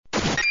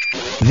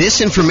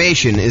This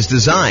information is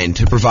designed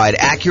to provide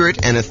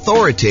accurate and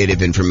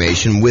authoritative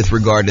information with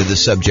regard to the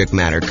subject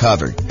matter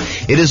covered.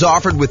 It is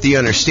offered with the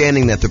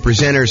understanding that the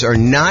presenters are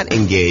not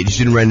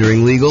engaged in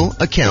rendering legal,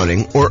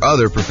 accounting, or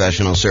other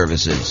professional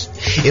services.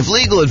 If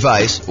legal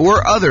advice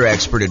or other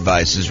expert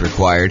advice is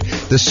required,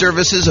 the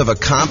services of a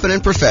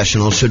competent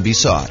professional should be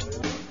sought.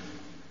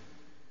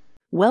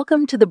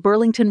 Welcome to the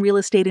Burlington Real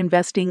Estate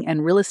Investing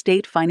and Real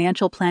Estate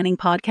Financial Planning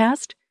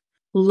Podcast.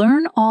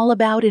 Learn all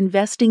about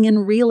investing in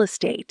real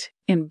estate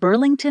in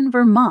Burlington,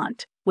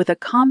 Vermont, with a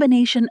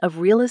combination of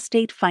real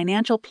estate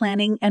financial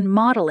planning and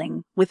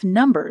modeling with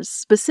numbers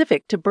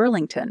specific to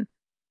Burlington,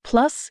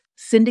 plus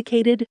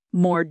syndicated,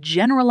 more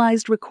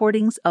generalized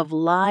recordings of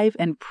live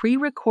and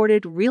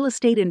pre-recorded real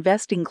estate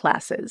investing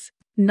classes,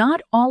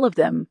 not all of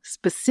them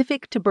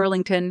specific to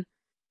Burlington.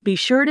 Be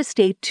sure to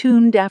stay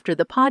tuned after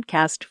the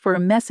podcast for a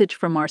message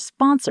from our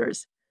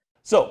sponsors.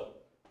 So,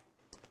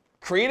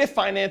 creative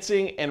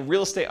financing and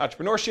real estate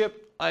entrepreneurship.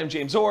 I'm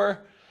James Orr.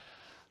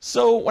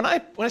 So when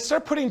I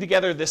started putting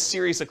together this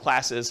series of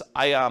classes,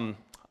 I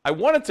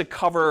wanted to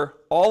cover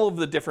all of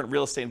the different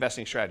real estate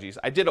investing strategies.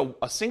 I did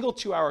a single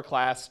 2-hour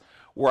class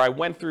where I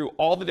went through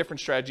all the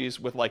different strategies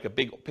with like a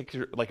big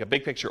picture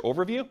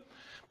overview.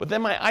 But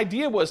then my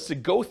idea was to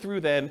go through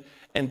then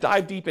and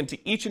dive deep into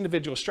each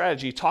individual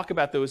strategy, talk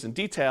about those in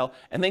detail,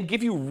 and then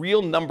give you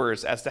real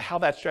numbers as to how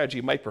that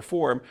strategy might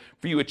perform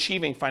for you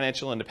achieving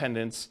financial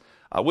independence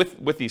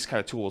with these kind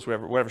of tools,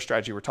 whatever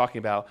strategy we're talking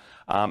about,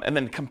 and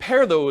then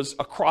compare those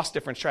across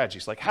different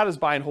strategies. Like how does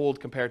buy and hold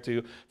compare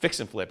to fix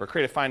and flip or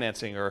creative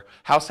financing or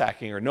house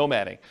hacking or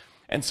nomading?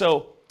 And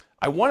so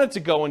I wanted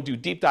to go and do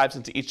deep dives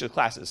into each of the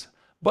classes.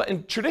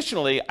 But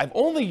traditionally, I've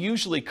only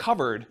usually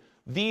covered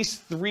these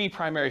 3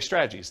 primary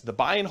strategies: the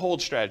buy and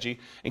hold strategy,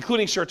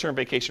 including short-term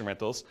vacation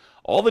rentals,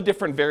 all the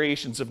different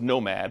variations of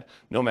nomad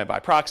by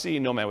proxy,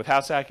 nomad with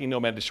house hacking,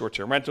 nomad to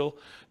short-term rental,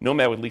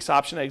 nomad with lease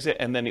option exit,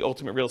 and then the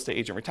ultimate real estate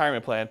agent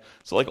retirement plan.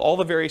 So like all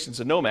the variations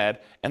of nomad,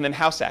 and then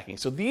house hacking.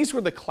 So these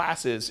were the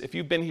classes. If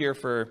you've been here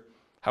for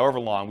however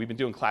long, we've been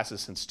doing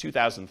classes since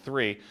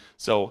 2003.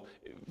 So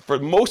for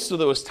most of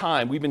those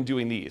time, we've been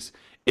doing these.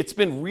 It's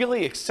been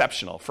really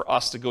exceptional for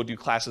us to go do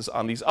classes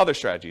on these other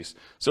strategies.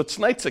 So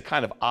tonight's a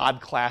kind of odd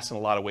class in a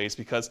lot of ways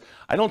because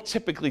I don't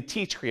typically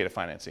teach creative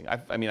financing.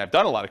 I've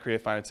done a lot of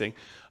creative financing,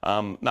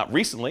 not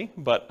recently,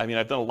 but I've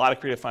done a lot of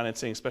creative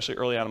financing, especially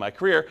early on in my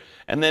career.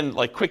 And then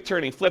like quick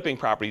turning, flipping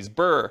properties,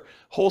 BRRRR,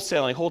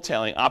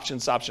 wholesaling,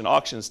 options, option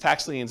auctions,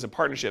 tax liens, and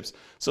partnerships.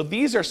 So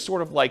these are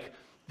sort of like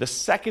the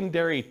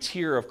secondary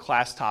tier of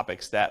class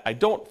topics that I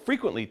don't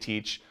frequently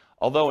teach,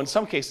 although in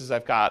some cases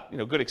I've got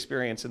good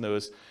experience in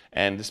those,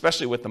 and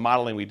especially with the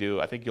modeling we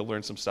do, I think you'll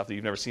learn some stuff that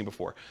you've never seen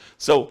before.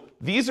 So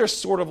these are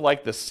sort of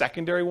like the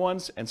secondary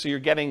ones, and so you're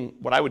getting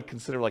what I would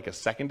consider like a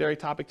secondary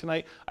topic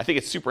tonight. I think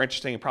it's super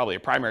interesting and probably a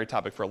primary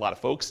topic for a lot of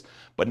folks,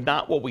 but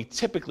not what we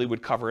typically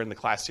would cover in the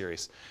class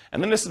series.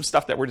 And then there's some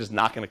stuff that we're just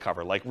not going to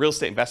cover, like real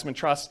estate investment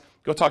trusts.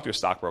 Go talk to a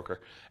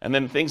stockbroker. And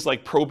then things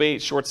like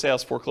probate, short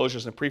sales,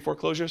 foreclosures, and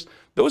pre-foreclosures,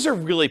 those are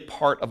really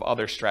part of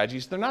other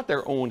strategies. They're not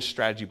their own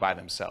strategy by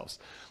themselves.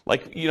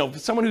 Like,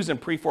 someone who's in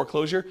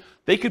pre-foreclosure,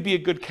 they could be a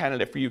good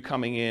candidate for you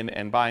coming in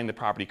and buying the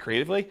property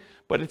creatively,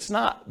 but it's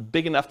not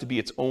big enough to be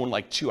its own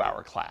like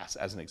 2-hour class,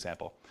 as an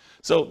example.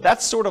 So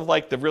that's sort of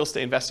like the real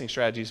estate investing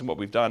strategies and what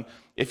we've done.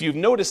 If you've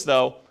noticed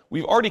though,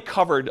 we've already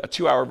covered a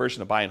 2-hour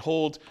version of buy and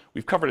hold.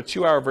 We've covered a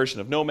 2-hour version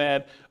of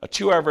nomad, a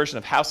 2-hour version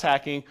of house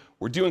hacking.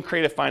 We're doing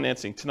creative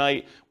financing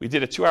tonight. We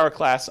did a 2-hour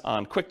class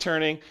on quick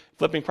turning,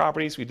 flipping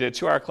properties. We did a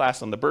 2-hour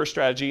class on the BRRRR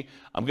strategy.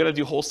 I'm going to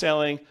do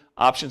wholesaling,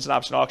 options and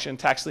option auction,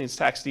 tax liens,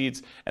 tax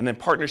deeds, and then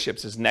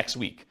partnerships is next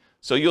week.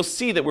 So you'll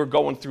see that we're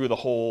going through the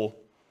whole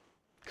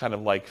kind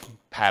of like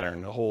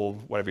pattern, the whole,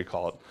 whatever you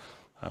call it.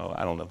 Oh,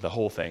 I don't know, the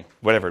whole thing,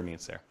 whatever it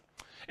means there.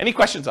 Any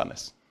questions on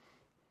this?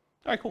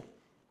 All right, cool.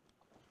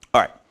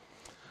 All right.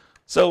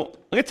 So I'm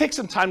going to take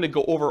some time to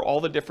go over all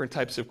the different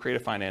types of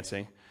creative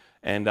financing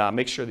and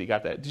make sure that you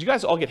got that. Did you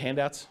guys all get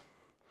handouts?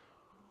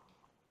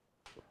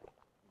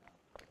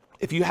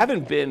 If you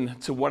haven't been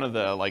to one of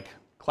the like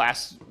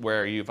class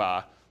where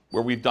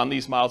we've done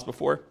these models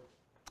before,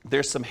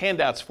 there's some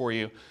handouts for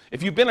you.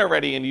 If you've been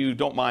already and you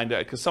don't mind,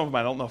 because some of them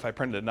I don't know if I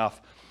printed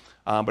enough,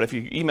 but if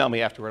you email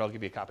me afterward, I'll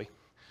give you a copy.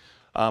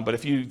 But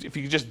if you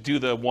just do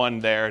the one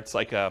there, it's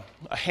like a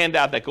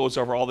handout that goes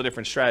over all the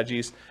different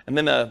strategies, and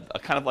then a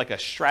kind of like a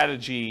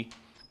strategy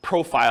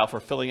profile for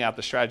filling out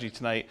the strategy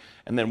tonight,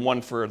 and then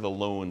one for the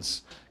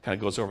loans, kind of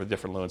goes over the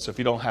different loans. So if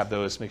you don't have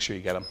those, make sure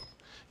you get them.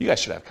 You guys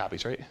should have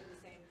copies, right?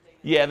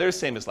 Yeah, they're the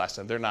same as last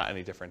time. They're not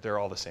any different. They're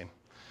all the same.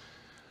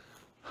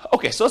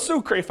 Okay, so let's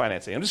do creative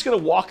financing. I'm just going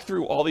to walk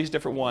through all these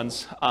different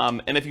ones.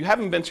 And if you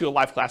haven't been to a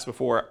live class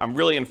before, I'm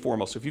really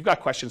informal. So if you've got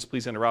questions,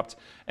 please interrupt,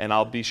 and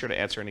I'll be sure to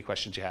answer any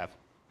questions you have.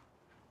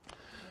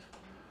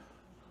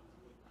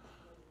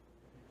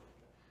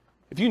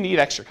 If you need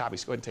extra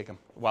copies, go ahead and take them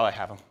while I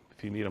have them,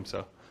 if you need them,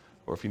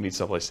 or if you need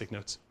someplace to take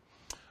notes.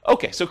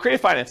 Okay, so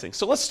creative financing.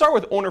 So let's start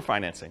with owner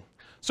financing.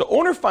 So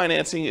owner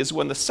financing is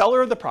when the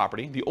seller of the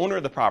property, the owner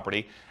of the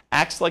property,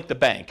 acts like the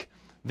bank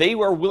they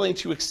are willing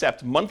to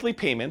accept monthly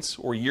payments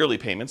or yearly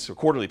payments or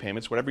quarterly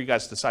payments, whatever you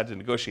guys decide to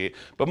negotiate.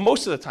 But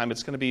most of the time,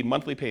 it's going to be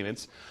monthly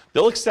payments.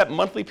 They'll accept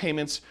monthly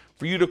payments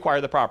for you to acquire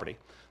the property.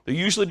 There'll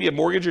usually be a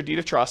mortgage or deed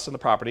of trust on the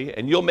property,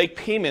 and you'll make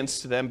payments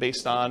to them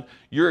based on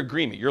your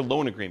agreement, your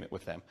loan agreement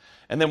with them.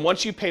 And then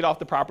once you've paid off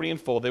the property in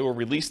full, they will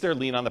release their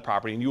lien on the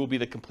property, and you will be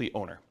the complete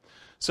owner.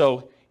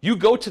 So you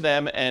go to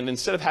them, and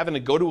instead of having to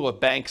go to a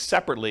bank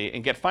separately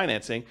and get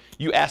financing,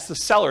 you ask the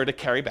seller to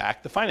carry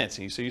back the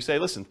financing. So you say,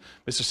 listen,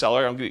 Mr.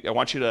 Seller, I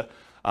want you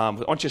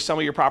to sell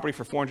me your property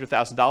for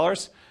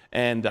 $400,000,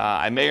 and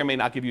I may or may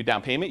not give you a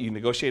down payment. You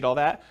negotiate all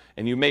that,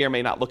 and you may or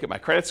may not look at my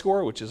credit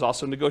score, which is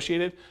also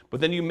negotiated, but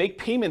then you make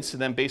payments to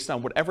them based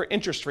on whatever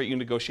interest rate you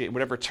negotiate,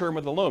 whatever term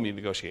of the loan you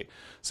negotiate.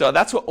 So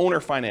that's what owner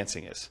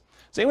financing is.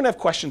 Does anyone have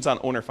questions on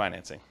owner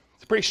financing?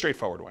 It's a pretty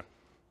straightforward one.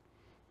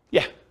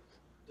 Yeah?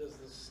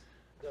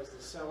 Does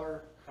the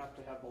seller have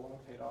to have the loan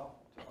paid off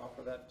to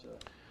offer that to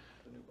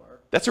the new buyer?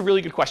 That's a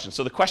really good question.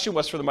 So the question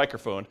was for the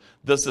microphone,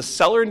 does the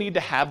seller need to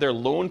have their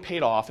loan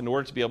paid off in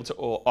order to be able to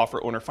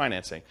offer owner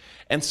financing?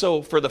 And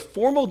so for the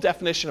formal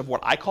definition of what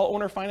I call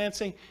owner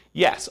financing,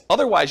 yes.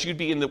 Otherwise, you'd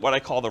be in what I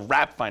call the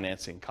wrap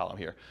financing column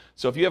here.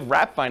 So if you have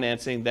wrap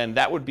financing, then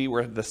that would be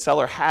where the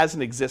seller has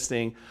an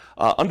existing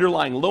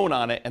underlying loan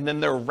on it, and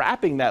then they're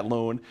wrapping that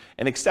loan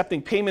and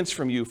accepting payments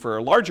from you for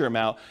a larger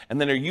amount,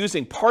 and then they're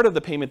using part of the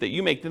payment that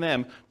you make to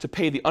them to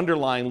pay the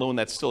underlying loan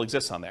that still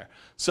exists on there.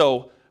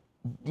 So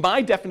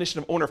my definition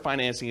of owner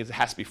financing is it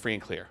has to be free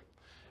and clear.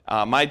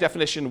 My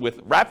definition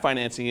with wrap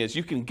financing is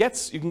you can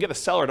get a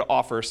seller to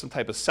offer some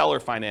type of seller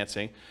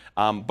financing,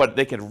 but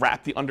they can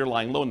wrap the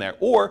underlying loan there.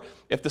 Or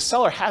if the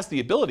seller has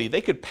the ability,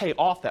 they could pay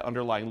off that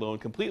underlying loan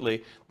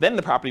completely. Then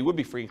the property would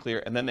be free and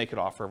clear, and then they could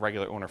offer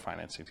regular owner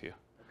financing to you.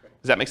 Okay.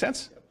 Does that make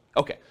sense? Yep.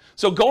 Okay.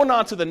 So going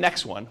on to the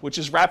next one, which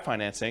is wrap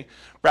financing.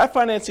 Wrap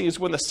financing is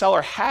when the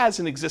seller has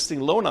an existing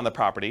loan on the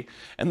property,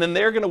 and then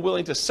they're going to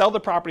willing to sell the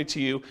property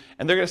to you,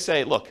 and they're going to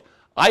say, look,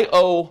 I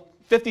owe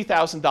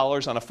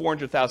 $50,000 on a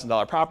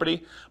 $400,000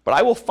 property, but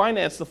I will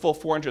finance the full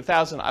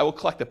 $400,000. I will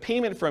collect a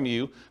payment from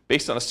you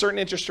based on a certain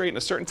interest rate and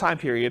a certain time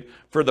period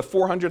for the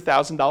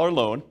 $400,000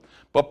 loan.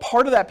 But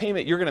part of that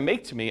payment you're going to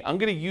make to me, I'm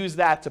going to use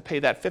that to pay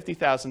that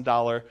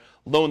 $50,000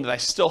 loan that I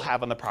still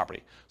have on the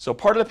property. So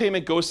part of the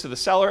payment goes to the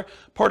seller,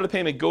 part of the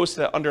payment goes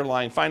to the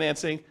underlying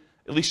financing.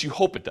 At least you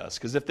hope it does,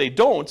 because if they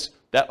don't,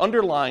 that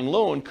underlying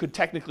loan could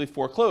technically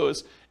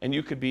foreclose and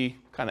you could be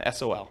kind of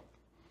SOL.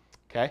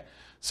 Okay?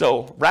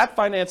 So wrap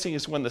financing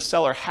is when the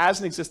seller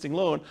has an existing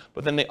loan,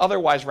 but then they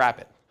otherwise wrap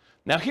it.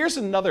 Now here's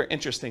another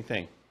interesting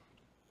thing.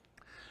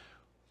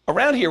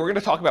 Around here, we're going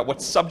to talk about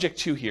what subject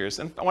to here is,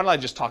 and why don't I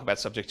just talk about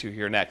subject to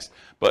here next.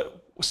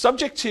 But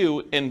subject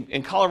to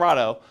in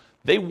Colorado,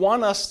 they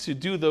want us to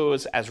do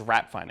those as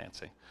wrap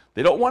financing.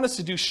 They don't want us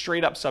to do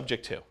straight up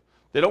subject to.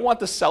 They don't want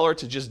the seller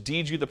to just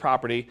deed you the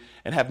property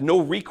and have no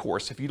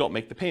recourse if you don't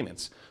make the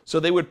payments. So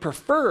they would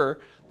prefer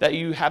that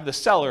you have the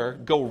seller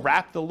go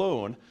wrap the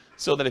loan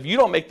so that if you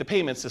don't make the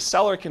payments, the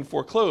seller can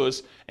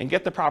foreclose and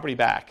get the property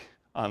back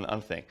on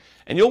the thing.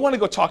 And you'll want to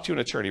go talk to an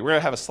attorney. We're going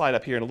to have a slide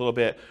up here in a little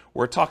bit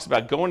where it talks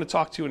about going to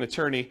talk to an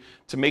attorney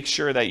to make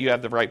sure that you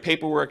have the right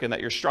paperwork and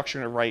that you're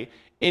structuring it right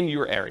in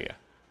your area.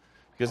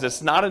 Because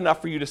it's not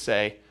enough for you to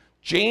say,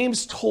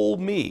 James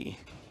told me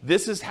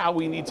this is how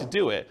we need to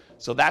do it,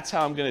 so that's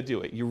how I'm going to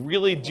do it. You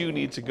really do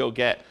need to go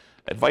get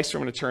advice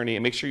from an attorney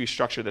and make sure you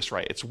structure this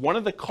right. It's one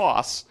of the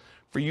costs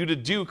for you to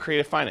do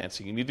creative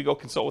financing. You need to go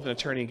consult with an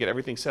attorney and get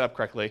everything set up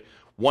correctly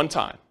one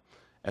time.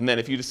 And then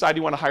if you decide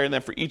you want to hire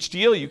them for each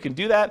deal, you can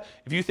do that.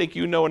 If you think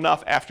you know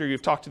enough after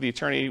you've talked to the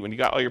attorney, when you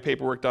got all your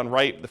paperwork done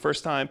right the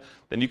first time,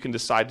 then you can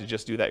decide to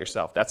just do that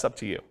yourself. That's up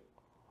to you.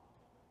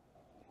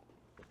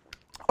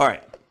 All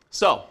right,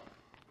 so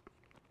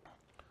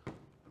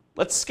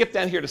let's skip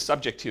down here to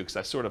subject to, because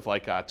I sort of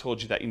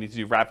told you that you need to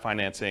do wrap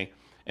financing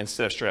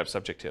instead of straight up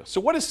subject to.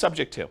 So what is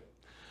subject to?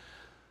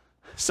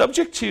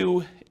 Subject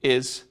to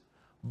is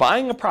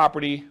buying a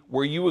property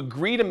where you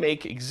agree to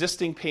make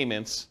existing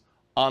payments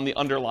on the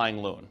underlying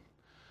loan.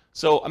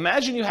 So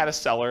imagine you had a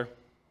seller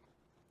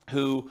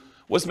who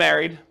was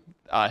married,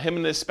 him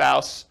and his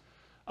spouse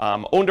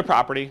owned a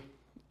property,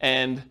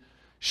 and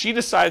she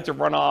decided to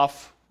run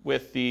off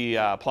with the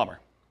plumber.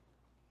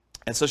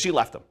 And so she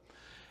left him.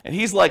 And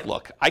he's like,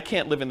 look, I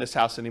can't live in this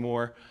house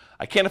anymore.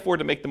 I can't afford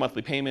to make the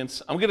monthly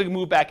payments. I'm going to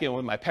move back in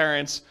with my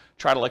parents,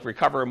 try to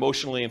recover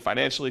emotionally and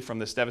financially from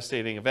this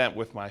devastating event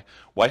with my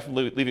wife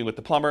leaving with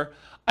the plumber.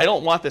 I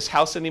don't want this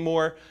house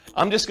anymore.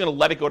 I'm just going to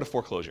let it go to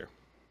foreclosure.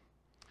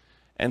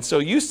 And so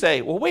you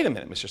say, well, wait a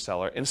minute, Mr.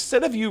 Seller.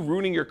 Instead of you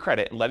ruining your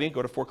credit and letting it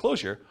go to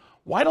foreclosure,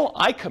 why don't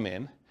I come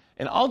in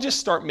and I'll just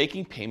start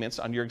making payments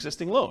on your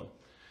existing loan?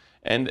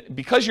 And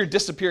because you're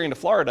disappearing to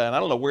Florida, and I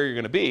don't know where you're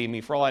going to be, I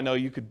mean, for all I know,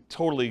 you could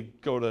totally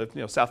go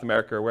to South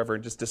America or wherever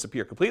and just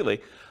disappear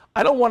completely.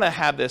 I don't want to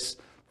have this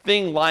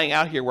thing lying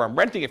out here where I'm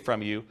renting it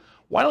from you.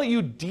 Why don't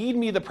you deed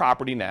me the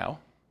property now,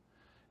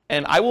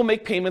 and I will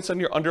make payments on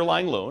your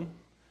underlying loan,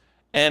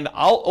 and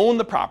I'll own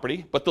the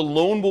property, but the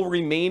loan will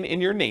remain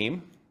in your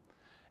name,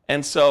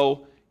 and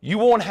so you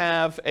won't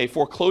have a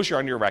foreclosure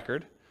on your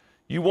record.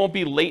 You won't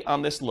be late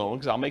on this loan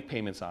because I'll make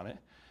payments on it,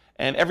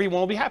 and everyone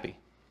will be happy.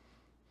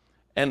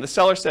 And the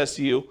seller says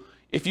to you,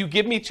 if you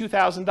give me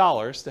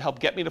 $2,000 to help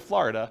get me to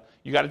Florida,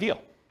 you got a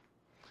deal.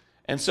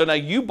 And so now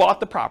you bought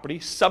the property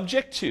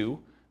subject to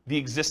the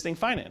existing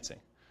financing.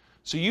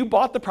 So you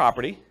bought the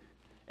property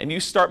and you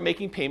start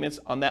making payments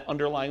on that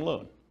underlying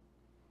loan.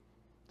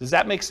 Does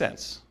that make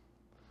sense?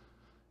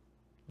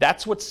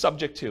 That's what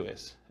subject to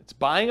is. It's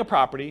buying a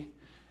property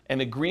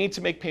and agreeing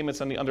to make payments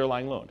on the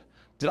underlying loan.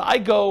 Did I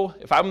go,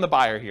 if I'm the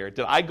buyer here,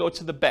 did I go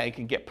to the bank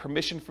and get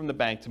permission from the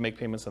bank to make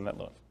payments on that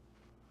loan?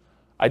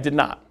 I did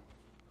not,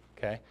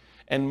 okay?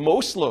 And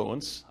most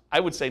loans, I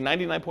would say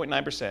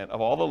 99.9%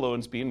 of all the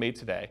loans being made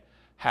today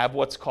have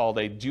what's called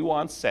a due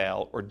on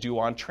sale or due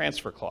on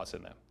transfer clause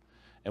in them.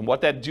 And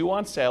what that due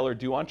on sale or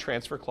due on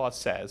transfer clause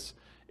says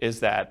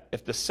is that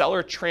if the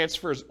seller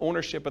transfers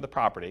ownership of the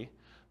property,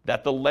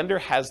 that the lender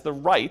has the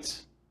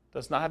right,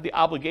 does not have the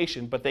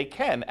obligation, but they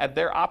can, at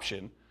their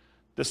option,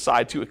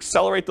 decide to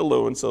accelerate the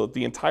loan so that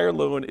the entire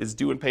loan is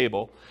due and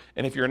payable.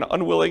 And if you're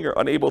unwilling or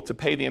unable to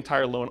pay the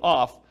entire loan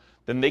off,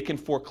 then they can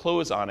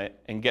foreclose on it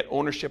and get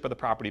ownership of the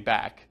property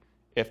back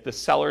if the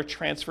seller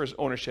transfers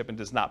ownership and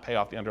does not pay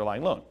off the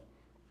underlying loan.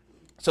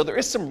 So there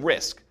is some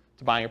risk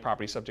to buying a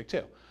property subject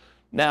to.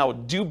 Now,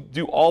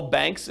 do all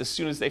banks, as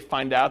soon as they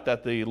find out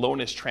that the loan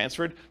is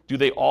transferred, do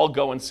they all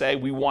go and say,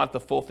 we want the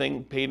full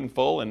thing paid in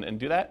full and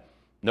do that?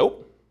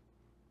 Nope.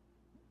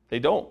 They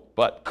don't.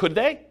 But could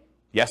they?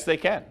 Yes, they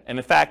can. And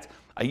in fact,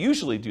 I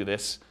usually do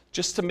this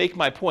just to make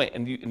my point,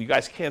 and you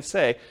guys can't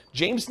say,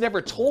 James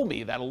never told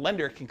me that a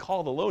lender can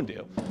call the loan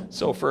due.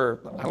 So for,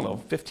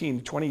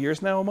 15, 20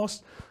 years now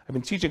almost, I've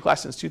been teaching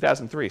class since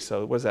 2003,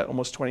 so what is that,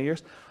 almost 20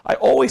 years? I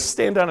always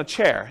stand on a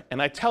chair,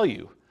 and I tell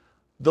you,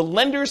 the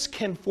lenders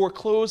can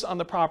foreclose on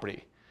the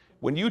property.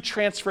 When you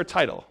transfer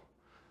title,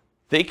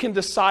 they can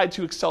decide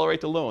to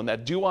accelerate the loan.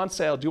 That due on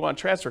sale, due on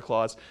transfer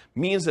clause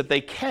means that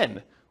they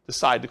can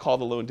decide to call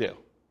the loan due.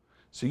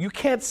 So you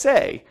can't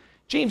say,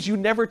 James, you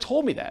never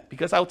told me that,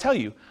 because I'll tell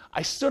you,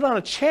 I stood on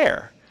a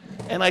chair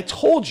and I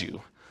told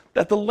you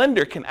that the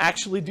lender can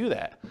actually do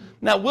that.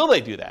 Now, will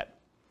they do that?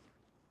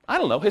 I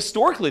don't know.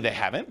 Historically, they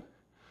haven't.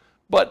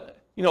 But,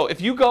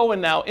 if you go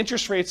and now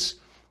interest rates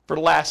for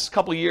the last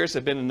couple of years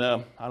have been in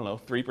the, 3%,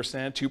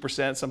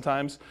 2%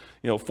 sometimes,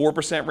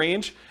 4%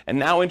 range, and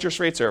now interest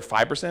rates are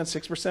 5%,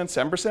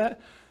 6%, 7%,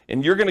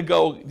 and you're going to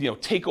go,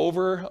 take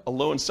over a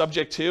loan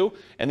subject to,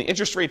 and the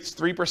interest rate's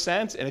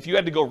 3%, and if you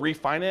had to go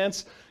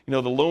refinance,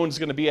 the loan's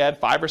going to be at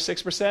 5 or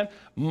 6%,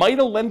 might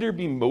a lender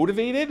be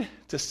motivated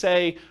to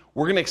say,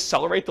 we're going to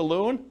accelerate the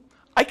loan?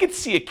 I could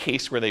see a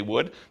case where they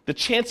would. The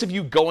chance of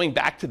you going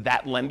back to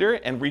that lender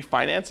and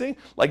refinancing,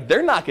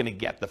 they're not going to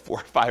get the 4,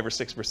 5, or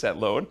 6%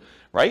 loan,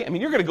 right?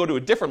 You're going to go to a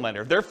different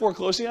lender. If they're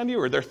foreclosing on you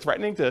or they're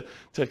threatening to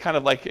kind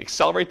of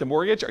accelerate the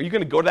mortgage, are you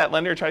going to go to that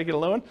lender and try to get a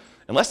loan?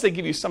 Unless they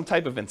give you some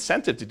type of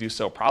incentive to do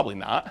so, probably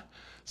not.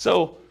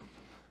 So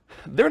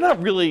they're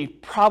not really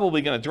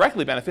probably going to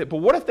directly benefit, but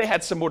what if they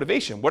had some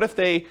motivation? What if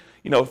they,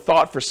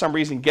 thought for some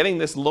reason getting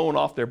this loan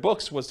off their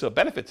books was a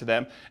benefit to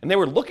them, and they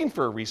were looking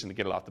for a reason to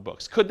get it off the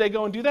books? Could they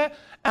go and do that?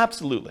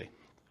 Absolutely,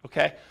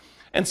 okay?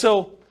 And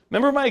so,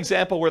 remember my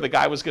example where the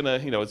guy was going to,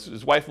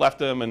 his wife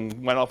left him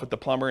and went off with the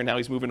plumber, and now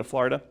he's moving to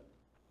Florida?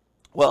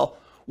 Well,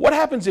 what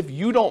happens if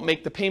you don't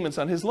make the payments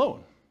on his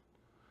loan?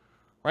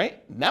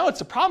 Right? Now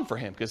it's a problem for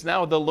him, because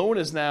now the loan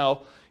is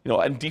now,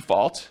 in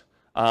default,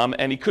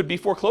 and he could be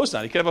foreclosed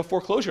on. He could have a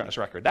foreclosure on his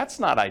record. That's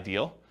not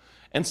ideal.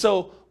 And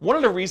so one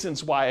of the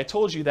reasons why I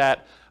told you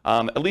that,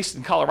 at least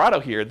in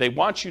Colorado here, they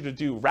want you to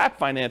do wrap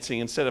financing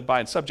instead of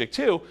buying subject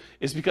to,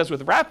 is because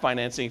with wrap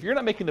financing, if you're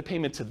not making the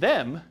payment to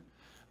them,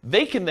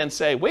 they can then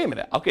say, wait a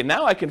minute, okay,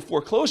 now I can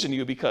foreclose on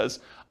you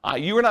because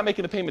you are not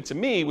making the payment to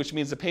me, which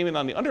means the payment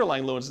on the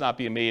underlying loan is not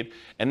being made,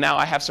 and now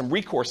I have some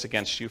recourse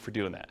against you for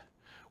doing that.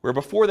 Where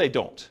before they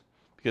don't,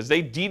 because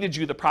they deeded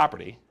you the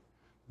property.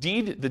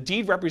 The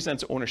deed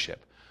represents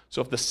ownership.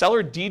 So if the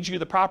seller deeds you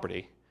the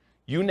property,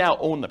 you now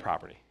own the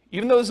property,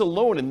 even though there's a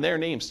loan in their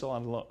name still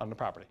on the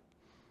property,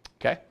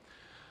 okay?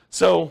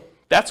 So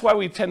that's why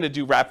we tend to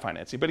do wrap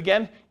financing. But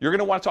again, you're going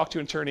to want to talk to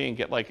an attorney and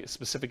get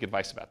specific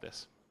advice about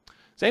this.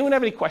 Does anyone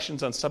have any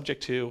questions on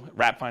subject to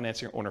wrap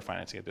financing or owner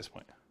financing at this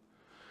point?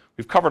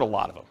 We've covered a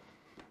lot of them.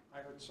 I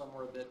heard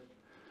somewhere that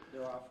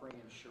they're offering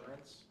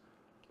insurance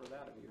for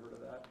that. Have you heard of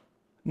that?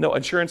 No,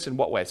 insurance in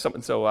what way? So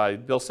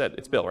Bill said,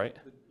 it's Bill, right?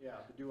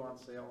 The due on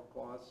sale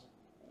clause.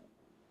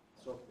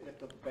 So if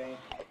the bank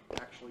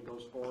actually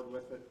goes forward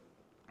with it,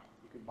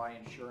 you can buy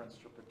insurance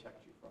to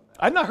protect you from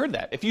that. I've not heard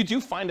that. If you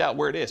do find out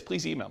where it is,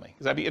 please email me,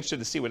 because I'd be interested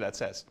to see what that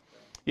says.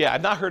 Yeah,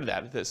 I've not heard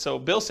of that. So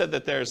Bill said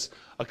that there's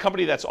a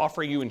company that's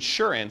offering you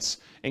insurance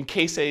in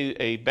case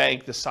a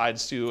bank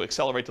decides to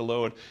accelerate the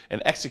loan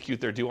and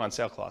execute their due on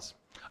sale clause.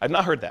 I've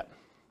not heard that.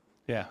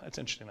 Yeah, that's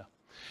interesting though.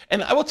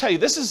 And I will tell you,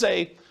 this is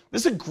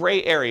a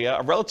gray area,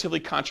 a relatively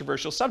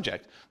controversial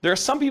subject. There are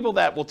some people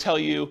that will tell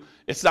you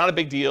it's not a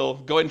big deal,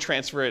 go ahead and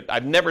transfer it.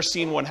 I've never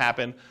seen one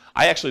happen.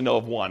 I actually know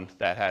of one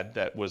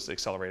that was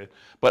accelerated.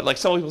 But like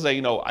some people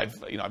say,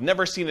 I've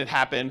never seen it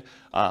happen.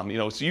 So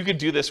you could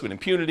do this with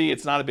impunity.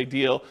 It's not a big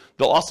deal.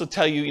 They'll also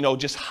tell you,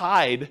 just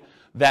hide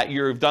that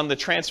you've done the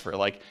transfer.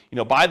 Like,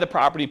 buy the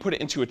property, put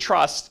it into a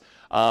trust.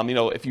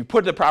 If you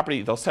put the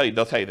property, they'll tell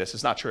you this,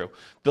 it's not true.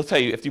 They'll tell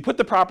you if you put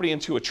the property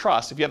into a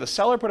trust, if you have the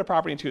seller put a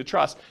property into a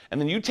trust, and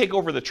then you take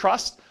over the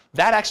trust,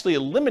 that actually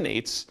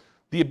eliminates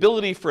the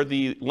ability for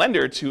the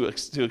lender to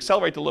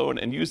accelerate the loan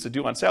and use the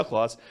due on sale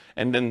clause,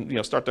 and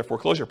then start their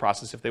foreclosure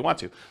process if they want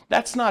to.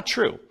 That's not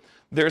true.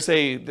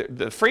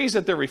 The phrase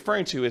that they're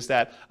referring to is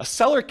that a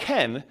seller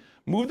can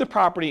move the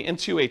property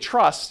into a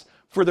trust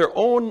for their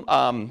own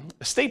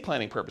estate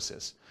planning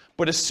purposes.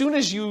 But as soon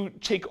as you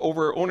take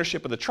over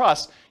ownership of the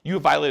trust, you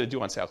have violated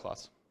due on sale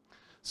clause.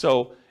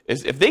 So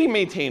if they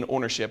maintain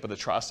ownership of the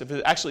trust, if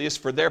it actually is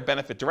for their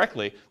benefit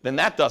directly, then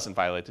that doesn't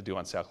violate the due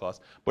on sale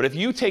clause. But if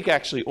you take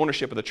actually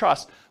ownership of the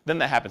trust, then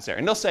that happens there.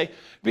 And they'll say,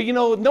 but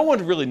no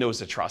one really knows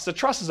the trust. The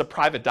trust is a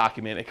private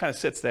document. It kind of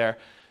sits there.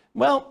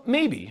 Well,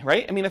 maybe,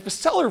 right? I mean, if a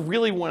seller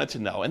really wanted to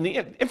know, and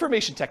the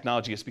information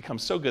technology has become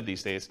so good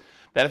these days,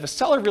 that if a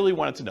seller really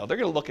wanted to know, they're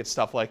going to look at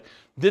stuff like,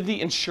 did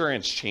the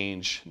insurance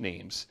change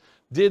names?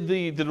 Did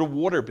the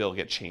water bill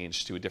get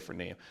changed to a different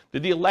name?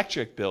 Did the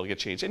electric bill get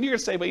changed? And you're going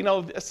to say,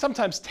 but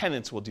sometimes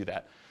tenants will do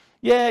that.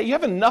 Yeah, you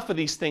have enough of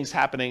these things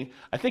happening.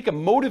 I think a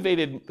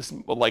motivated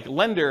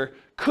lender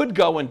could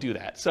go and do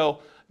that. So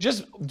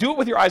just do it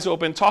with your eyes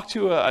open, talk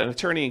to an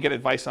attorney and get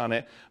advice on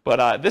it.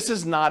 But this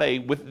is not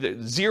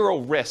with zero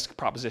risk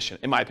proposition,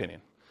 in my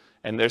opinion.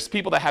 And there's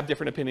people that have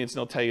different opinions, and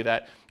they'll tell you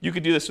that you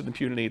could do this with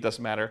impunity, it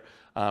doesn't matter.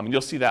 And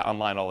you'll see that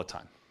online all the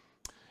time.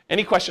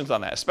 Any questions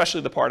on that,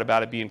 especially the part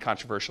about it being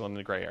controversial in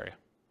the gray area?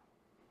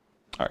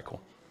 All right, cool.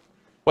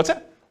 What's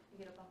that?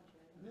 You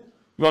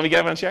want me to get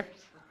up on a chair?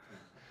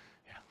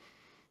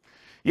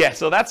 Yeah,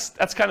 so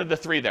that's kind of the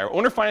three there.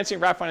 Owner financing,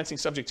 wrap financing,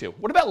 subject to.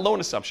 What about loan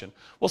assumption?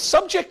 Well,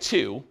 subject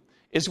to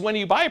is when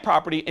you buy a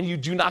property and you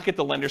do not get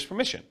the lender's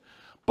permission.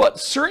 But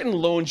certain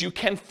loans, you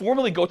can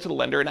formally go to the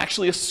lender and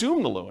actually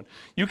assume the loan.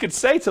 You could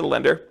say to the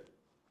lender,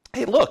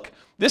 hey, look,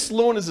 this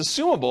loan is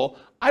assumable.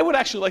 I would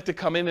actually like to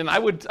come in and I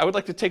would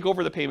like to take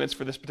over the payments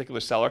for this particular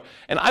seller,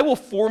 and I will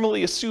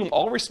formally assume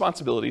all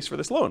responsibilities for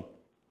this loan.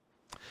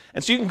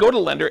 And so you can go to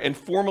the lender and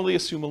formally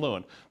assume a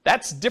loan.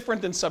 That's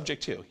different than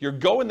subject to. You're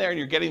going there and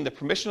you're getting the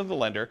permission of the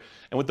lender,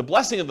 and with the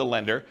blessing of the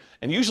lender,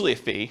 and usually a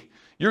fee,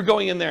 you're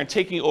going in there and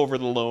taking over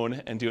the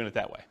loan and doing it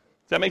that way.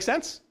 Does that make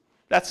sense?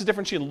 That's the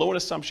difference between loan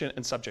assumption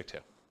and subject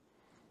to.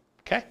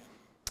 Okay?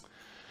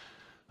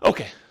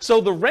 Okay, so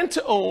the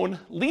rent-to-own,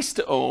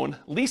 lease-to-own,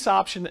 lease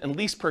option, and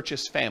lease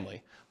purchase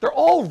family, they're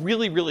all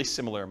really, really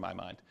similar in my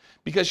mind,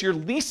 because you're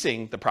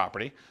leasing the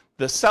property.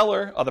 The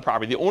seller of the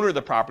property, the owner of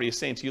the property, is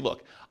saying to you,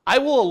 look, I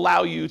will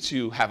allow you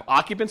to have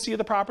occupancy of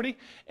the property,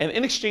 and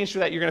in exchange for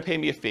that, you're going to pay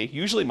me a fee,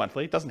 usually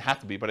monthly. It doesn't have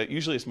to be, but it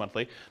usually is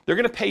monthly. They're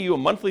going to pay you a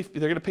monthly.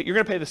 You're going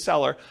to pay the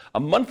seller a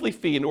monthly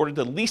fee in order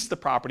to lease the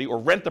property or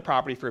rent the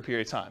property for a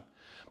period of time.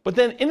 But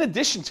then, in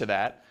addition to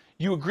that,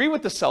 you agree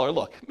with the seller.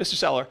 Look, Mr.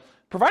 Seller,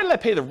 provided I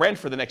pay the rent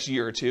for the next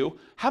year or two,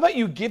 how about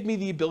you give me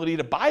the ability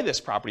to buy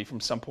this property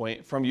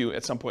from you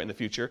at some point in the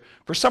future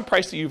for some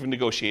price that you've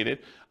negotiated,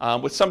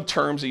 with some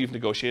terms that you've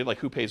negotiated, like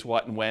who pays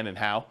what and when and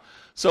how.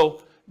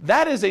 So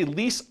that is a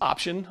lease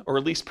option or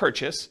a lease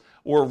purchase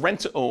or a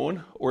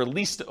rent-to-own or a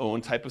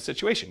lease-to-own type of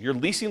situation. You're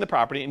leasing the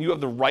property and you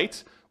have the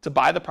right to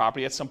buy the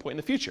property at some point in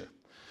the future.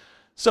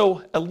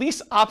 So a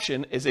lease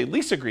option is a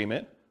lease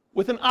agreement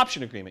with an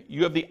option agreement.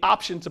 You have the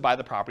option to buy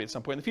the property at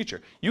some point in the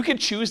future. You can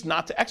choose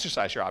not to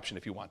exercise your option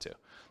if you want to.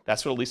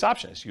 That's what a lease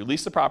option is. You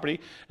lease the property,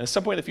 and at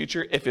some point in the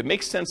future, if it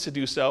makes sense to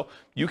do so,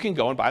 you can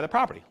go and buy the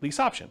property. Lease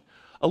option.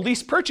 A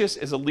lease purchase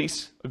is a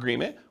lease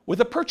agreement with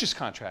a purchase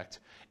contract.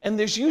 And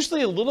there's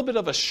usually a little bit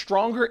of a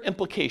stronger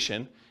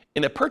implication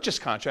in a purchase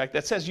contract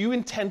that says you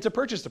intend to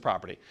purchase the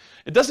property.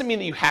 It doesn't mean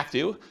that you have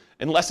to,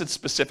 unless it's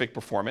specific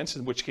performance,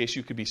 in which case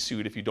you could be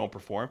sued if you don't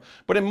perform.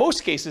 But in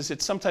most cases,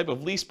 it's some type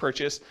of lease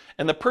purchase,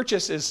 and the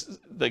purchase is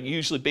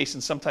usually based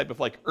in some type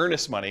of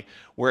earnest money,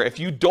 where if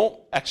you don't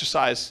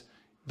exercise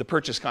the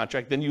purchase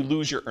contract, then you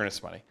lose your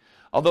earnest money.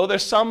 Although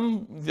there's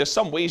some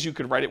ways you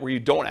could write it where you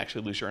don't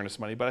actually lose your earnest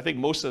money, but I think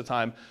most of the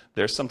time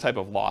there's some type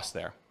of loss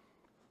there.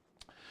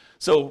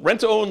 So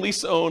rent-to-own,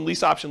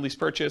 lease option, lease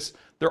purchase,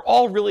 they're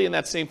all really in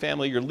that same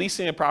family. You're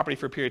leasing a property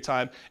for a period of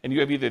time, and you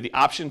have either the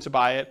option to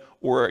buy it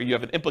or you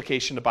have an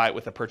implication to buy it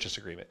with a purchase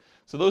agreement.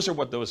 So those are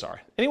what those are.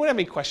 Anyone have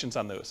any questions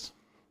on those?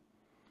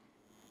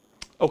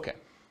 Okay.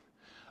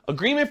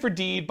 Agreement for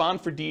deed, bond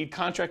for deed,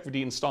 contract for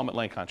deed, installment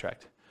land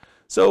contract.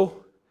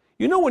 So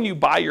when you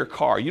buy your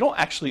car, you don't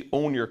actually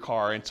own your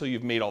car until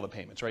you've made all the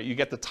payments, right? You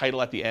get the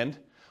title at the end.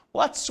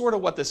 Well, that's sort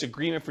of what this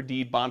agreement for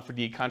deed, bond for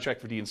deed, contract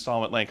for deed,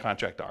 installment land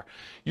contract are.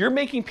 You're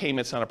making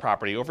payments on a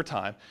property over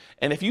time,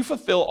 and if you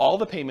fulfill all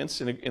the payments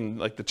in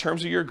the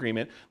terms of your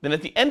agreement, then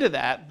at the end of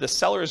that, the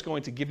seller is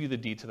going to give you the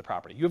deed to the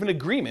property. You have an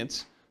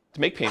agreement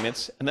to make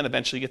payments and then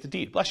eventually get the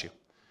deed. Bless you.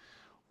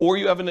 Or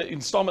you have an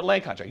installment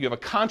land contract. You have a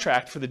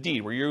contract for the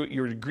deed where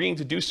you're agreeing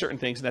to do certain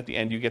things, and at the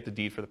end you get the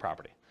deed for the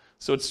property.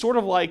 So it's sort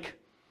of like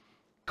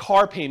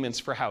car payments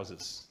for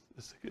houses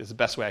is the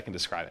best way I can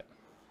describe it.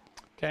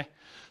 Okay?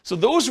 So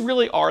those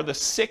really are the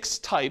 6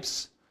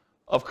 types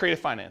of creative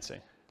financing.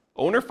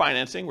 Owner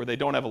financing, where they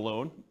don't have a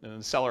loan and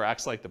the seller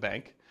acts like the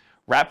bank.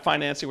 Wrap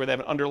financing, where they have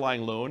an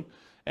underlying loan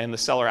and the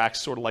seller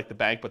acts sort of like the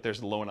bank, but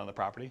there's a loan on the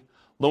property.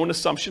 Loan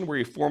assumption, where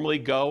you formally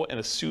go and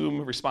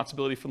assume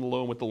responsibility from the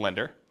loan with the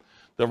lender.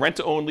 The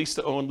rent-to-own,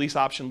 lease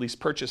option, lease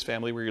purchase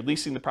family, where you're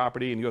leasing the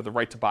property and you have the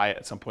right to buy it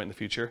at some point in the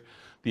future.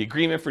 The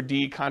agreement for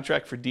deed,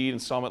 contract for deed,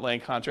 installment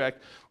land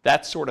contract,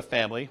 that sort of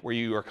family, where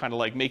you are kind of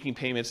like making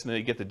payments and then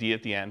you get the deed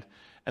at the end.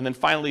 And then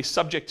finally,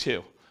 subject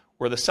to,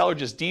 where the seller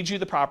just deeds you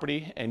the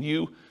property and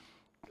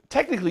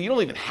technically you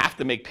don't even have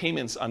to make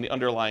payments on the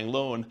underlying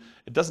loan.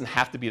 It doesn't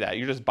have to be that.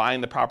 You're just buying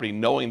the property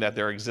knowing that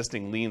there are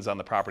existing liens on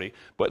the property.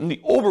 But in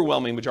the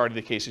overwhelming majority of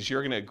the cases,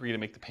 you're going to agree to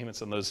make the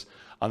payments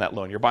on that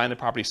loan. You're buying the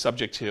property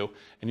subject to,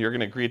 and you're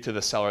going to agree to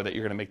the seller that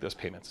you're going to make those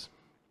payments.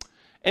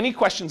 Any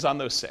questions on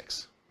those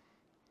 6?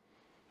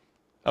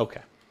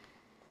 Okay.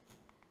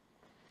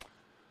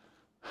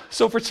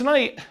 So for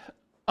tonight,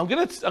 I'm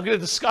going to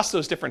discuss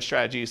those different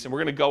strategies, and we're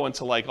going to go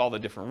into like all the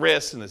different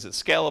risks and is it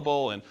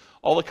scalable and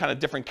all the kind of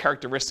different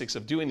characteristics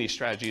of doing these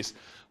strategies.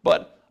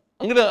 But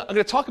I'm going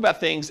to talk about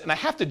things, and I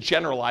have to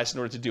generalize in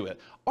order to do it.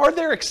 Are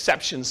there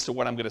exceptions to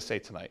what I'm going to say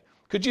tonight?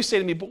 Could you say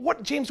to me,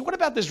 but James, what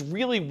about this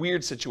really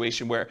weird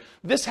situation where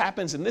this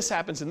happens and this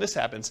happens and this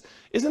happens?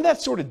 Isn't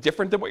that sort of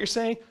different than what you're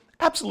saying?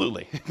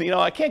 Absolutely.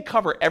 I can't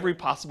cover every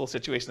possible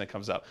situation that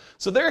comes up.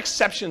 So there are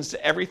exceptions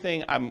to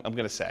everything I'm going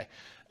to say.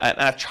 And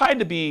I've tried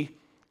to be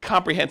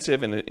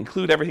comprehensive and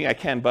include everything I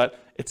can, but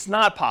it's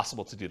not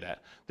possible to do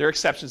that. There are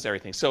exceptions to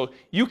everything. So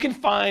you can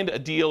find a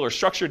deal or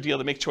structure a deal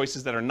to make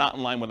choices that are not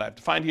in line with what I have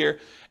defined here.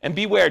 And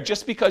beware,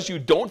 just because you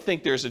don't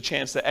think there's a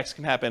chance that X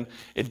can happen,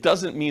 it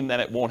doesn't mean that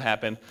it won't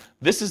happen.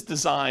 This is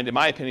designed, in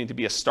my opinion, to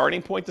be a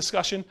starting point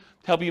discussion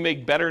to help you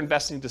make better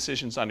investing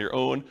decisions on your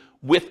own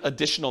with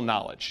additional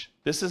knowledge.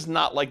 This is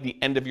not like the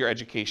end of your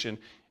education.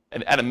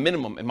 And at a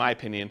minimum, in my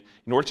opinion,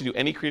 in order to do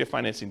any creative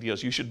financing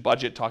deals, you should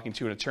budget talking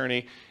to an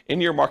attorney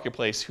in your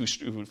marketplace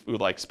who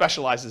like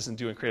specializes in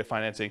doing creative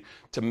financing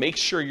to make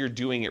sure you're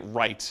doing it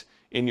right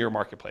in your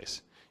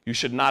marketplace. You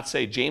should not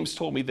say, James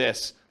told me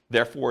this,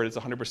 therefore it is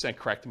 100%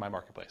 correct in my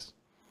marketplace.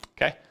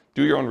 Okay?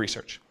 Do your own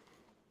research.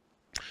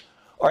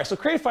 All right, so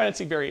creative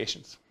financing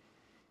variations.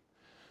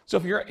 So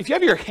if you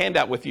have your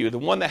handout with you, the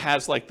one that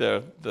has like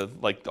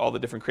all the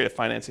different creative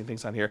financing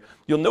things on here,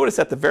 you'll notice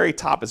at the very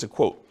top is a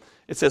quote.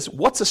 It says,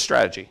 what's a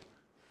strategy?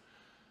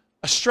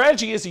 A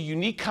strategy is a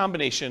unique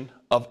combination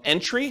of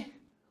entry,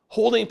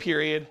 holding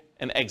period,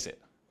 and exit.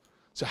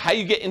 So how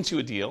you get into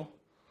a deal,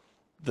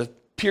 the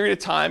period of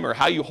time or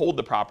how you hold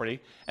the property,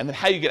 and then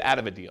how you get out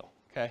of a deal.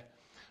 Okay?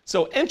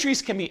 So entries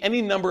can be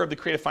any number of the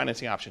creative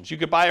financing options. You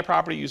could buy a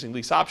property using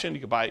lease option, you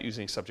could buy it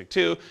using subject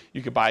to,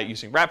 you could buy it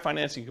using wrap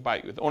financing, you could buy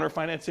it with owner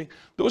financing.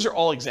 Those are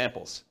all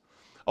examples.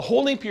 A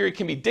holding period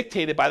can be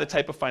dictated by the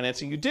type of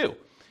financing you do.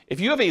 If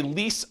you have a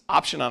lease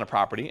option on a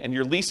property and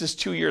your lease is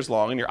 2 years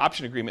long and your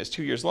option agreement is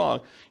 2 years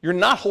long, you're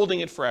not holding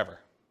it forever.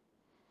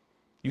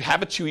 You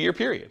have a 2-year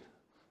period.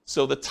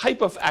 So the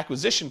type of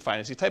acquisition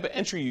financing, the type of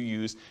entry you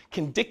use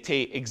can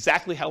dictate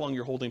exactly how long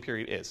your holding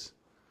period is.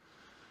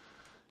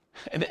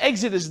 And the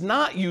exit is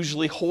not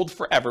usually hold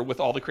forever with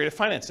all the creative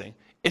financing.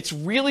 It's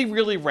really,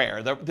 really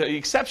rare. The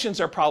exceptions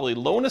are probably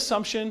loan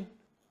assumption,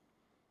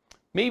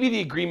 maybe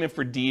the agreement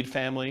for deed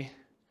family,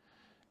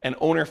 and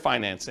owner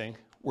financing,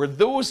 where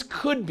those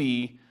could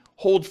be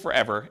hold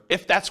forever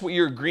if that's what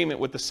your agreement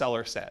with the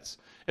seller says.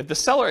 If the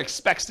seller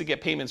expects to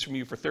get payments from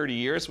you for 30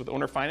 years with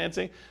owner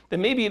financing,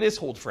 then maybe it is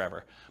hold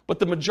forever. But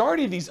the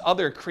majority of these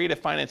other creative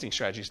financing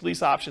strategies,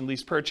 lease option,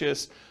 lease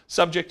purchase,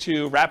 subject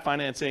to, wrap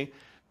financing,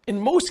 in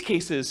most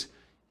cases,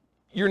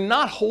 you're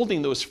not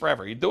holding those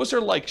forever. Those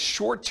are like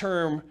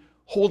short-term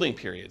holding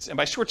periods. And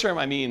by short-term,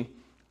 I mean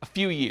a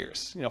few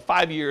years,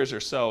 5 years or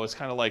so is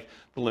kind of like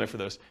the limit for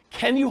those.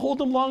 Can you hold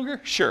them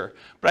longer? Sure.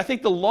 But I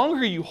think the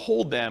longer you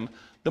hold them,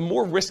 the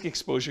more risk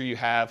exposure you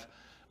have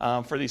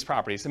for these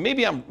properties. And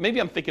maybe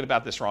I'm thinking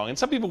about this wrong. And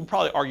some people would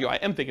probably argue I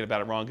am thinking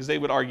about it wrong because they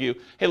would argue,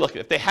 hey, look,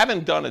 if they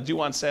haven't done a due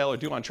on sale or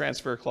due on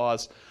transfer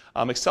clause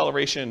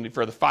acceleration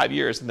for the 5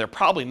 years, then they're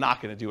probably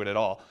not going to do it at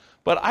all.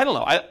 But I don't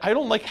know. I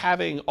don't like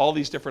having all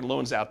these different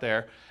loans out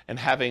there and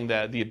having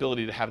the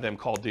ability to have them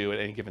call due at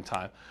any given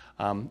time.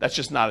 That's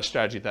just not a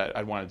strategy that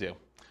I'd want to do.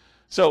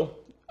 So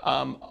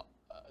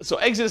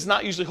exit is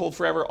not usually hold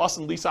forever.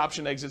 Often lease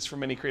option exits for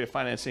many creative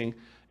financing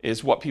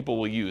is what people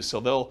will use. So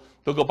they'll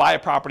go buy a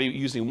property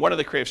using one of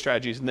the creative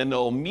strategies, and then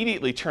they'll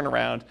immediately turn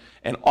around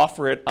and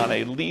offer it on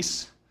a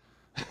lease,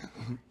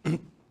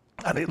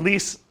 on a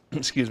lease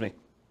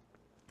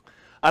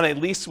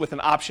with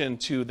an option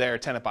to their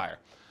tenant buyer.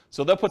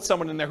 So they'll put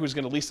someone in there who's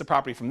going to lease the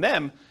property from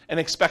them and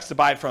expects to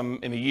buy it from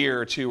in a year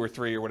or 2 or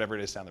 3 or whatever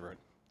it is down the road.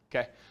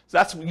 Okay, so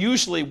that's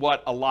usually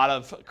what a lot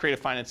of creative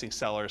financing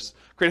sellers,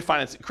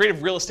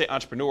 creative real estate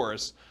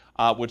entrepreneurs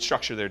would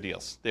structure their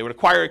deals. They would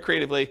acquire it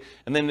creatively,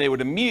 and then they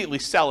would immediately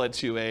sell it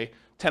to a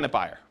tenant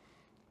buyer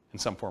in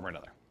some form or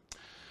another.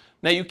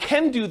 Now, you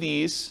can do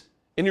these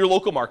in your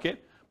local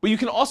market, but you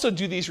can also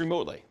do these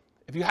remotely.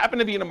 If you happen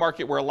to be in a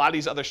market where a lot of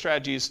these other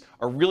strategies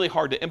are really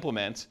hard to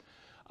implement,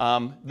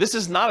 this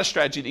is not a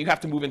strategy that you have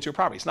to move into a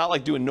property. It's not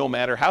like doing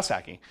nomad or house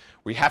hacking,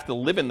 where you have to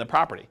live in the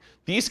property.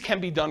 These can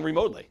be done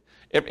remotely.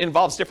 It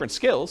involves different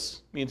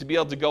skills. I mean, to be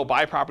able to go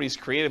buy properties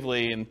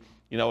creatively in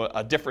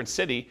a different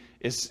city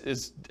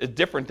is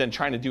different than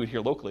trying to do it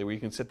here locally, where you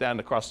can sit down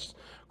across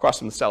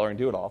from the seller and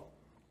do it all.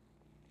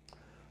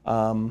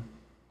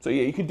 So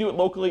yeah, you can do it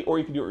locally or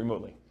you can do it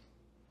remotely.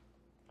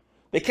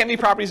 They can be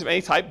properties of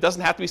any type. It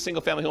doesn't have to be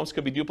single family homes. It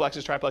could be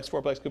duplexes, triplex,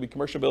 fourplex. It could be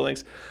commercial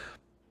buildings.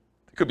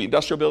 It could be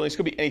industrial buildings. It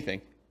could be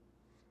anything.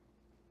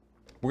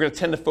 We're going to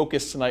tend to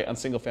focus tonight on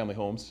single family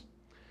homes.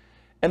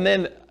 And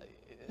then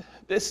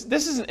this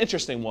is an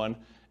interesting one.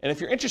 And if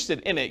you're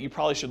interested in it, you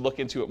probably should look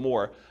into it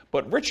more.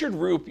 But Richard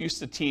Roop used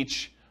to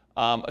teach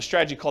a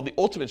strategy called the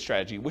ultimate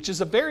strategy, which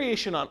is a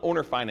variation on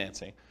owner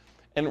financing.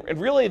 And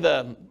really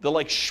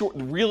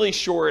really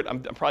short,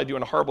 I'm probably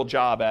doing a horrible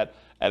job at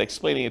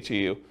explaining it to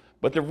you.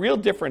 But the real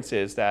difference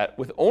is that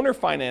with owner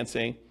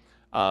financing,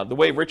 the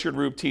way Richard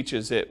Roop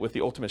teaches it with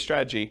the ultimate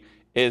strategy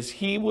is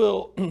he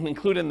will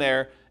include in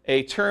there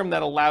a term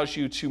that allows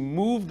you to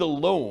move the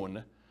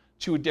loan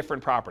to a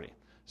different property.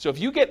 So if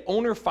you get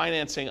owner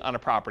financing on a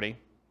property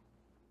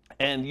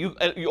and you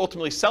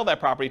ultimately sell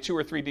that property 2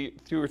 or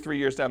 3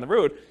 years down the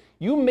road,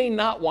 you may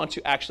not want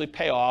to actually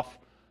pay off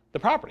the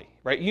property,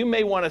 right? You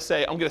may want to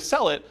say, I'm going to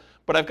sell it,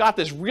 but I've got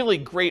this really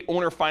great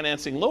owner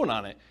financing loan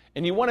on it.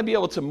 And you want to be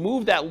able to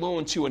move that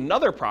loan to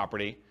another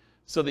property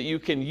so that you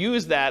can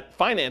use that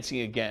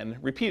financing again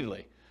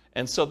repeatedly.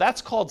 And so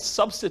that's called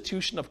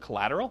substitution of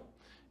collateral.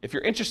 If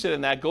you're interested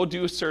in that, go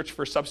do a search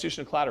for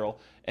substitution of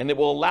collateral, and it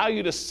will allow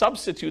you to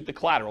substitute the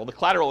collateral. The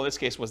collateral in this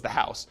case was the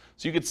house.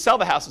 So you could sell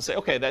the house and say,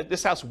 okay,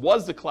 this house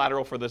was the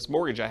collateral for this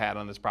mortgage I had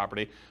on this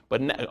property,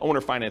 but owner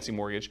financing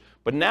mortgage.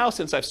 But now,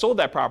 since I've sold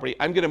that property,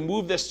 I'm going to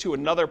move this to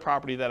another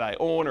property that I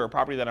own or a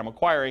property that I'm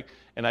acquiring,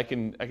 and I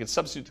can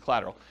substitute the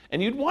collateral.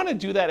 And you'd want to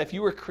do that if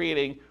you were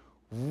creating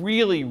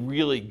really,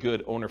 really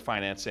good owner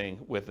financing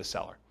with the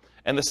seller.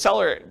 And the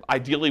seller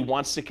ideally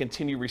wants to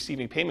continue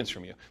receiving payments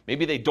from you.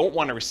 Maybe they don't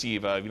want to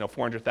receive a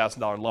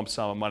 $400,000 lump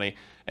sum of money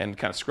and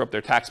kind of screw up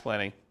their tax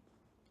planning.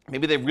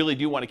 Maybe they really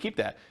do want to keep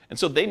that. And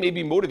so they may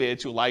be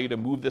motivated to allow you to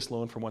move this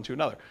loan from one to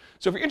another.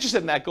 So if you're interested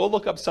in that, go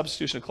look up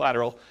substitution of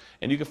collateral,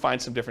 and you can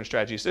find some different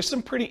strategies. There's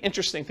some pretty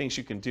interesting things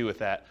you can do with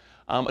that.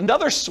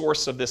 Another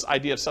source of this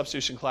idea of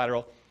substitution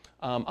collateral,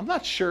 I'm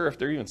not sure if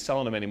they're even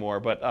selling them anymore,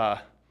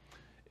 but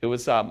it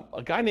was a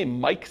guy named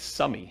Mike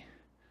Summey.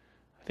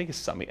 I think it's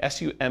Summey,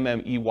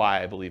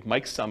 S-U-M-M-E-Y, I believe,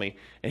 Mike Summey.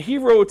 And he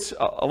wrote,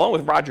 along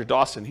with Roger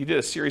Dawson, he did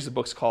a series of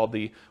books called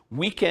The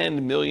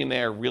Weekend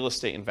Millionaire Real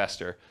Estate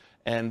Investor.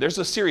 And there's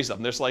a series of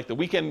them. There's like the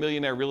Weekend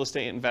Millionaire Real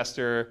Estate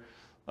Investor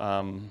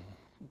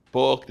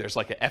book. There's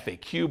like an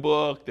FAQ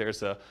book.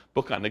 There's a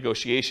book on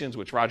negotiations,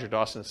 which Roger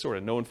Dawson is sort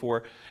of known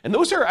for. And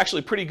those are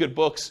actually pretty good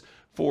books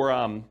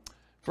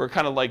for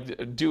kind of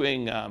like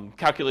doing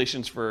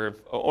calculations for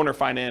owner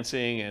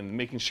financing and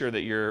making sure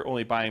that you're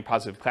only buying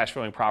positive cash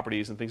flowing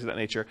properties and things of that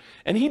nature.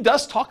 And he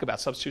does talk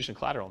about substitution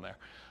collateral in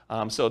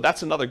there. So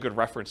that's another good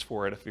reference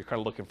for it if you're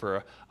kind of looking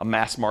for a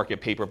mass market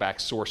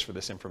paperback source for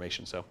this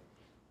information. So,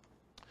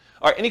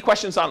 all right, any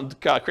questions on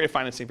creative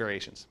financing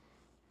variations?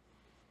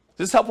 Is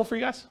this helpful for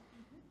you guys?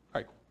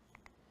 All right.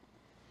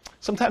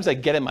 Sometimes I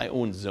get in my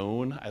own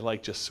zone. I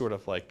like just sort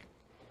of like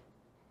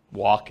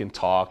walk and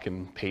talk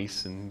and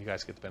pace, and you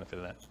guys get the benefit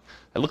of that.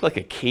 I look like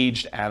a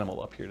caged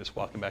animal up here just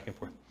walking back and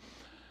forth.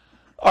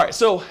 All right,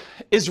 so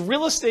is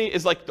real estate,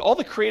 is like all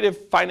the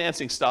creative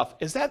financing stuff,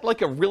 is that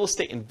like a real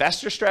estate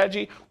investor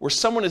strategy where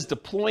someone is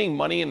deploying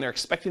money and they're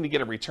expecting to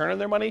get a return on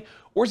their money?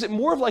 Or is it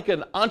more of like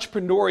an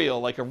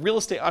entrepreneurial, like a real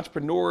estate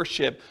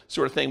entrepreneurship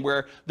sort of thing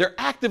where they're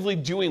actively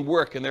doing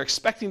work and they're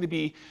expecting to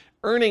be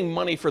earning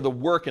money for the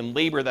work and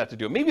labor that to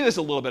do? Maybe there's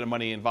a little bit of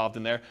money involved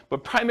in there,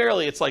 but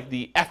primarily it's like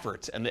the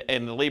effort and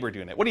the labor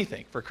doing it. What do you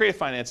think? For creative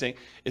financing,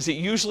 is it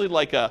usually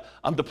like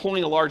I'm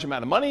deploying a large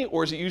amount of money,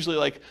 or is it usually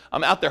like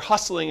I'm out there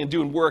hustling and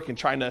doing work and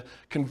trying to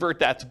convert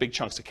that to big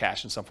chunks of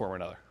cash in some form or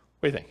another?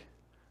 What do you think?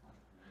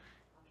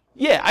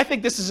 Yeah, I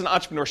think this is an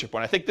entrepreneurship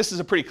one. I think this is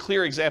a pretty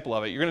clear example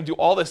of it. You're going to do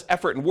all this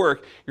effort and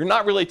work. You're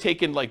not really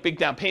taking like big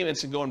down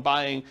payments and going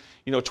buying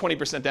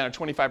 20% down or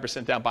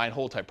 25% down buying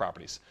whole type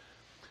properties.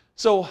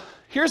 So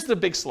here's the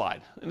big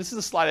slide. And this is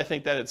the slide I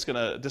think that it's going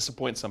to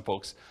disappoint some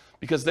folks,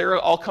 because they're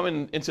all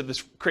coming into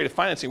this creative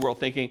financing world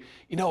thinking,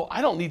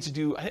 I don't need to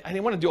do, I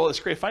didn't want to do all this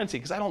creative financing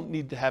because I don't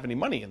need to have any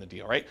money in the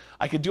deal, right?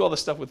 I could do all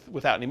this stuff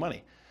without any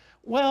money.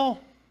 Well,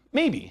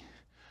 maybe.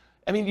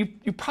 I mean,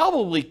 you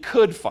probably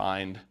could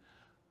find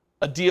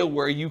a deal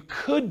where you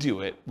could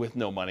do it with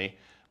no money,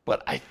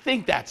 but I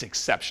think that's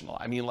exceptional.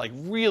 I mean, like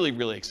really,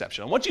 really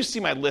exceptional. Once you see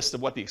my list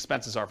of what the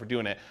expenses are for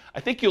doing it, I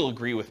think you'll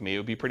agree with me. It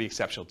would be pretty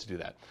exceptional to do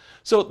that.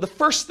 So the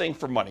first thing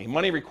for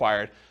money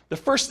required, the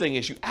first thing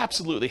is you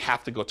absolutely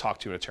have to go talk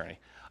to an attorney.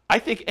 I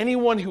think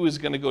anyone who is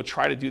going to go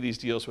try to do these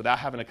deals without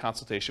having a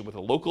consultation with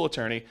a local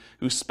attorney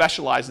who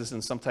specializes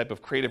in some type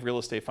of creative real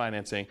estate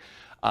financing,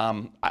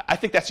 I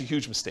think that's a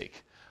huge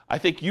mistake. I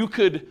think you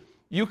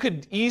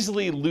could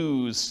easily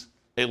lose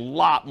a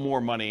lot more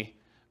money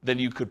than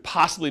you could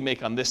possibly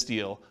make on this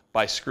deal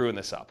by screwing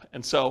this up.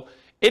 And so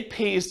it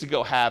pays to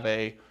go have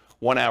a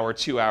 1 hour,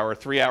 2 hour,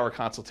 3 hour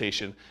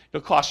consultation.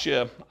 It'll cost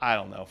you, I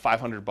don't know,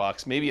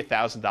 $500, maybe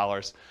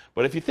 $1,000.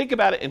 But if you think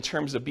about it in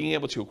terms of being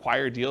able to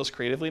acquire deals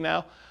creatively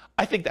now,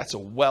 I think that's a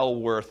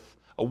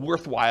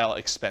worthwhile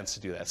expense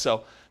to do that.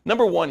 So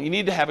number one, you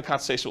need to have a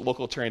consultation with a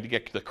local attorney to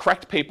get the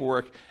correct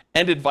paperwork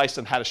and advice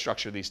on how to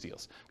structure these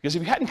deals. Because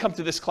if you hadn't come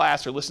to this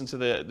class or listened to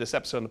this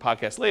episode on the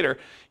podcast later,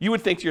 you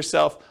would think to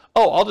yourself,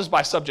 oh, I'll just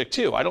buy subject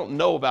to. I don't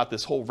know about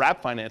this whole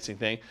wrap financing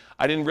thing.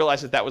 I didn't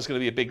realize that was going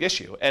to be a big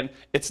issue. And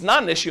it's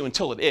not an issue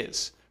until it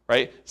is,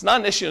 right? It's not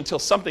an issue until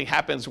something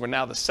happens where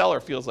now the seller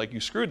feels like you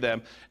screwed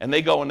them and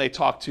they go and they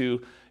talk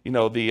to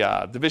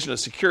the Division of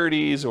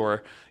Securities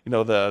or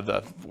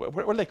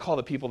what do they call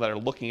the people that are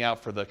looking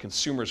out for the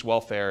consumer's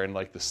welfare in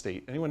like the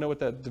state? Anyone know what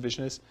that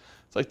division is?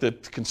 It's like the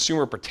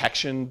Consumer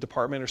Protection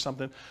Department or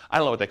something. I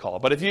don't know what they call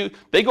it. But if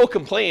they go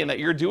complain that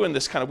you're doing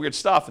this kind of weird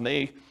stuff and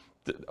a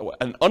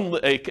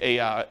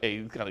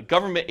kind of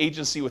government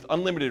agency with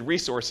unlimited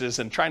resources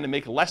and trying to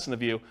make a lesson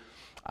of you,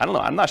 I don't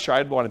know. I'm not sure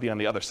I'd want to be on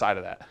the other side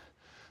of that.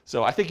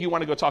 So I think you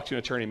want to go talk to an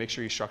attorney, make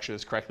sure you structure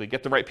this correctly,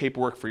 get the right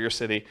paperwork for your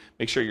city,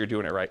 make sure you're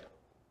doing it right.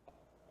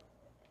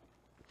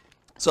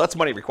 So that's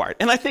money required.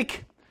 And I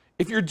think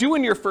if you're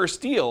doing your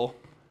first deal,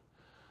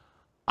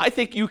 I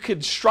think you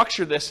could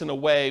structure this in a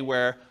way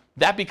where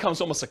that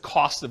becomes almost a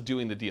cost of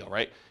doing the deal,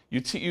 right?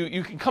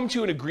 You can come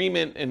to an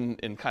agreement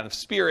in kind of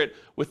spirit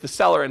with the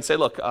seller and say,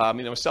 look,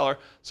 seller,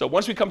 so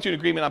once we come to an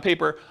agreement on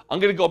paper, I'm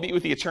going to go meet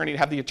with the attorney and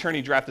have the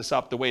attorney draft this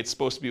up the way it's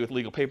supposed to be with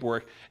legal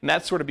paperwork. And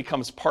that sort of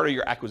becomes part of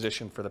your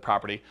acquisition for the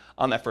property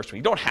on that first one.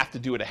 You don't have to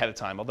do it ahead of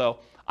time, although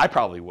I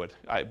probably would.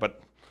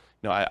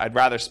 I'd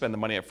rather spend the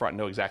money up front and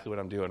know exactly what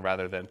I'm doing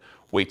rather than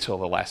wait till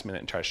the last minute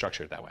and try to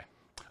structure it that way.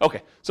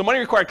 Okay, so money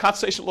required,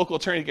 consultation with local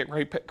attorney to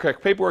get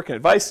correct paperwork and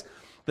advice.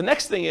 The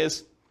next thing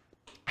is,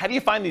 how do you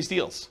find these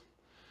deals?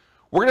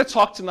 We're going to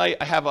talk tonight,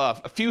 I have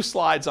a few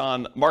slides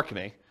on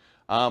marketing.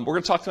 We're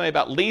going to talk tonight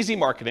about lazy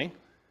marketing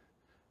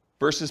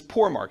versus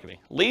poor marketing.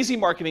 Lazy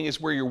marketing is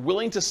where you're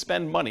willing to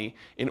spend money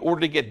in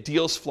order to get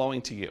deals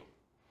flowing to you.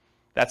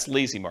 That's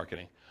lazy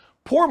marketing.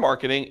 Poor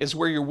marketing is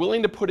where you're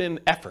willing to put in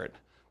effort,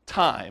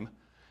 time,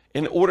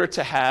 in order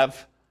to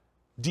have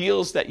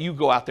deals that you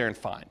go out there and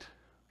find.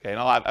 Okay, and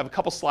I have a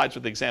couple slides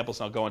with examples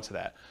and I'll go into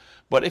that.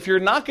 But if you're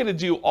not going to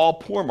do all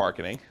poor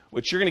marketing,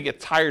 which you're going to get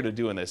tired of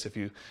doing this if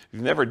you've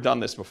never done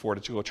this before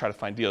to go try to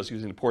find deals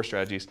using the poor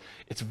strategies,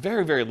 it's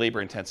very, very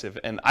labor intensive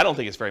and I don't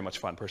think it's very much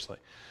fun personally.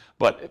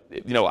 But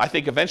I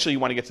think eventually you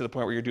want to get to the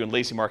point where you're doing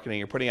lazy marketing,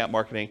 you're putting out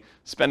marketing,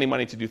 spending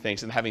money to do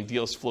things and having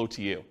deals flow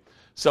to you.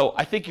 So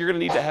I think you're going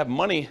to need to have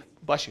money,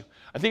 bless you,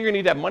 I think you're going to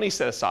need to have money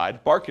set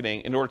aside,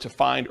 marketing, in order to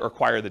find or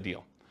acquire the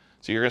deal.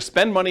 So you're going to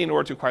spend money in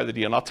order to acquire the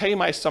deal. And I'll tell you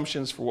my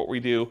assumptions for what we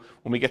do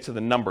when we get to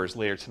the numbers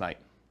later tonight.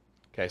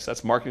 Okay, so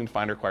that's marketing to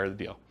find or acquire the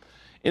deal.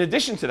 In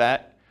addition to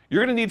that,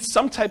 you're going to need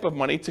some type of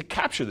money to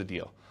capture the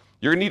deal.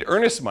 You're going to need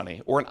earnest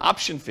money or an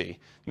option fee.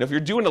 If you're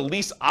doing a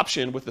lease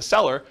option with the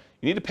seller,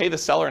 you need to pay the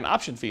seller an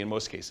option fee in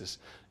most cases.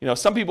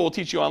 Some people will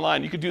teach you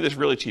online, you could do this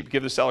really cheap.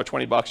 Give the seller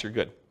 $20, you're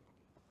good.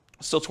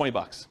 Still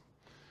 $20.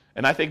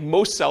 And I think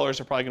most sellers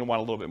are probably going to want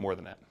a little bit more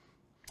than that.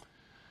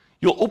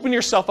 You'll open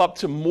yourself up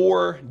to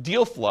more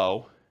deal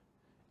flow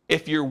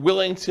if you're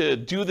willing to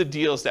do the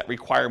deals that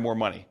require more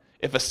money.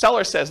 If a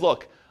seller says,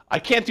 look, I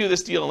can't do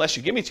this deal unless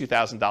you give me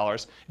 $2,000.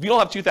 If you don't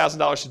have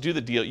 $2,000 to do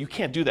the deal, you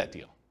can't do that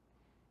deal,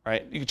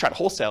 right? You can try to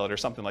wholesale it or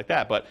something like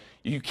that, but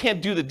you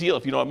can't do the deal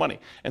if you don't have money.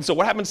 And so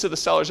what happens to the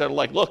sellers that are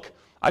like, look,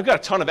 I've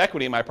got a ton of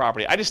equity in my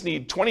property. I just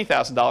need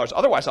 $20,000.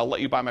 Otherwise, I'll let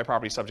you buy my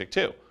property subject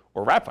to,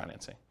 or wrap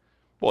financing.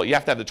 Well, you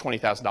have to have the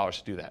 $20,000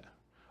 to do that.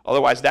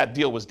 Otherwise, that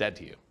deal was dead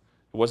to you.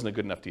 It wasn't a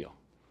good enough deal.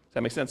 Does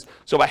that make sense?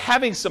 So by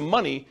having some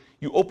money,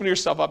 you open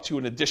yourself up to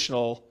an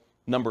additional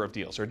number of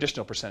deals or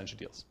additional percentage of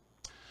deals.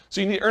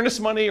 So you need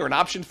earnest money or an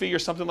option fee or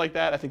something like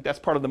that. I think that's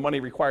part of the money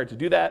required to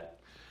do that.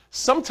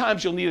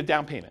 Sometimes you'll need a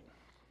down payment.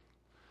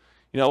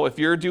 If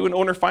you're doing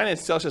owner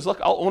finance, the seller says, look,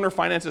 I'll owner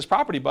finance this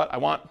property, but I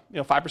want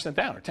 5%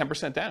 down or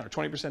 10% down or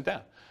 20%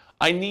 down.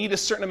 I need a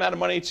certain amount of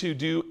money to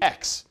do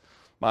X.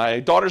 My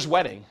daughter's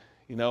wedding.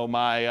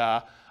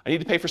 I need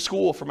to pay for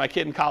school for my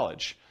kid in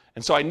college.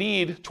 And so I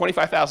need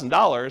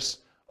 $25,000.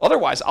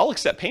 Otherwise, I'll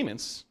accept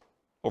payments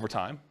over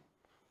time,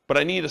 but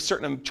I need a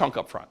certain chunk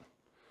up front.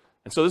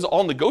 And so this is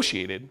all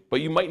negotiated,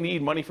 but you might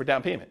need money for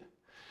down payment.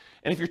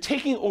 And if you're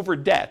taking over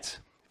debt,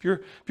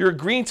 if you're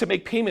agreeing to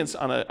make payments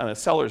on a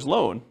seller's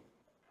loan,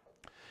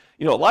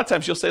 a lot of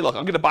times you'll say, look,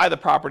 I'm going to buy the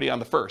property on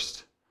the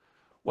 1st.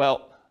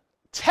 Well,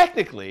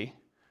 technically,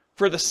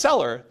 for the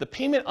seller, the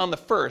payment on the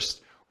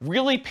 1st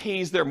really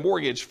pays their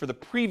mortgage for the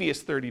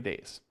previous 30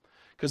 days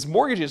because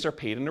mortgages are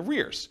paid in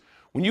arrears.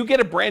 When you get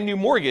a brand new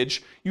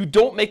mortgage, you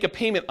don't make a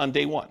payment on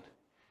day 1.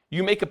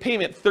 You make a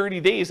payment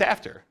 30 days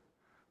after,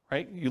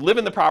 right? You live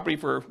in the property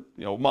for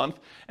a month,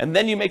 and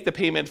then you make the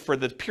payment for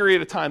the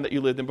period of time that you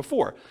lived in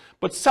before.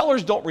 But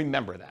sellers don't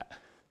remember that,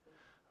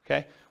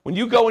 okay? When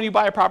you go and you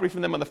buy a property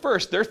from them on the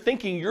 1st, they're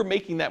thinking you're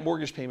making that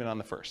mortgage payment on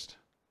the 1st.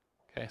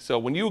 Okay, so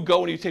when you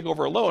go and you take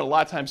over a loan, a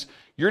lot of times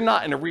you're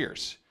not in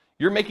arrears.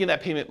 You're making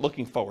that payment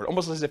looking forward,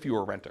 almost as if you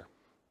were a renter.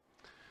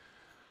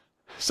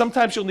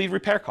 Sometimes you'll need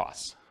repair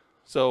costs.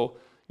 So,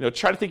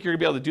 try to think you're gonna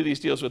be able to do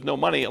these deals with no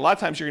money. A lot of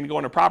times you're gonna go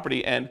on a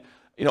property and,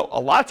 a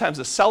lot of times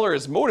the seller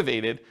is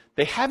motivated.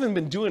 They haven't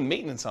been doing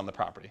maintenance on the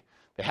property.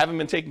 They haven't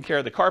been taking care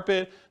of the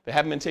carpet. They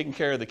haven't been taking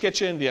care of the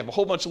kitchen. They have a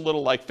whole bunch of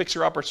little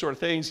fixer-upper sort of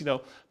things,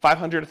 $500,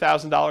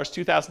 $1,000,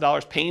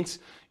 $2,000, paints,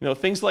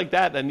 things like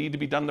that need to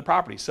be done in the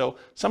property. So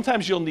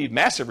sometimes you'll need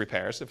massive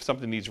repairs if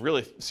something needs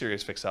really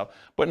serious fix-up.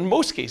 But in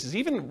most cases,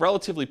 even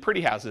relatively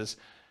pretty houses,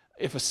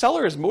 if a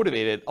seller is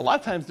motivated, a lot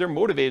of times they're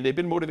motivated. They've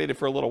been motivated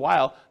for a little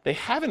while. They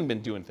haven't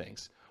been doing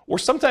things. Or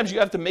sometimes you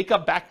have to make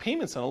up back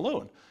payments on a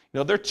loan.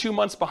 They're 2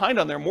 months behind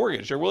on their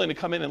mortgage. They're willing to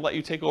come in and let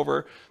you take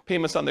over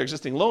payments on their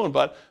existing loan,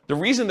 but the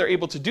reason they're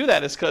able to do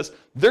that is because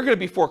they're going to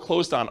be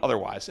foreclosed on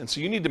otherwise, and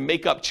so you need to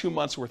make up 2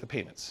 months worth of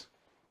payments.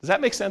 Does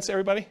that make sense to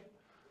everybody?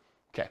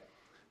 Okay.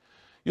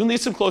 You'll need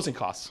some closing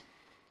costs.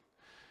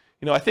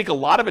 I think a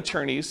lot of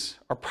attorneys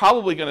are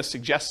probably going to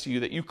suggest to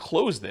you that you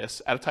close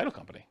this at a title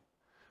company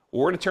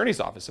or an attorney's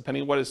office,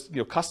 depending on what is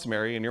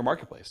customary in your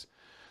marketplace.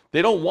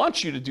 They don't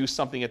want you to do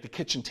something at the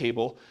kitchen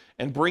table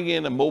and bring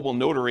in a mobile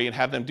notary and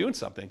have them doing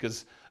something,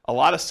 because a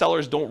lot of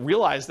sellers don't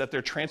realize that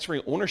they're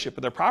transferring ownership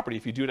of their property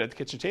if you do it at the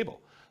kitchen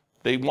table.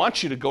 They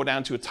want you to go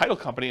down to a title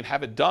company and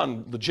have it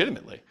done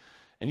legitimately.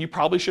 And you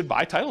probably should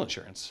buy title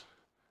insurance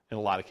in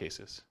a lot of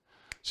cases.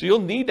 So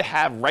you'll need to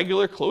have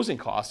regular closing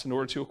costs in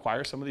order to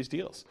acquire some of these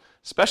deals,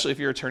 especially if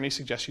your attorney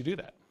suggests you do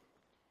that.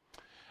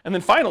 And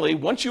then finally,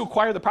 once you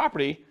acquire the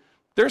property,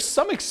 there's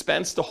some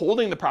expense to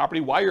holding the property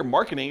while you're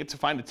marketing it to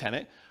find a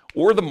tenant,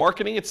 or the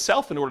marketing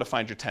itself in order to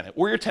find your tenant,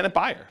 or your tenant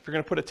buyer. If you're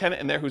going to put a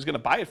tenant in there who's going to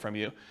buy it from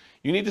you,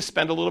 you need to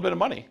spend a little bit of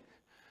money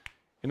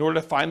in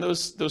order to find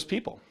those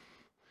people.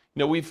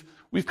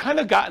 We've kind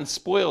of gotten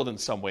spoiled in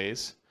some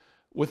ways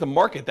with a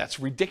market that's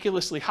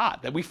ridiculously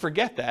hot, that we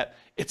forget that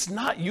it's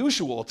not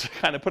usual to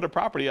kind of put a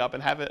property up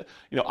and have it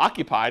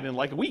occupied in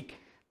like a week.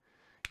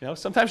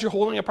 Sometimes you're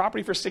holding a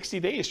property for 60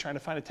 days trying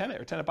to find a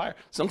tenant or tenant buyer.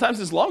 Sometimes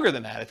it's longer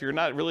than that if you're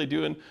not really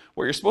doing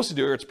what you're supposed to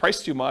do, or it's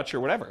priced too much or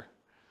whatever.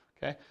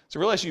 Okay? So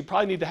realize you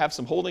probably need to have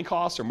some holding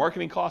costs or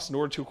marketing costs in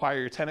order to acquire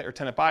your tenant or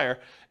tenant buyer,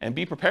 and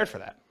be prepared for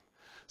that.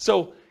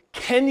 So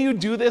can you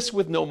do this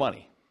with no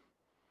money?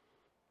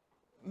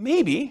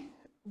 Maybe,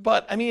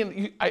 but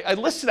I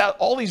listed out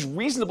all these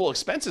reasonable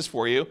expenses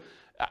for you.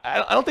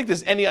 I don't think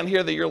there's any on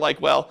here that you're like,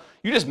 well,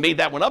 you just made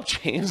that one up,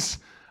 James.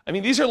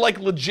 These are like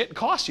legit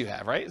costs you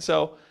have, right?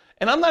 So,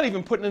 and I'm not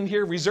even putting in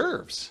here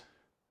reserves,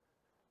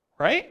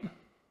 right?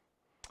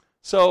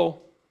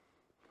 So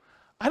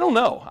I don't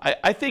know.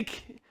 I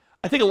think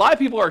a lot of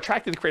people are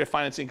attracted to creative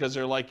financing because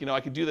they're like, I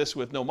could do this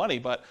with no money,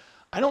 but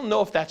I don't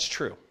know if that's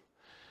true.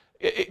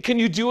 Can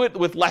you do it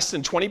with less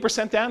than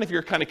 20% down if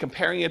you're kind of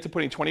comparing it to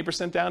putting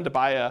 20% down to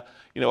buy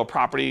a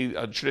property,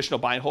 a traditional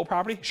buy and hold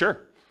property?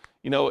 Sure.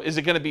 Is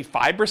it going to be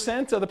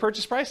 5% of the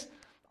purchase price?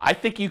 I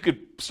think you could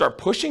start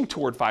pushing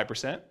toward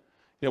 5%,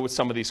 with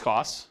some of these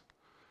costs.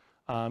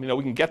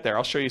 We can get there.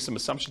 I'll show you some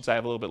assumptions I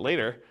have a little bit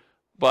later,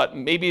 but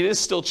maybe it is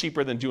still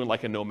cheaper than doing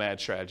like a nomad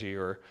strategy,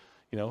 or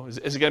is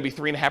it going to be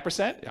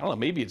 3.5%? I don't know.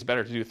 Maybe it's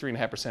better to do a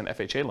 3.5%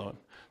 FHA loan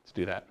to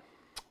do that.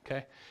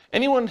 Okay.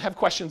 Anyone have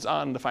questions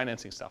on the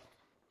financing stuff?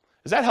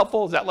 Is that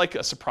helpful? Is that like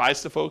a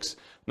surprise to folks?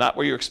 Not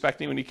what you're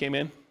expecting when you came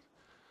in?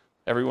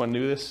 Everyone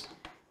knew this?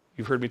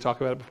 You've heard me talk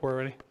about it before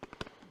already?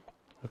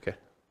 Okay.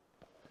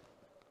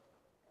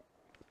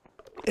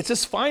 It's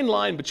this fine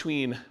line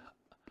between,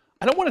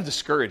 I don't want to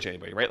discourage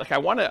anybody, right? Like I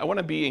want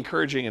to be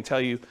encouraging and tell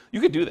you, you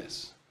could do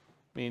this.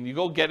 You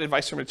go get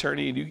advice from an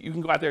attorney, and you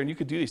can go out there and you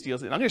could do these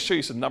deals. And I'm going to show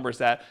you some numbers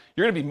that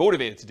you're going to be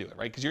motivated to do it,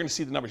 right? Because you're going to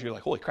see the numbers, you're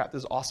like, holy crap,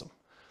 this is awesome.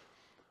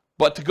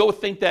 But to go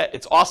think that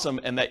it's awesome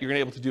and that you're going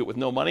to be able to do it with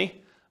no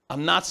money,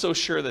 I'm not so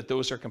sure that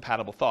those are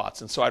compatible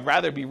thoughts. And so I'd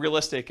rather be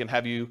realistic and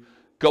have you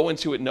go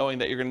into it knowing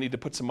that you're going to need to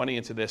put some money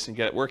into this and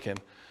get it working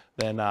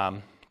than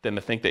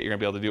to think that you're going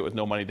to be able to do it with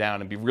no money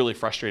down and be really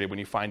frustrated when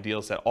you find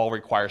deals that all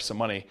require some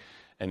money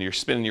and you're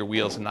spinning your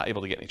wheels and not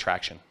able to get any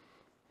traction.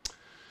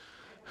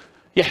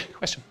 Yeah,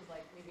 question?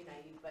 Like maybe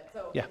naive, but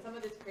so yeah. Some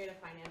of this creative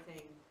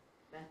financing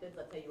methods,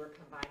 let's say you were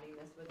combining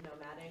this with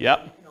nomading,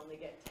 yep. You can only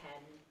get 10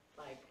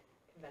 like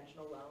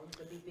conventional loans.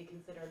 Would these be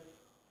considered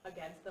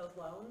against those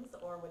loans,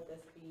 or would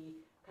this be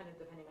kind of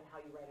depending on how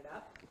you write it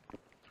up?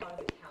 How does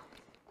it count?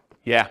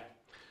 Yeah.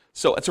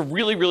 So it's a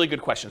really, really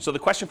good question. So the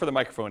question for the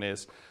microphone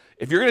is,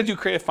 if you're going to do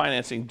creative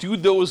financing, do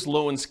those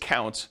loans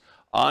count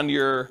on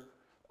your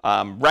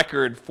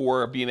record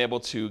for being able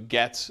to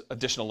get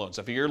additional loans?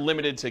 If you're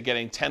limited to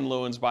getting 10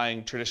 loans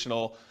buying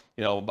traditional,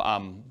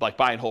 like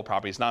buy and hold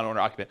properties, non-owner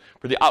occupant.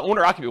 For the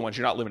owner occupant ones,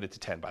 you're not limited to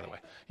 10, by the way.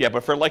 Yeah,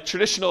 but for like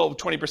traditional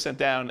 20%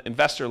 down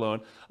investor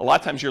loan, a lot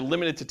of times you're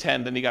limited to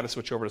 10, then you got to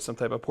switch over to some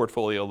type of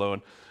portfolio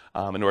loan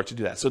in order to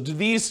do that. So do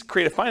these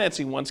creative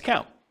financing ones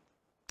count?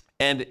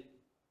 And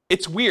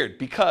it's weird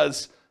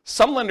because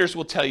some lenders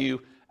will tell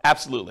you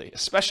absolutely,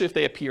 especially if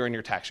they appear in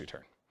your tax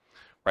return,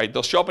 right?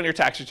 They'll show up in your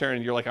tax return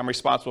and you're like, I'm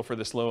responsible for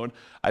this loan.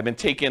 I've been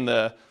taking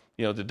the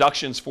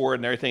deductions for it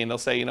and everything, and they'll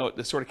say,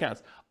 this sort of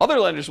counts. Other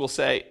lenders will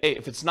say, hey,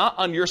 if it's not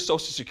on your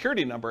social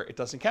security number, it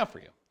doesn't count for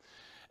you.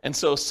 And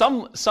so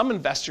some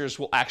investors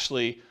will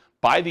actually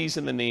buy these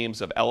in the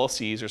names of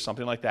LLCs or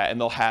something like that, and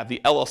they'll have the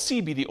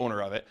LLC be the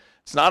owner of it.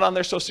 It's not on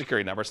their social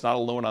security number, it's not a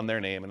loan on their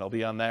name, and it'll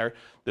be on the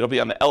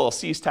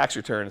LLC's tax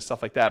return and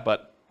stuff like that.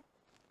 But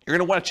you're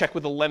gonna wanna check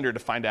with the lender to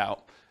find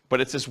out. But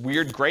it's this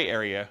weird gray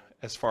area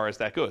as far as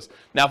that goes.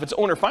 Now, if it's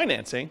owner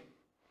financing,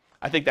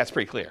 I think that's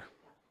pretty clear,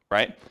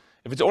 right?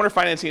 If it's owner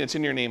financing and it's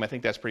in your name, I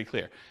think that's pretty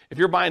clear. If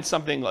you're buying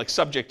something like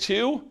subject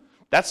to,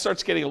 that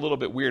starts getting a little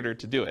bit weirder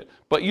to do it.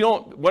 But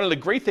one of the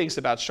great things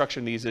about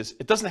structuring these is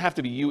it doesn't have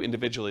to be you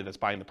individually that's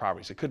buying the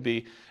properties. It could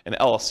be an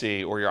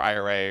LLC or your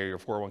IRA or your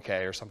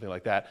 401k or something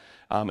like that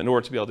in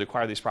order to be able to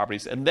acquire these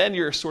properties. And then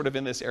you're sort of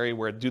in this area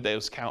where do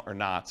those count or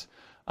not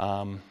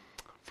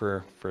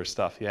for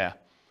stuff, yeah.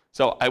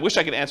 So I wish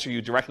I could answer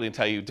you directly and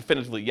tell you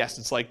definitively, yes,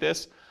 it's like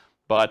this,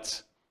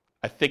 but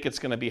I think it's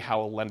gonna be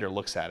how a lender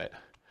looks at it.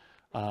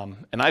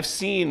 And I've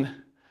seen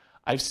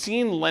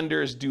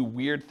lenders do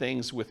weird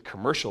things with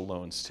commercial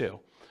loans too,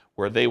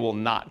 where they will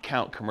not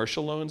count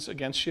commercial loans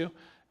against you,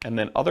 and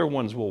then other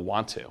ones will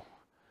want to.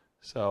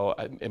 So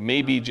it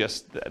may be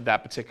just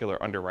that particular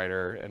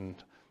underwriter, and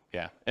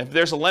yeah. If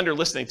there's a lender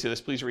listening to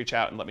this, please reach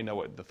out and let me know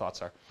what the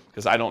thoughts are,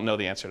 because I don't know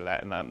the answer to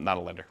that, and I'm not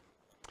a lender.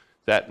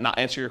 Does that not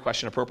answer your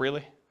question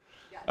appropriately?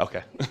 Yes.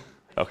 Okay.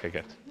 Okay,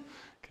 good.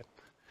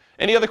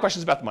 Any other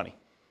questions about the money?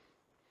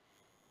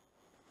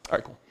 All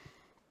right, cool.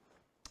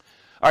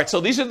 All right,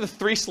 so these are the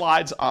 3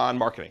 slides on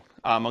marketing.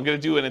 I'm going to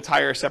do an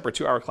entire separate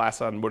 2-hour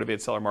class on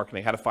motivated seller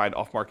marketing, how to find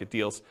off-market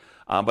deals.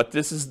 But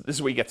this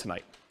is what you get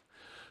tonight.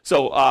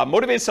 So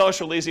motivated sellers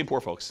for lazy and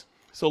poor folks.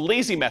 So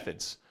lazy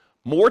methods: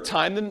 more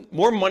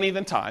money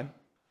than time.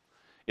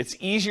 It's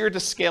easier to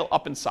scale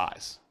up in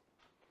size.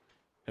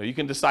 You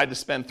can decide to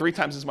spend 3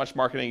 times as much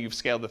marketing. You've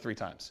scaled to 3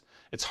 times.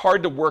 It's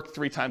hard to work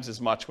 3 times as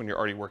much when you're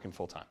already working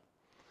full time.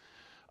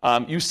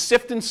 You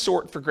sift and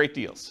sort for great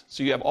deals.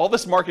 So you have all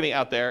this marketing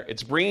out there.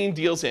 It's bringing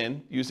deals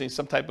in using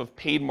some type of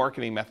paid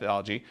marketing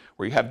methodology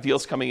where you have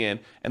deals coming in,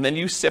 and then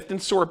you sift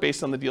and sort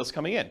based on the deals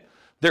coming in.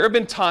 There have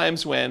been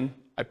times when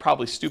I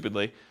probably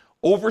stupidly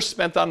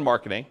overspent on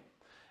marketing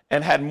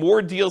and had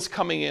more deals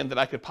coming in than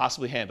I could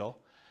possibly handle.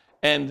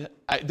 And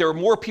there were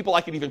more people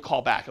I could even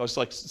call back. I was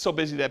like so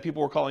busy that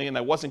people were calling in,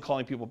 I wasn't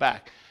calling people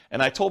back.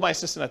 And I told my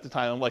assistant at the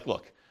time, I'm like,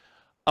 look,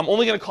 I'm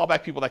only going to call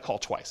back people that call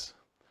twice.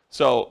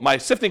 So my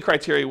sifting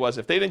criteria was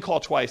if they didn't call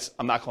twice,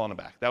 I'm not calling them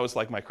back. That was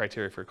like my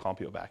criteria for calling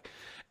people back.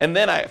 And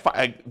then I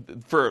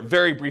for a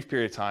very brief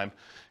period of time,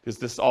 because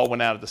this all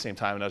went out at the same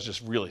time and I was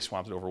just really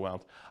swamped and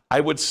overwhelmed, I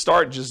would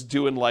start just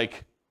doing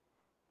like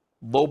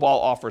lowball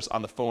offers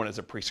on the phone as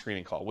a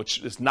pre-screening call,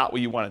 which is not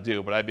what you want to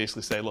do. But I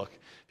basically say, look,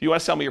 if you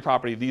want to sell me your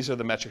property, these are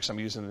the metrics I'm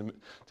using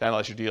to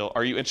analyze your deal.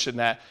 Are you interested in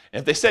that?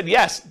 And if they said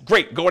yes,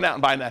 great, going out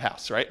and buying that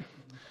house, right?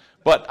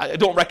 But I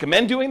don't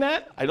recommend doing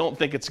that. I don't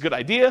think it's a good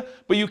idea.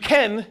 But you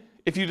can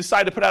if you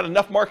decide to put out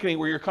enough marketing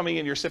where you're coming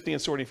in, you're sifting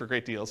and sorting for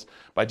great deals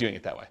by doing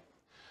it that way.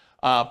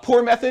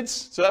 Poor methods,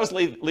 so that was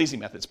lazy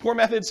methods. Poor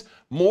methods,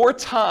 more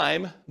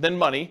time than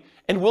money,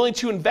 and willing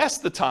to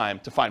invest the time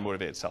to find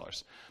motivated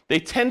sellers. They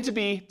tend to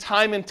be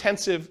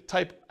time-intensive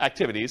type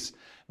activities,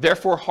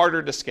 therefore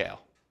harder to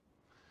scale.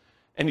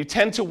 And you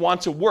tend to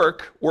want to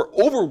work or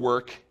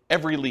overwork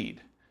every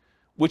lead,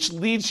 which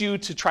leads you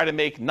to try to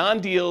make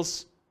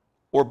non-deals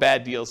or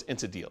bad deals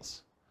into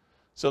deals.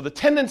 So the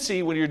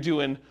tendency when you're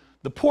doing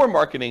the poor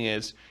marketing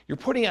is you're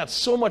putting out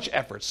so much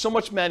effort, so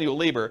much manual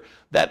labor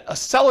that a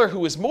seller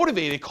who is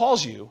motivated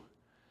calls you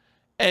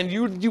and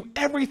you do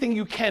everything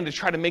you can to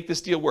try to make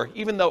this deal work,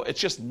 even though it's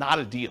just not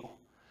a deal.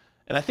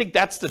 And I think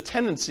that's the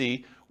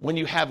tendency when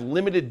you have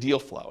limited deal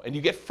flow and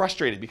you get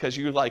frustrated because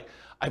you're like,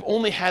 I've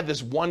only had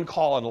this one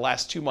call in the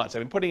last 2 months.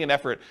 I've been putting in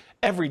effort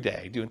every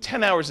day, doing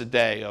 10 hours a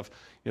day of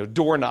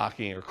door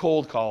knocking or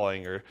cold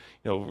calling or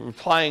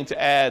replying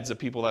to ads of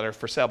people that are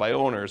for sale by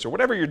owners or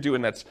whatever you're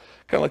doing that's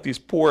kind of like these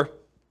poor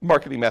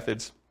marketing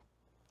methods.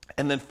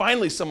 And then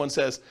finally someone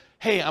says,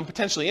 hey, I'm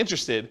potentially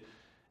interested,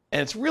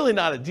 and it's really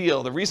not a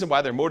deal. The reason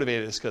why they're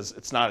motivated is because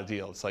it's not a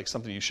deal. It's like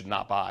something you should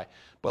not buy.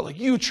 But like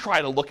you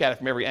try to look at it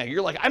from every angle.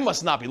 You're like, I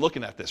must not be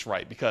looking at this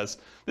right because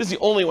this is the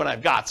only one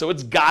I've got, so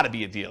it's got to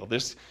be a deal.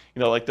 There's,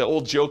 like the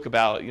old joke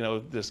about,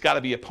 there's got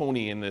to be a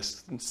pony in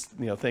this,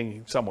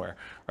 thing somewhere,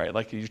 right?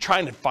 Like you're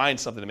trying to find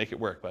something to make it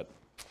work, but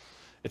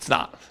it's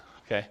not,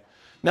 okay?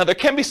 Now there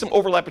can be some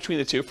overlap between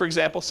the two. For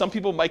example, some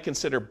people might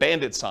consider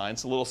bandit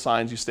signs, the little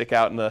signs you stick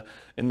out in the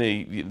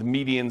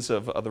medians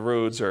of the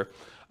roads, or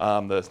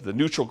the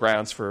neutral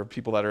grounds for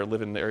people that are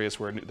living in areas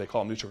where they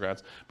call them neutral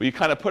grounds. But you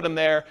kind of put them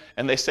there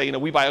and they say,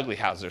 we buy ugly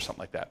houses or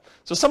something like that.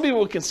 So some people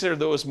would consider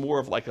those more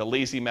of like a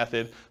lazy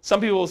method.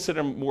 Some people will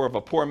consider them more of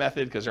a poor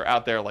method because they're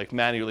out there like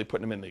manually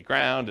putting them in the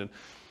ground. And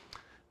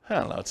I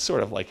don't know, it's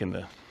sort of like in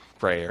the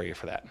gray area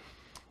for that.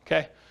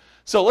 Okay?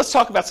 So let's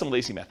talk about some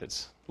lazy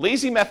methods.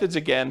 Lazy methods,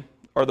 again,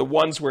 are the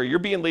ones where you're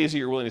being lazy,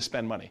 you're willing to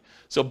spend money.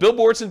 So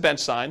billboards and bench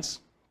signs,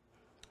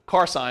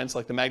 car signs,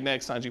 like the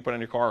magnetic signs you put on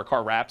your car or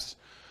car wraps,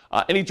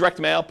 any direct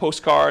mail,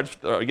 postcards,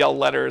 yellow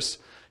letters,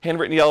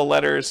 handwritten yellow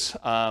letters,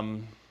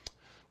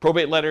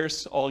 probate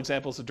letters, all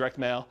examples of direct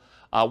mail.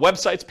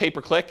 Websites,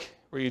 pay-per-click,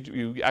 where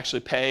you actually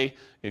pay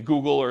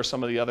Google or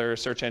some of the other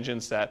search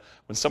engines that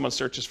when someone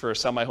searches for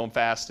sell my home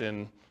fast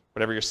in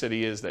whatever your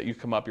city is, that you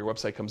come up, your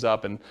website comes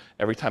up, and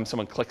every time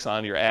someone clicks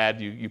on your ad,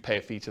 you pay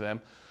a fee to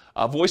them.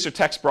 Voice or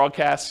text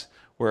broadcasts,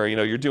 where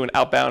you're doing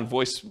outbound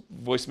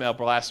voicemail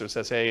blast that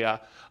says, hey,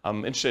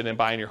 I'm interested in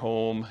buying your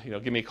home,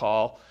 give me a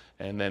call.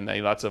 And then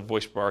lots of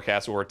voice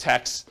broadcasts or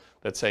texts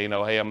that say,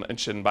 hey, I'm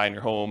interested in buying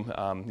your home,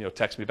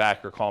 text me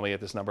back or call me at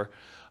this number.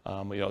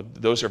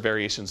 Those are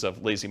variations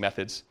of lazy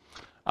methods.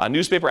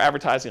 Newspaper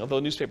advertising, although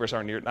newspapers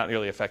are not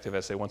nearly effective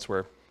as they once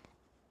were.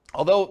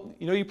 Although,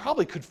 you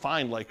probably could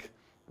find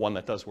one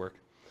that does work.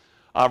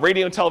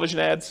 Radio and television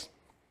ads,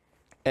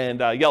 and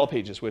Yellow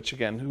Pages, which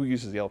again, who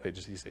uses Yellow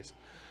Pages these days?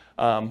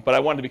 But I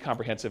wanted to be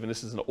comprehensive, and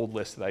this is an old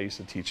list that I used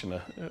to teach in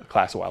a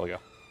class a while ago.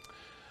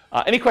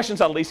 Any questions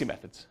on lazy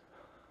methods?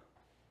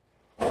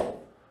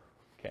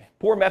 Okay.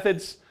 Poor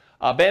methods,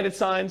 bandit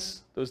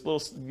signs, those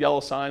little yellow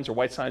signs or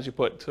white signs you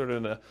put sort of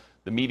in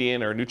the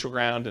median or neutral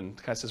ground, and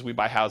kind of says we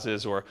buy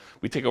houses or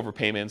we take over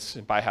payments,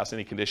 buy a house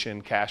any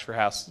condition, cash for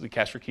house,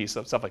 cash for keys,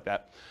 stuff like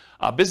that.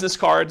 Business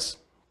cards,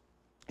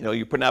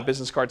 you're putting out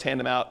business cards, hand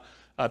them out.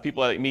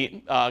 People that you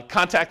meet,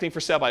 contacting for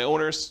sale by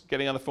owners,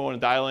 getting on the phone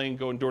and dialing,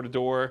 going door to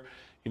door,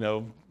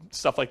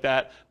 stuff like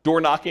that.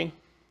 Door knocking,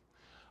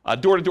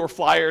 door-to-door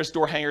flyers,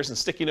 door hangers, and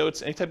sticky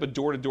notes, any type of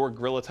door-to-door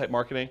guerrilla type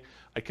marketing.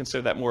 I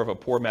consider that more of a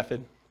poor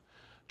method.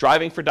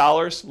 Driving for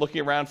dollars,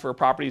 looking around for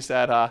properties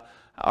that are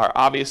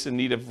obvious in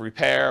need of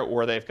repair,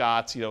 or they've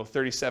got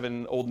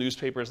 37 old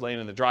newspapers laying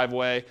in the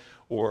driveway,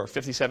 or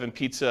 57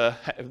 pizza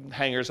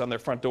hangers on their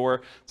front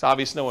door. It's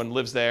obvious no one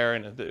lives there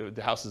and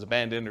the house is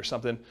abandoned or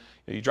something.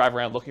 You drive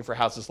around looking for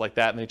houses like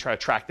that, and then you try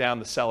to track down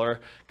the seller,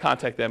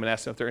 contact them, and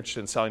ask them if they're interested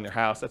in selling their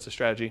house. That's a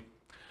strategy.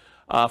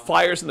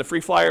 Flyers and the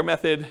free flyer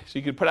method. So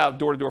you could put out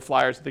door-to-door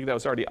flyers. I think that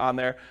was already on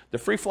there. The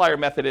free flyer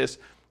method is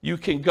you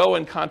can go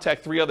and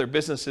contact 3 other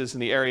businesses in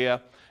the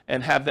area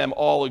and have them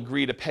all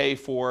agree to pay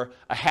for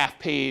a half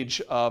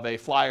page of a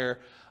flyer.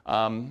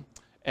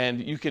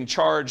 And you can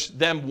charge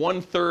them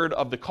 1/3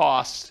 of the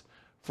cost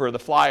for the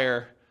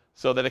flyer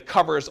so that it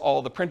covers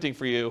all the printing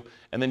for you.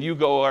 And then you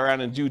go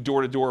around and do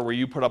door-to-door where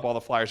you put up all the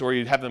flyers, or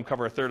you have them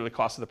cover 1/3 of the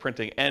cost of the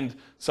printing and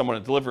someone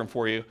to deliver them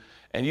for you.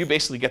 And you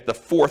basically get the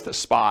 4th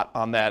spot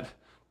on that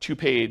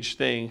 2-page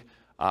thing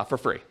for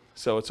free.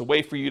 So it's a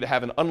way for you to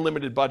have an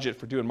unlimited budget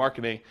for doing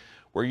marketing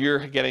where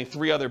you're getting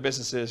 3 other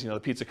businesses, the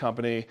pizza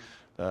company,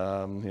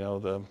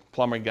 the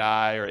plumbing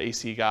guy or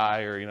AC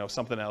guy or,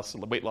 something else,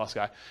 the weight loss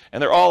guy.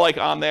 And they're all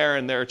on there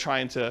and they're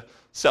trying to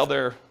sell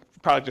their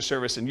product or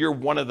service, and you're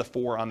one of the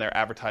 4 on their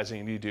advertising,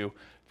 and you do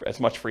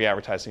as much free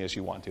advertising as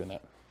you want doing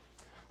that.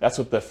 That's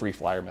what the free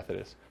flyer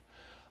method is.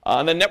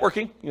 And then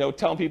networking,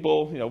 telling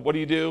people, what do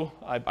you do?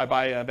 I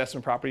buy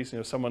investment properties.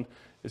 Someone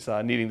is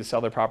needing to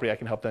sell their property, I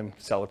can help them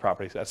sell their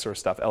properties, that sort of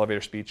stuff,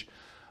 elevator speech.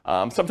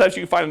 Sometimes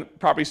you can find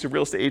properties through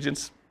real estate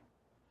agents.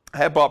 I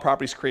have bought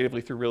properties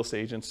creatively through real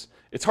estate agents.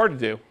 It's hard to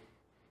do.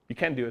 You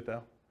can do it,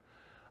 though.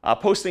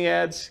 Posting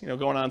ads,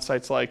 going on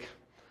sites like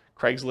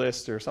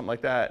Craigslist or something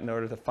like that in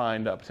order to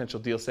find potential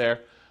deals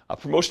there.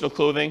 Promotional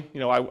clothing,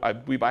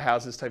 we buy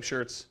houses type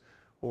shirts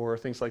or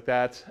things like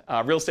that.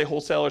 Real estate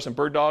wholesalers and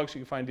bird dogs,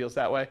 you can find deals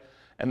that way.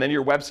 And then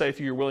your website, if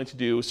you're willing to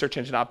do search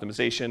engine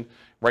optimization,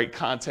 write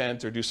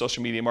content, or do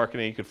social media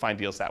marketing, you could find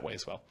deals that way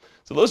as well.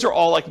 So those are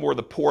all more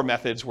the poor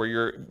methods where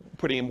you're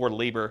putting in more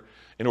labor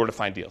in order to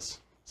find deals.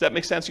 Does that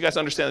make sense? You guys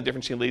understand the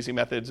difference between lazy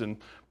methods and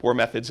poor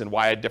methods and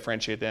why I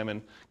differentiate them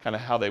and kind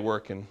of how they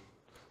work and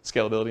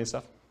scalability and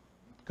stuff?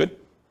 Good?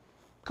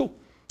 Cool.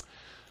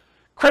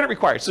 Credit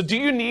required. So do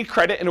you need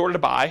credit in order to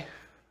buy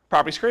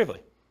properties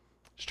creatively?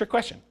 Strict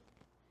question.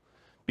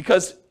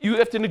 Because you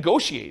have to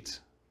negotiate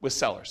with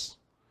sellers.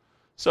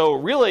 So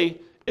really,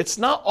 it's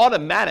not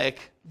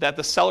automatic that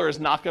the seller is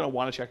not going to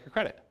want to check your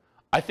credit.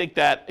 I think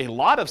that a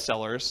lot of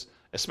sellers,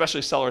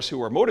 especially sellers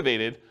who are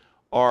motivated,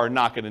 are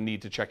not going to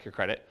need to check your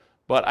credit.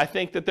 But I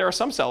think that there are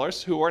some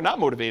sellers who are not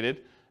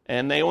motivated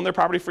and they own their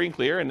property free and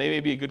clear, and they may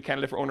be a good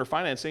candidate for owner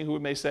financing, who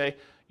may say,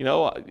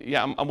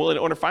 yeah, I'm willing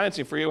to owner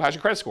financing for you. How's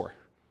your credit score?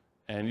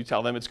 And you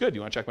tell them it's good.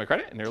 You want to check my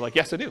credit? And they're like,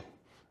 yes, I do.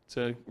 It's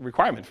a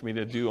requirement for me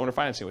to do owner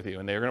financing with you,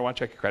 and they're going to want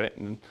to check your credit,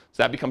 and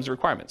so that becomes a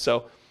requirement.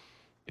 So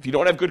if you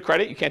don't have good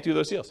credit, you can't do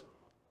those deals.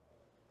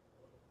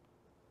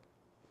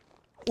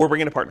 Or bring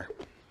in a partner.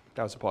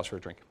 That was a pause for a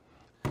drink.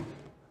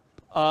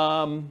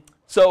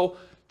 So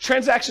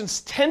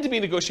transactions tend to be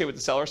negotiated with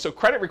the seller, so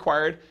credit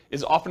required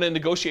is often a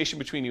negotiation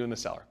between you and the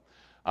seller.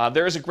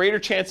 There is a greater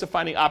chance of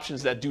finding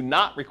options that do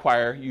not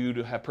require you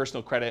to have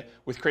personal credit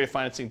with creative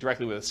financing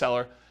directly with a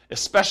seller,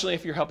 especially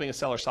if you're helping a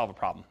seller solve a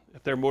problem,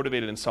 if they're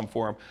motivated in some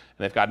form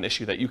and they've got an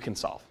issue that you can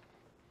solve.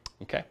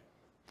 Okay?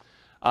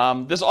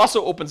 This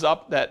also opens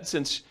up that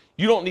since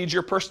you don't need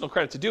your personal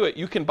credit to do it,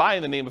 you can buy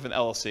in the name of an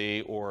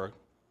LLC or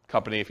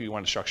company if you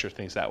want to structure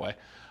things that way,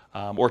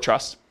 or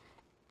trust,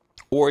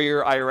 or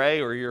your IRA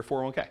or your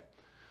 401k,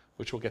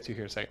 which we'll get to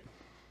here in a second.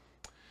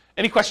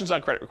 Any questions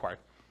on credit required?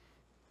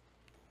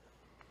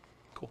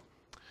 Cool.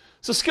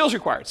 So skills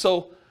required.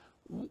 So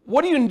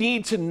what do you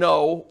need to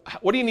know?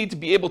 What do you need to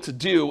be able to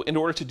do in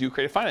order to do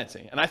creative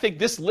financing? And I think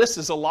this list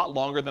is a lot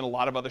longer than a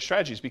lot of other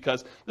strategies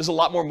because there's a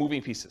lot more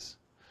moving pieces.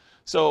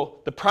 So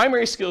the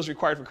primary skills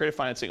required for creative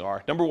financing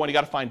are, number one, you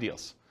got to find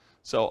deals.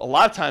 So a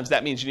lot of times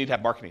that means you need to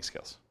have marketing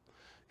skills.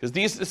 Because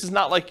this is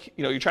not like,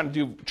 you're trying to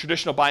do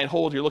traditional buy and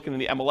hold, you're looking in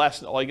the MLS,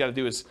 and all you got to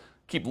do is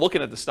keep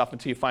looking at the stuff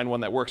until you find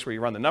one that works where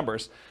you run the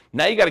numbers.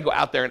 Now you got to go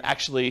out there and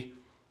actually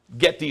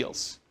get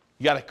deals.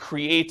 You got to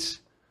create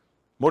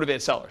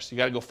motivated sellers. You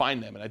got to go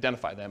find them and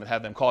identify them and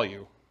have them call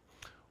you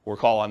or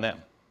call on them.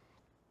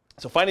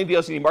 So finding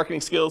deals, you need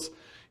marketing skills.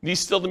 You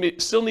still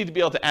need to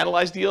be able to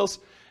analyze deals.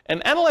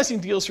 And analyzing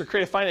deals for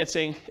creative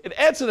financing, it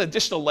adds an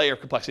additional layer of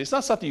complexity. It's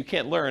not something you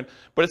can't learn,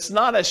 but it's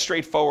not as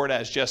straightforward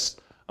as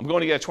just, I'm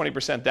going to get a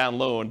 20% down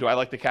loan. Do I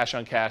like the cash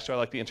on cash? Do I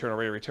like the internal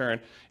rate of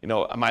return?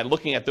 Am I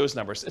looking at those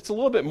numbers? It's a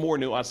little bit more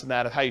nuanced than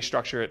that of how you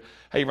structure it,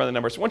 how you run the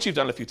numbers. Once you've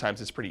done it a few times,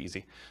 it's pretty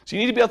easy. So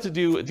you need to be able to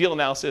do a deal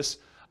analysis.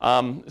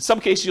 In some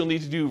cases, you'll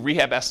need to do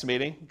rehab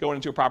estimating, going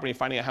into a property and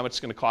finding out how much it's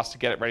going to cost to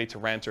get it ready to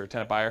rent or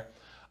tenant buyer.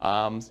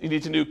 You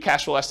need to do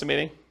cash flow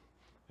estimating,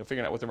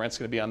 figuring out what the rent's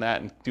going to be on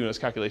that and doing those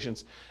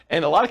calculations. And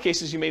in a lot of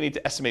cases, you may need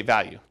to estimate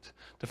value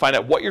to find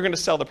out what you're going to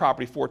sell the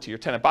property for to your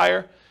tenant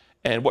buyer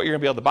and what you're going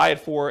to be able to buy it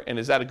for, and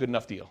is that a good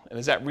enough deal? And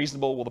is that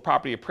reasonable? Will the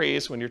property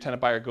appraise when your tenant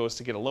buyer goes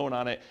to get a loan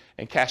on it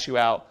and cash you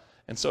out?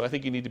 And so I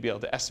think you need to be able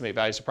to estimate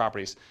values of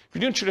properties. If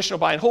you're doing traditional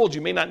buy and hold,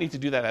 you may not need to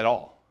do that at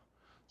all.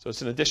 So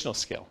it's an additional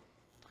skill.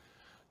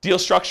 Deal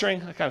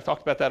structuring, I kind of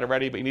talked about that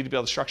already, but you need to be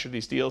able to structure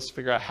these deals,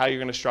 figure out how you're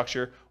going to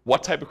structure,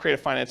 what type of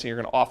creative financing you're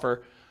going to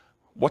offer,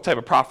 what type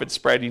of profit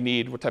spread you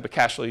need, what type of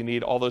cash flow you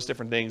need, all those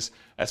different things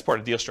as part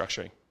of deal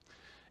structuring.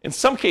 In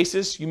some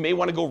cases, you may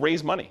want to go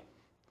raise money.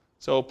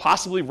 So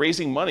possibly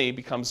raising money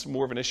becomes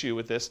more of an issue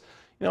with this.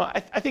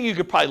 I think you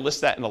could probably list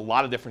that in a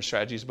lot of different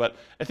strategies, but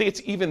I think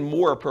it's even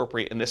more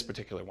appropriate in this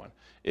particular one,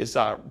 is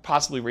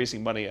possibly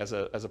raising money as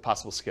a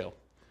possible skill.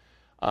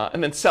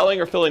 And then selling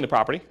or filling the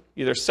property,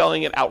 either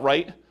selling it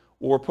outright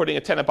or putting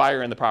a tenant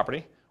buyer in the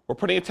property or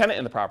putting a tenant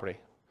in the property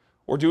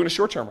or doing a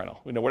short-term rental.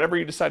 Whatever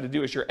you decide to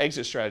do as your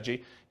exit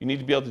strategy, you need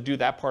to be able to do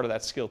that part of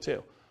that skill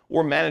too,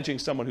 or managing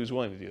someone who's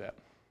willing to do that.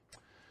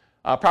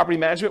 Property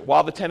management,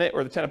 while the tenant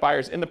or the tenant buyer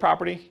is in the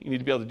property, you need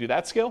to be able to do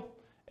that skill.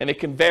 And it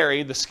can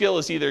vary. The skill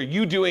is either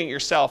you doing it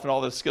yourself and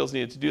all the skills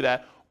needed to do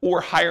that, or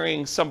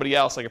hiring somebody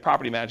else like a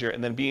property manager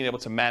and then being able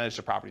to manage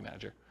the property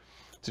manager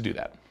to do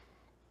that.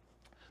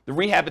 The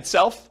rehab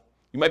itself,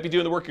 you might be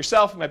doing the work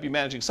yourself, you might be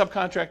managing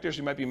subcontractors,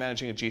 you might be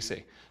managing a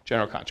GC,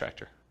 general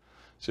contractor.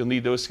 So you'll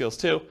need those skills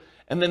too.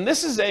 And then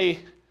this is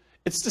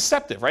it's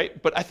deceptive,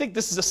 right? But I think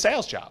this is a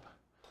sales job.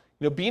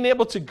 Being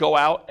able to go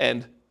out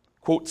and,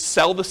 quote,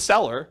 sell the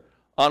seller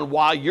on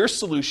why your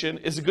solution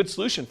is a good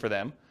solution for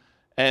them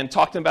and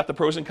talk to them about the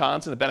pros and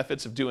cons and the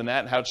benefits of doing that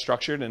and how it's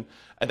structured, and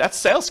that's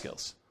sales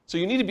skills. So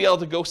you need to be able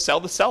to go sell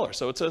the seller.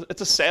 So it's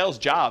a sales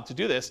job to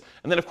do this.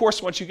 And then, of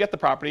course, once you get the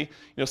property,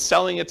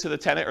 selling it to the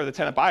tenant or the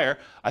tenant buyer,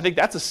 I think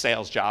that's a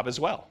sales job as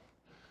well.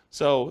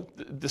 So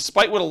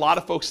despite what a lot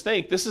of folks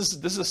think, this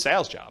is a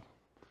sales job.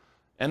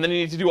 And then you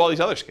need to do all these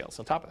other skills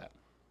on top of that.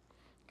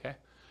 Okay.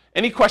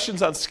 Any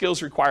questions on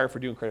skills required for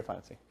doing creative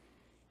financing?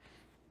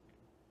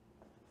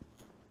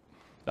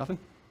 Nothing?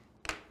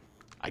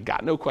 I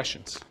got no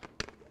questions.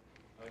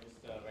 I would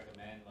just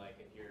recommend,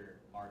 if you're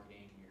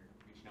marketing, you're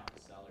reaching out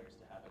to sellers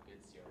to have a good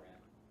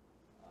CRM.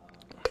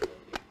 That's a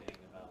big thing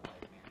about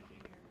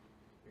managing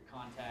your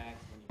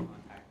contacts, when you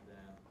contact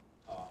them,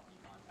 how often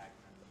you contact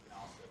them. You can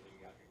also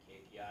figure out your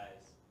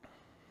KPIs.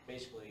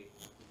 Basically,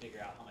 you figure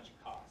out how much it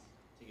costs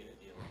to get a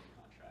deal in the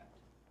contract.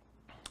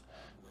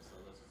 So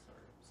those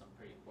are some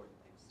pretty important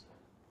things.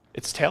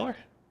 It's Taylor?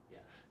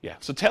 Yeah.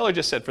 So Taylor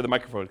just said, for the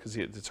microphone, because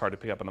it's hard to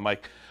pick up on the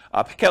mic,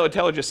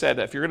 Taylor just said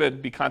that if you're going to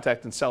be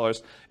contacting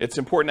sellers, it's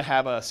important to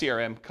have a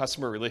CRM,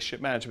 customer relationship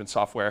management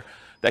software,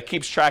 that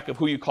keeps track of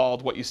who you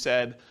called, what you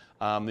said,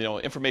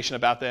 information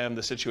about them,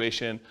 the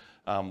situation,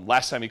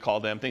 last time you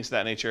called them, things of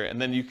that nature. And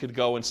then you could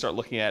go and start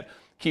looking at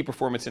key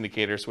performance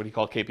indicators, what he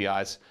called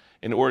KPIs,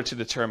 in order to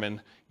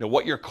determine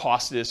what your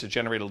cost is to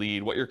generate a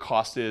lead, what your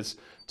cost is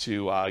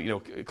to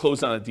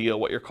close on a deal,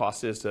 what your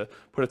cost is to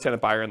put a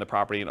tenant buyer in the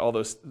property, and all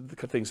those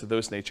things of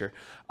those nature.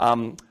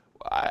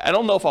 I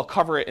don't know if I'll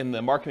cover it in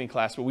the marketing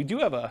class, but I do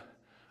have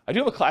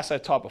a class I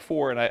taught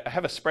before, and I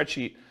have a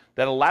spreadsheet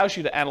that allows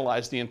you to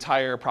analyze the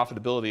entire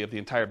profitability of the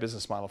entire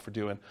business model for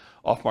doing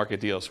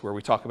off-market deals, where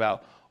we talk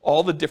about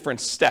all the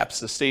different steps,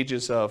 the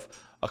stages of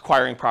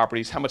acquiring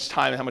properties, how much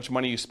time and how much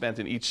money you spent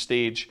in each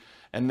stage,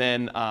 and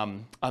then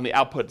on the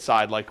output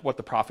side, like what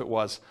the profit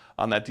was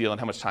on that deal and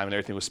how much time and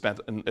everything was spent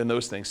in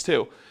those things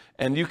too.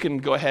 And you can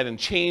go ahead and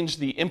change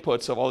the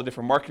inputs of all the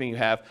different marketing you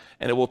have,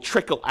 and it will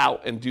trickle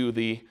out and do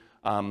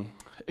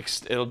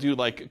it'll do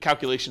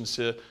calculations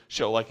to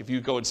show, if you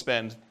go and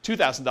spend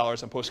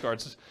 $2,000 on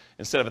postcards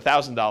instead of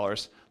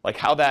 $1,000,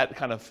 how that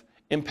kind of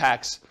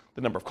impacts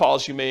the number of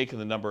calls you make and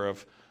the number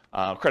of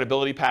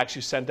credibility packs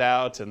you sent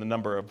out and the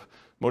number of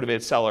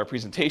motivated seller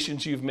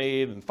presentations you've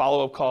made and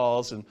follow-up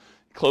calls and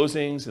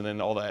closings and then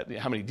all that,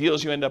 how many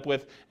deals you end up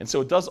with. And so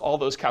it does all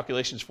those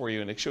calculations for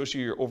you and it shows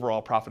you your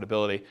overall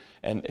profitability.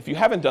 And if you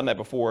haven't done that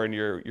before and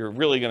you're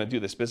really going to do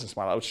this business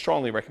model, I would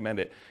strongly recommend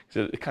it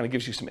because it kind of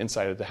gives you some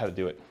insight into how to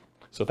do it.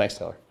 So thanks,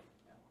 Taylor.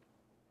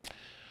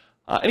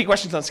 Any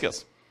questions on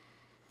skills?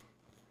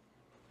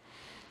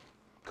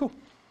 Cool.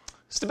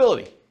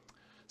 Stability.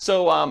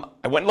 So I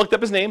went and looked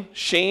up his name,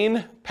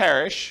 Shane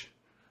Parrish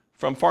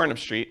from Farnham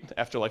Street.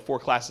 After like 4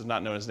 classes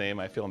not knowing his name,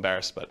 I feel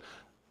embarrassed, but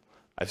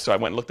so I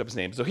went and looked up his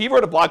name. So he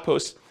wrote a blog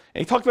post,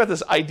 and he talked about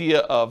this idea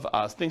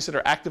of things that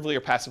are actively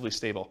or passively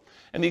stable.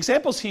 And the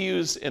examples he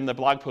used in the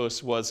blog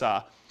post was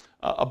a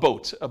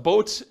boat. A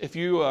boat, if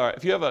you're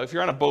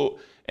on a boat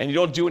and you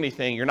don't do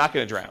anything, you're not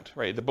going to drown,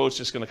 right? The boat's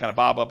just going to kind of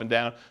bob up and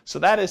down. So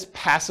that is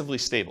passively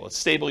stable. It's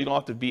stable. You don't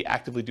have to be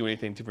actively doing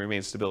anything to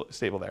remain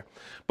stable there.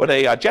 But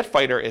a jet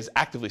fighter is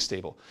actively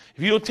stable.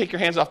 If you don't take your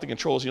hands off the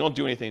controls, you don't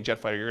do anything in jet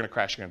fighter, you're going to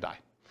crash, you're going to die.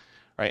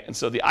 Right? And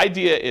so the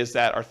idea is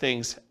that are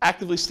things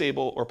actively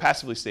stable or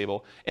passively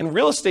stable? And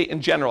real estate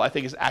in general, I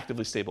think, is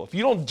actively stable. If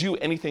you don't do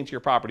anything to your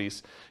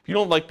properties, if you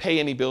don't like pay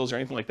any bills or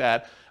anything like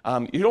that,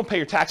 you don't pay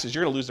your taxes,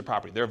 you're going to lose the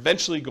property. They're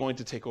eventually going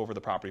to take over the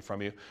property from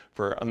you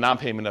for a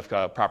non-payment of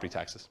property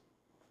taxes.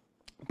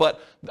 But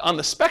on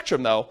the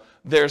spectrum, though,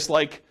 there's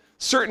like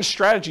certain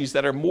strategies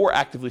that are more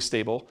actively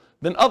stable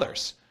than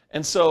others.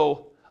 And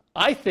so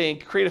I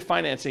think creative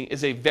financing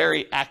is a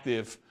very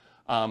active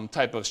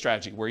type of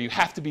strategy where you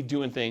have to be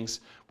doing things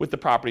with the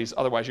properties,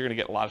 otherwise you're going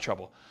to get a lot of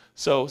trouble.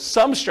 So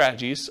some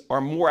strategies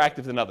are more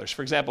active than others.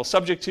 For example,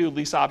 subject to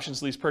lease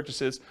options, lease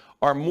purchases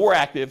are more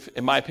active,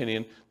 in my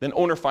opinion, than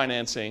owner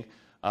financing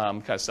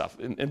kind of stuff.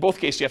 In both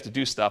cases, you have to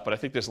do stuff, but I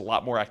think there's a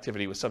lot more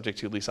activity with subject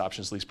to lease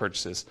options, lease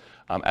purchases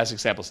as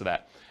examples of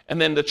that.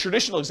 And then the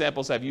traditional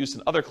examples I've used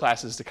in other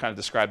classes to kind of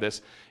describe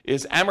this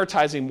is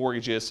amortizing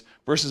mortgages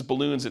versus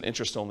balloons and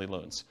interest-only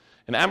loans.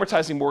 An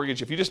amortizing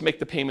mortgage, if you just make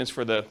the payments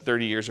for the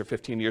 30 years or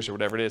 15 years or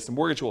whatever it is, the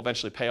mortgage will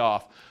eventually pay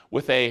off.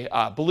 With a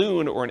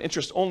balloon or an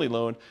interest-only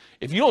loan,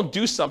 if you don't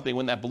do something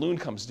when that balloon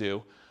comes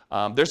due,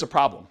 there's a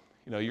problem.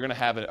 You're going to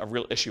have a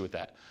real issue with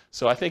that.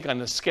 So I think on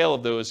the scale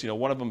of those,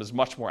 one of them is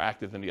much more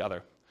active than the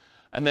other.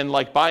 And then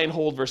like buy and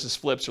hold versus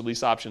flips or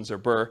lease options or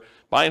BRRRR,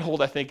 buy and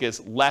hold I think is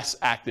less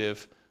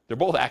active. They're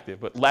both active,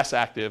 but less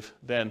active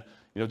than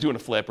doing a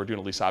flip or doing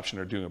a lease option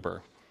or doing a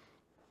BRRRR.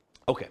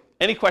 Okay,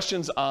 any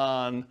questions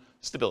on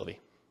stability?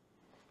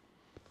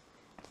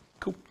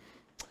 Cool.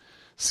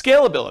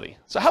 Scalability.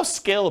 So how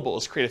scalable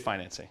is creative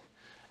financing?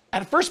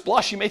 At first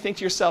blush, you may think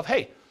to yourself,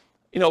 hey,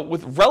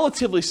 with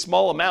relatively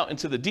small amount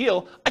into the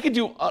deal, I could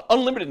do an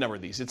unlimited number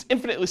of these. It's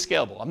infinitely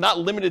scalable. I'm not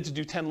limited to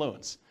do 10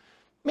 loans.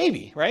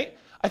 Maybe, right?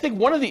 I think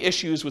one of the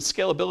issues with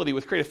scalability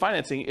with creative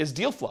financing is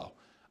deal flow.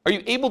 Are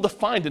you able to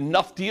find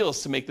enough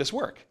deals to make this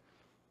work?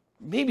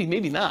 Maybe,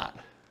 maybe not,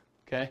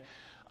 okay?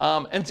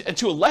 And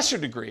to a lesser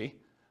degree,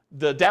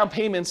 the down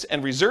payments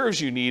and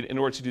reserves you need in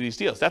order to do these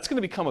deals. That's going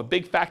to become a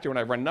big factor when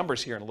I run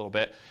numbers here in a little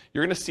bit.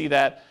 You're going to see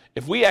that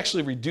if we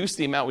actually reduce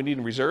the amount we need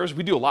in reserves,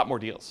 we do a lot more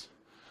deals.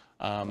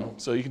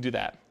 So you can do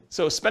that.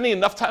 So spending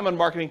enough time on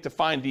marketing to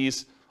find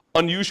these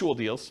unusual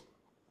deals,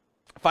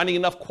 finding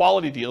enough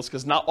quality deals,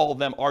 because not all of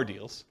them are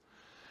deals,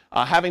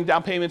 having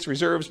down payments,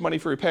 reserves, money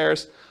for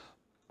repairs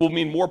will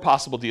mean more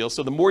possible deals.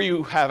 So the more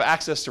you have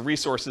access to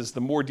resources,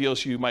 the more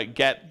deals you might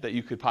get that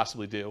you could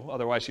possibly do.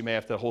 Otherwise, you may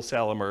have to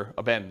wholesale them or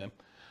abandon them.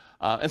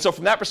 And so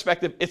from that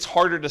perspective, it's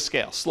harder to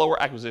scale,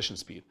 slower acquisition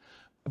speed.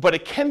 But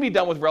it can be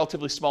done with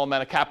relatively small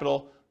amount of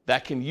capital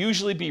that can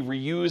usually be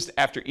reused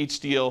after each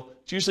deal.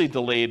 It's usually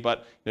delayed,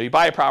 but you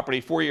buy a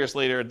property, 4 years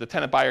later, the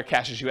tenant buyer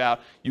cashes you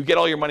out, you get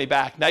all your money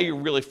back, now you're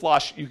really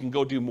flush, you can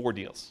go do more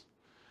deals.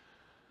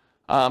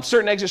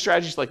 Certain exit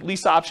strategies like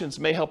lease options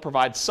may help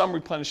provide some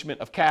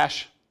replenishment of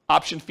cash,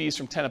 option fees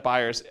from tenant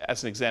buyers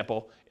as an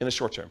example in the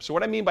short term. So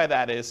what I mean by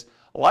that is,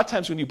 a lot of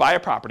times when you buy a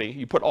property,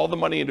 you put all the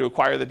money in to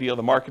acquire the deal,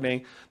 the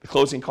marketing, the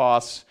closing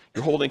costs,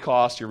 your holding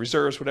costs, your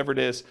reserves, whatever it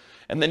is,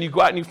 and then you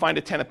go out and you find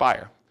a tenant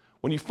buyer.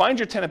 When you find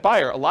your tenant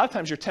buyer, a lot of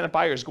times your tenant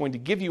buyer is going to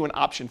give you an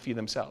option fee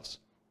themselves.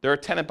 They're a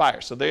tenant buyer,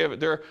 so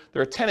they're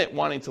a tenant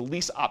wanting to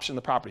lease option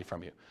the property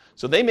from you.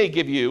 So they may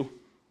give you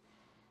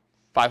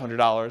 $500,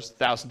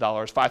 $1,000,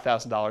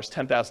 $5,000,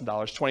 $10,000,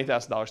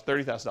 $20,000,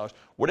 $30,000,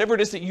 whatever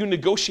it is that you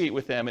negotiate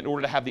with them in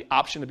order to have the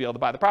option to be able to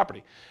buy the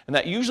property. And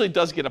that usually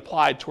does get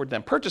applied toward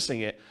them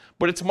purchasing it,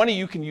 but it's money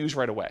you can use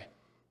right away.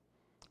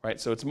 Right?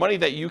 So it's money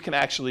that you can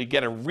actually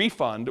get a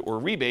refund or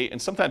rebate,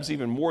 and sometimes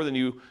even more than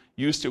you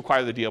used to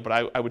acquire the deal, but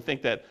I would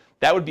think that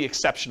that would be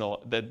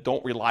exceptional, that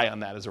don't rely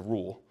on that as a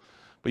rule.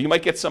 But you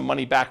might get some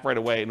money back right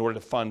away in order to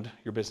fund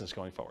your business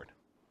going forward.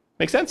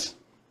 Make sense?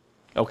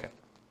 Okay.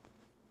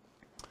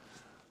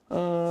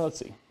 Let's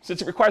see.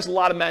 Since it requires a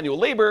lot of manual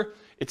labor,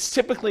 it's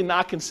typically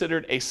not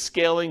considered a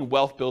scaling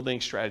wealth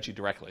building strategy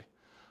directly.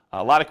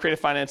 A lot of creative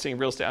financing and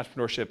real estate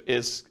entrepreneurship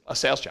is a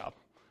sales job.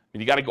 I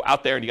mean, you got to go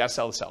out there and you got to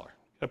sell the seller.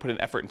 You got to put in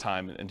effort and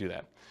time and do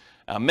that.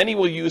 Many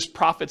will use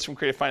profits from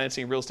creative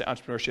financing and real estate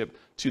entrepreneurship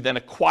to then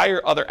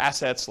acquire other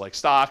assets like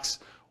stocks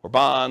or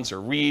bonds or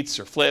REITs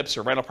or flips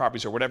or rental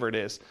properties or whatever it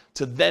is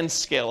to then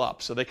scale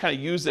up. So they kind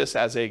of use this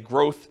as a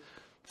growth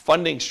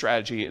funding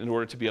strategy in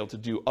order to be able to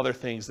do other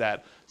things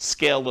that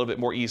scale a little bit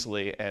more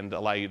easily and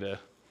allow you to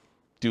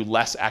do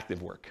less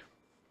active work.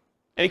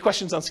 Any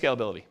questions on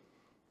scalability?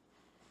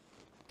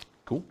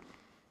 Cool.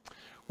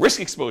 Risk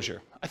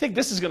exposure. I think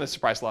this is going to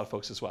surprise a lot of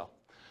folks as well.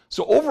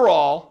 So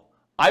overall,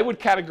 I would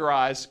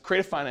categorize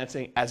creative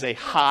financing as a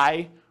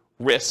high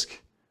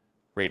risk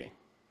rating.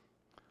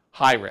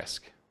 High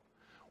risk.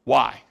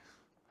 Why?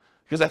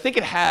 Because I think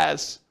it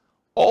has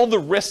all the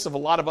risks of a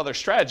lot of other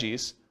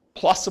strategies,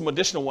 plus some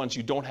additional ones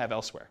you don't have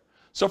elsewhere.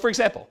 So for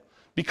example,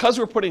 because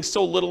we're putting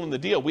so little in the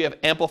deal, we have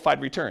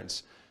amplified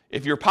returns.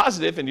 If you're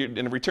positive and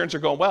the returns are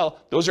going well,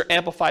 those are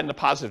amplified in a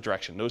positive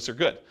direction. Those are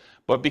good.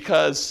 But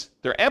because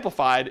they're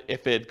amplified,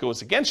 if it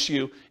goes against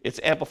you, it's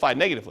amplified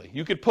negatively.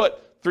 You could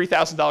put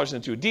 $3,000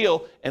 into a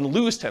deal and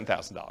lose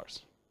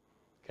 $10,000.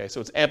 Okay,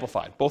 so it's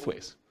amplified both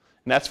ways.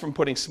 And that's from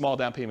putting small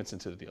down payments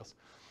into the deals.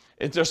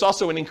 There's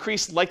also an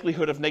increased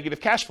likelihood of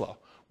negative cash flow.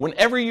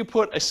 Whenever you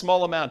put a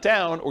small amount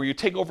down or you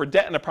take over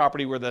debt in a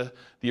property where the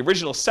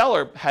original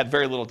seller had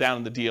very little down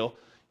in the deal,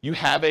 you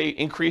have an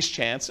increased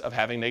chance of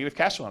having negative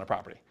cash flow on a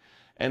property.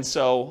 And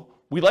so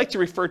we like to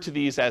refer to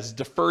these as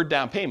deferred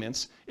down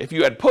payments. If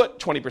you had put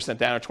 20%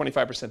 down or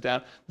 25%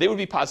 down, they would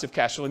be positive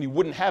cash flow and you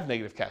wouldn't have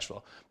negative cash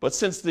flow. But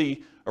since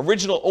the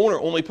original owner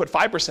only put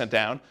 5%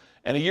 down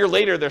and a year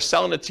later they're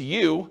selling it to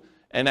you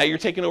and now you're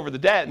taking over the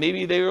debt,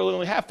 maybe they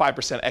only have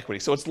 5% equity.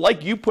 So it's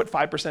like you put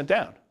 5%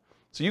 down.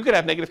 So you could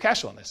have negative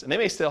cash flow on this. And they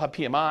may still have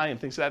PMI and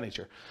things of that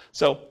nature.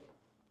 So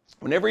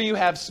whenever you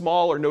have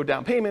small or no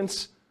down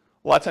payments,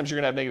 a lot of times you're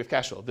going to have negative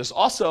cash flow. There's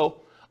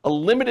also a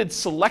limited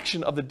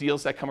selection of the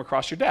deals that come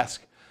across your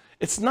desk.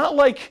 It's not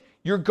like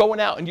you're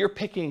going out and you're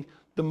picking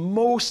the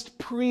most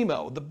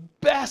primo, the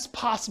best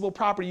possible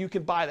property you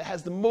can buy that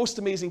has the most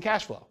amazing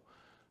cash flow.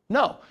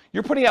 No,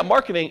 you're putting out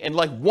marketing and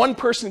like one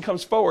person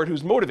comes forward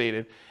who's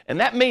motivated, and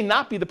that may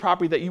not be the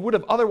property that you would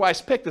have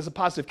otherwise picked as a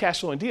positive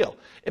cash flowing deal.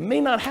 It may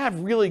not have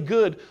really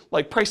good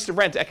like price to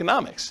rent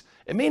economics.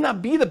 It may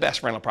not be the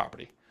best rental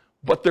property,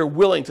 but they're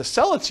willing to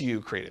sell it to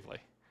you creatively.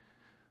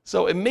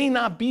 So it may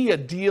not be a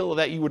deal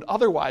that you would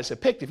otherwise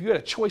have picked if you had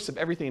a choice of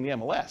everything in the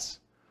MLS.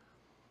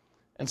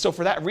 And so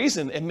for that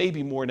reason, it may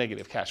be more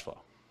negative cash flow.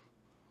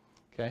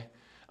 Okay?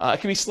 It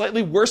can be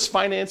slightly worse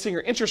financing or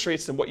interest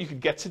rates than what you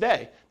could get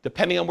today,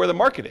 depending on where the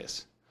market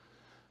is.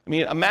 I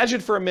mean, imagine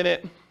for a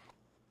minute,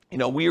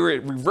 we were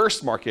at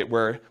reverse market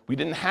where we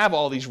didn't have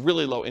all these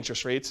really low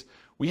interest rates.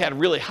 We had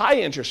really high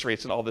interest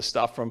rates and all this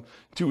stuff from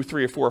 2,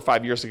 3, or 4, or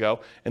 5 years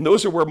ago. And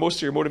those are where most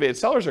of your motivated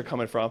sellers are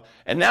coming from.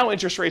 And now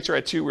interest rates are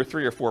at 2 or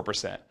 3 or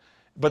 4%.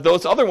 But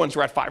those other ones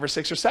were at 5 or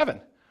 6 or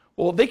 7.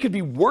 Well, they could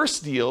be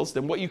worse deals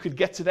than what you could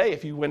get today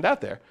if you went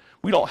out there.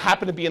 We don't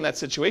happen to be in that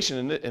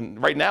situation.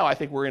 And right now, I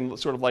think we're in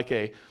sort of like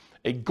a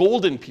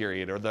golden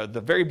period, or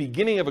the very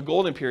beginning of a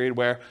golden period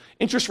where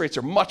interest rates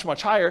are much,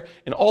 much higher.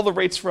 And all the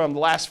rates from the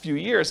last few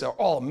years are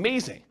all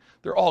amazing.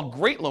 They're all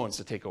great loans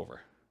to take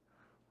over,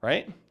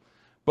 right?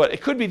 But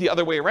it could be the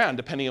other way around,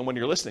 depending on when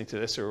you're listening to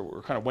this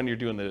or kind of when you're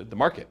doing the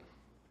market.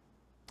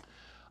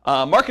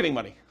 Marketing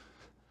money.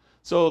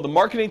 So the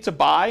marketing to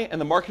buy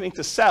and the marketing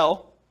to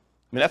sell,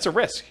 I mean, that's a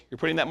risk. You're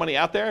putting that money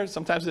out there.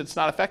 Sometimes it's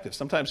not effective.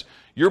 Sometimes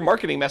your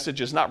marketing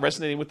message is not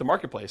resonating with the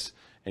marketplace,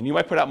 and you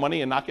might put out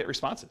money and not get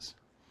responses.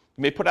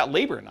 You may put out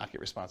labor and not get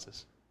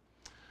responses.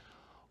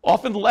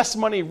 Often less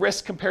money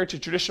risk compared to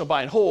traditional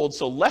buy and hold,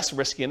 so less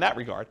risky in that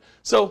regard.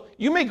 So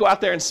you may go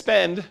out there and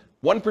spend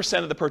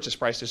 1% of the purchase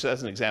price, just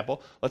as an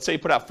example. Let's say you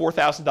put out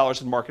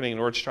 $4,000 in marketing in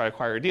order to try to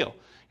acquire a deal.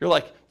 You're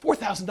like,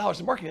 $4,000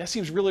 in marketing, that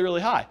seems really,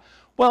 really high.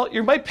 Well,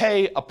 you might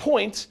pay a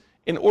point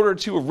in order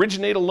to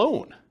originate a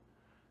loan,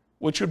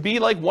 which would be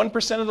like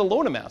 1% of the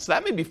loan amount. So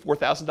that may be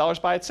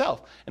 $4,000 by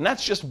itself. And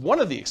that's just one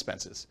of the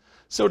expenses.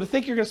 So to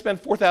think you're going to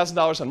spend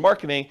 $4,000 on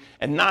marketing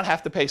and not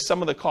have to pay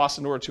some of the costs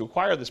in order to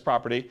acquire this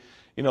property,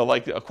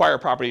 like acquire a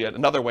property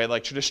another way,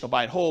 like traditional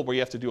buy and hold, where you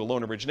have to do a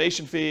loan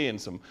origination fee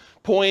and some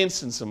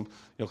points and some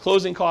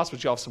closing costs,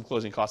 which you have some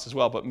closing costs as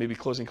well, but maybe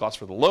closing costs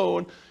for the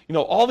loan.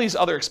 All these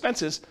other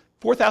expenses,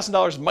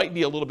 $4,000 might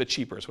be a little bit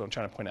cheaper is what I'm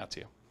trying to point out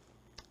to you.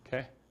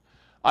 Okay?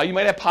 You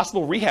might have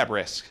possible rehab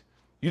risk.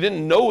 You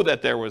didn't know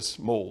that there was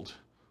mold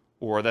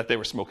or that they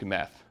were smoking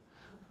meth.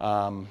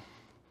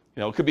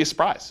 It could be a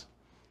surprise.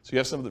 So you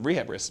have some of the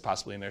rehab risks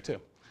possibly in there too.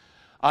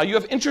 You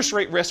have interest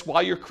rate risk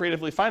while you're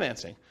creatively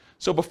financing.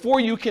 So before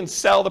you can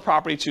sell the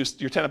property to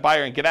your tenant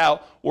buyer and get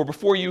out, or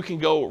before you can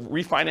go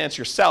refinance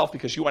yourself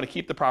because you want to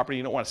keep the property,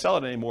 you don't want to sell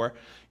it anymore,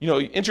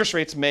 interest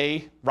rates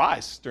may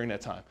rise during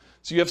that time.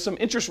 So you have some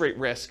interest rate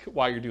risk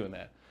while you're doing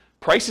that.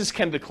 Prices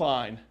can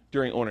decline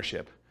during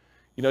ownership.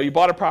 You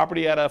bought a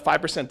property at a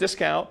 5%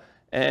 discount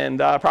and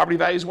property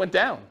values went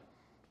down,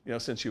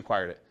 since you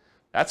acquired it.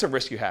 That's a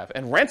risk you have.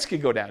 And rents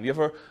could go down. You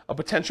have a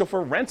potential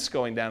for rents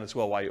going down as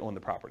well while you own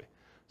the property.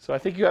 So I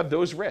think you have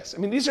those risks.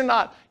 I mean, these are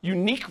not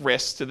unique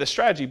risks to this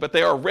strategy, but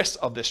they are risks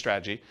of this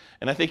strategy.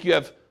 And I think you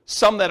have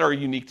some that are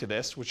unique to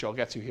this, which I'll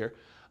get to here,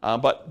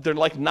 but they're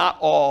like not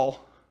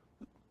all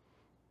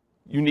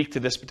unique to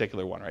this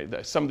particular one,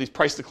 right? Some of these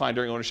price decline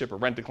during ownership or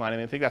rent decline,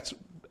 I think that's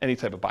any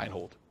type of buy and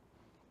hold.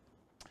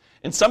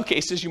 In some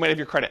cases, you might have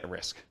your credit at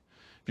risk.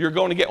 If you're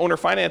going to get owner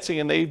financing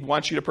and they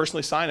want you to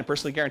personally sign and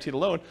personally guarantee the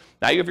loan,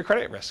 now you have your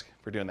credit at risk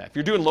for doing that. If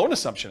you're doing loan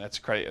assumption, that's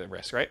credit at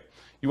risk, right?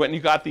 You went and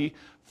you got the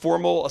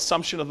formal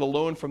assumption of the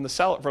loan from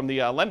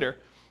the lender.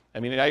 I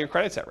mean, now your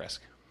credit's at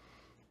risk.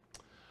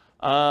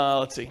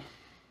 Let's see.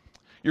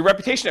 Your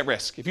reputation at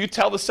risk. If you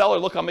tell the seller,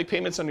 look, I'll make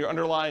payments on your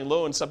underlying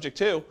loan subject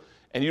to,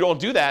 and you don't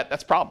do that,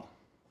 that's a problem.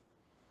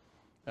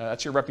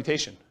 That's your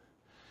reputation.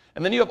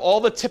 And then you have all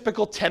the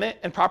typical tenant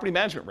and property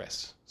management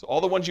risks. So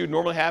all the ones you would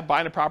normally have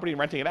buying a property and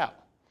renting it out.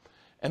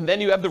 And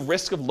then you have the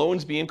risk of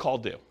loans being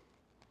called due,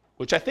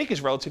 which I think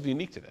is relatively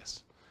unique to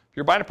this. If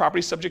you're buying a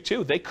property subject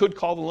to, they could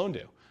call the loan due.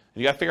 And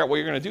you got to figure out what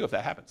you're going to do if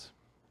that happens.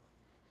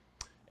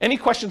 Any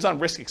questions on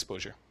risk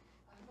exposure?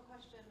 I have a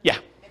question. Yeah.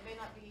 It may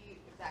not be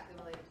exactly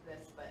related to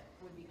this, but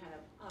would be kind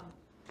of,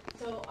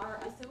 so are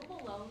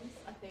assumable loans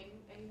a thing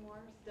anymore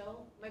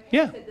still? My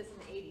parents did this in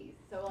the 80s.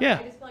 So like,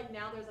 I just feel like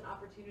now there's an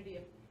opportunity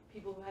of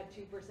people who had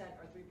 2% or 3%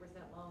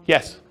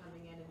 loans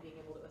coming in and being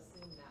able to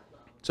assume that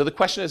loan. So the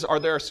question is, are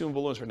there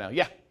assumable loans right now?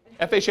 Yeah.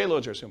 FHA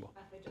loans are assumable.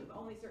 FHA, but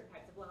only certain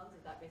types of loans?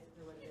 Is that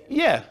basically what it is?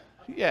 Yeah.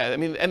 Yeah. I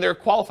mean, and they're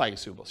qualifying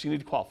assumable, so you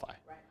need to qualify.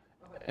 Right.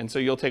 Okay. And so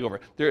you'll take over.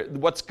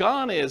 What's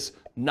gone is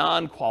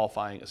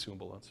non-qualifying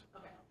assumable loans,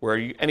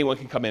 where anyone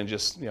can come in and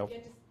just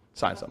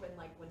sign something.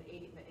 Like in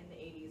the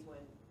 80s when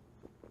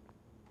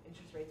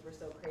interest rates were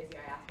so crazy,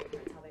 I asked my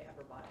parents how they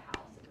ever bought a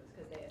house. It was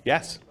because they had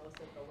most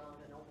of the loan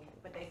and only,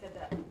 but they said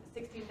that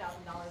 $16,000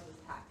 was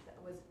taxed.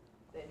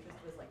 The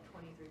interest was like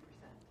 23%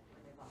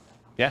 when they bought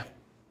that house. Yeah.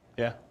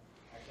 Yeah.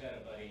 Actually, I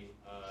had a buddy,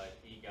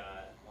 he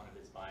got one of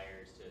his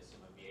buyers to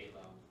assume a VA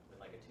loan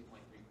with like a 2.3%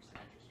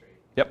 interest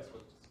rate. Yep. This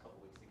was just a couple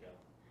weeks ago.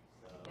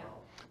 So,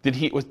 Did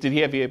he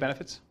have VA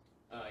benefits?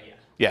 Yeah.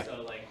 Yeah.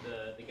 So like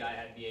the guy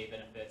had VA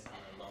benefits and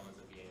the loan was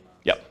a VA loan.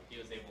 Yep. So he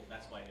was able.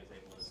 That's why he was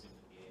able to assume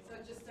the VA So loan.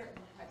 it's just certain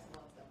types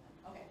of loans then.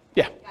 Okay.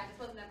 Yeah. I just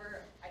was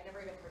never, I never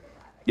even heard of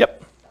that.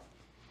 Yep. So,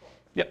 cool.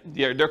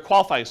 Yep. They're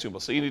qualifying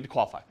assumable, so you need to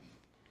qualify.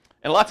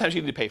 And a lot of times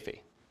you need to pay a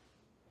fee.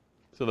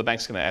 So the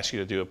bank's going to ask you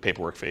to do a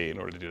paperwork fee in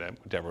order to do that,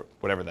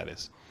 whatever that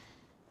is.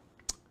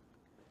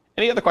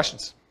 Any other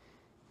questions?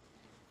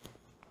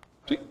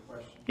 I have a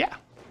question. Yeah.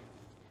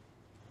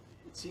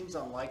 It seems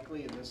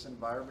unlikely in this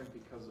environment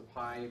because of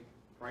high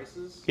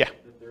prices Yeah.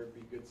 that there'd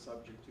be good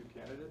subject to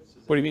candidates.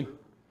 Is What do that you mean? true?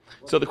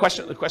 Well, So the because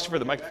question they for the don't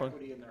have microphone.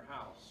 Equity in their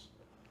house,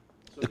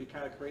 so it'd be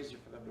kind of crazy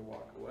for them to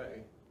walk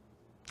away.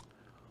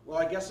 Well,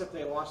 I guess if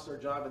they lost their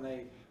job and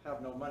they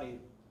have no money,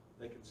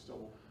 they can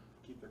still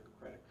keep their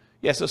credit.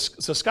 Yeah, so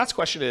Scott's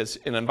question is,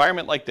 in an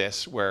environment like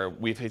this, where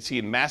we've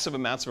seen massive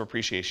amounts of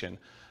appreciation,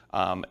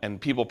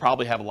 and people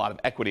probably have a lot of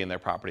equity in their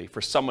property,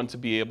 for someone to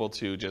be able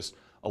to just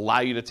allow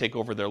you to take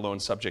over their loan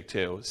subject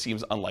to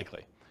seems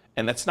unlikely.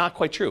 And that's not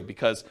quite true,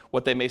 because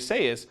what they may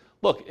say is,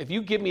 look, if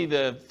you give me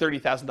the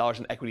 $30,000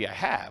 in equity I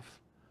have,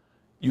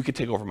 you could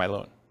take over my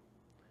loan.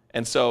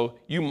 And so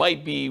you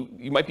might be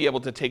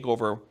able to take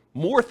over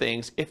more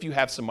things if you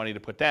have some money to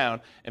put down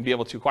and be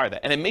able to acquire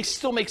that. And it may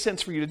still make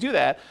sense for you to do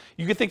that.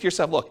 You could think to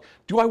yourself, look,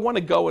 do I want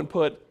to go and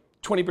put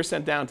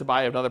 20% down to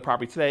buy another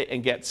property today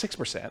and get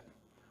 6%?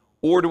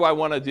 Or do I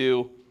want to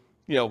do,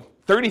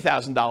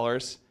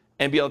 $30,000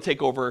 and be able to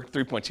take over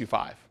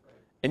 3.25?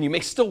 And you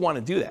may still want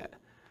to do that.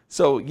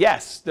 So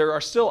yes, there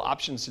are still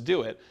options to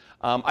do it.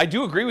 I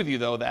do agree with you,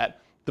 though,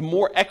 that the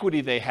more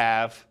equity they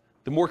have,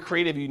 the more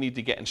creative you need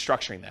to get in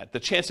structuring that. The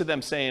chance of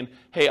them saying,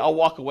 hey, I'll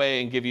walk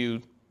away and give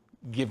you,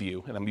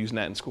 and I'm using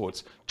that in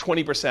quotes,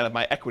 20% of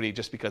my equity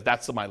just because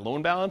that's my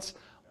loan balance,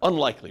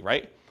 unlikely,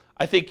 right?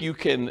 I think you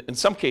can, in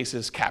some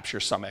cases, capture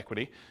some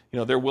equity.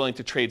 They're willing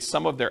to trade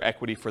some of their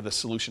equity for the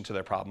solution to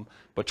their problem.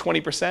 But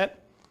 20%,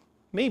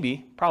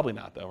 maybe, probably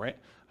not though, right?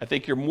 I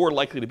think you're more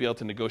likely to be able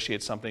to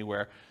negotiate something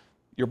where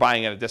you're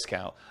buying at a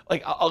discount.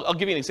 Like, I'll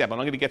give you an example.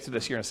 I'm going to get to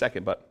this here in a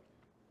second, but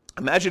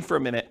imagine for a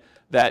minute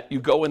that you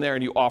go in there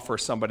and you offer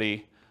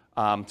somebody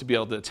to be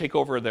able to take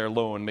over their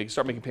loan,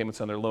 start making payments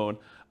on their loan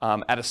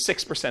at a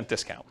 6%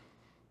 discount.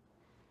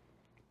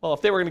 Well,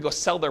 if they were going to go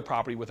sell their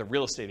property with a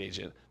real estate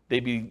agent,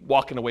 they'd be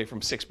walking away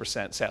from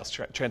 6% sales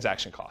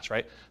transaction costs,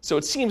 right? So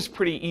it seems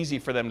pretty easy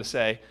for them to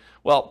say,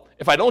 well,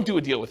 if I don't do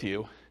a deal with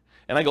you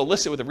and I go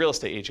list it with a real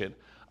estate agent,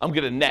 I'm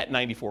going to net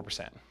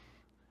 94%.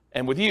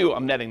 And with you,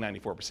 I'm netting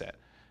 94%.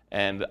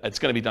 And it's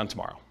going to be done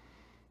tomorrow.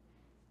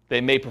 They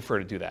may prefer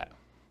to do that,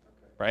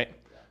 right?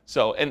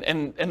 So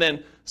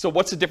so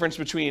what's the difference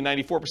between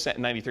 94%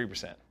 and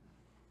 93%?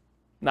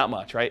 Not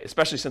much, right?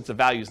 Especially since the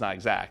value is not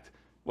exact.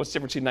 What's the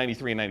difference between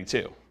 93 and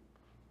 92?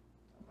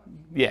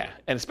 Yeah,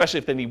 and especially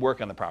if they need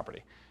work on the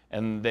property.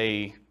 And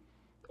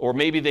or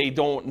maybe they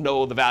don't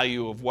know the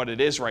value of what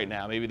it is right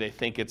now. Maybe they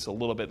think it's a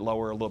little bit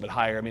lower, a little bit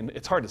higher. I mean,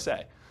 it's hard to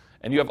say.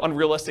 And you have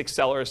unrealistic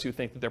sellers who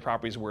think that their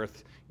property is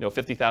worth,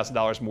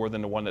 $50,000 more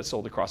than the one that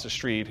sold across the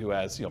street, who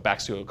has,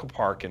 backs to a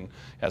park and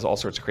has all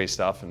sorts of crazy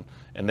stuff,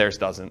 and theirs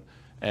doesn't.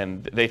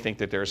 and they think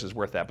that theirs is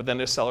worth that. But then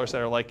there's sellers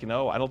that are like,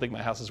 I don't think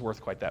my house is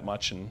worth quite that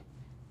much. And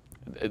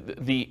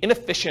the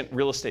inefficient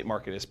real estate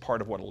market is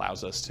part of what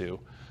allows us to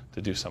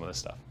do some of this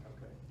stuff.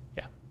 Okay.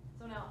 Yeah.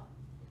 So now,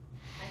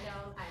 I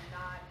know I'm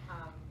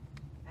not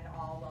at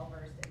all well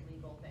versed in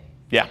legal things.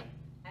 Yeah.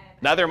 And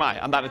Neither am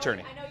I. I'm not an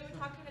attorney. I know you would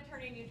talk to an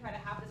attorney and you try to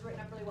have this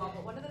written up really well,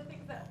 but one of the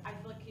things that I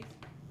feel like keeps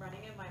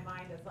running in my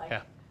mind is like,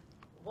 Yeah.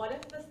 what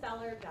if the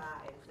seller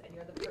dies and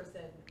you're the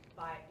person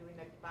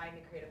buying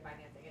the creative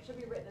financing? It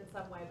should be written in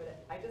some way,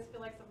 but I just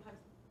feel like sometimes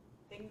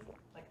things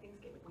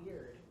get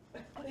weird.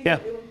 Yeah.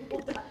 When people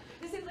die.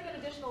 This seems like an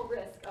additional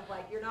risk of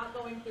like, you're not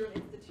going through an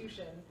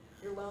institution,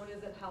 your loan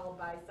isn't held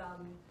by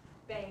some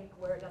bank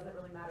where it doesn't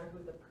really matter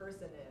who the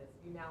person is.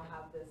 You now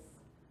have this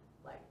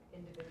like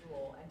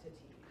individual entity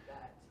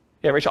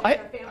that Rachel,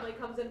 their family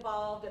comes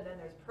involved, and then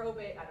there's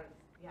probate.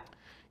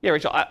 Yeah,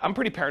 Rachel, I'm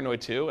pretty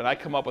paranoid too, and I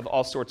come up with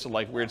all sorts of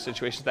like weird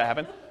situations that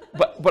happen.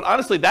 But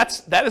honestly,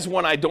 that is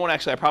one I don't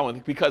actually have a problem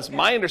with, because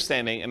my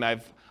understanding, and I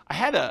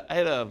had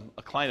a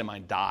client of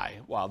mine die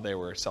while they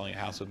were selling a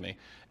house with me,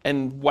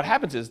 and what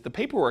happens is the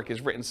paperwork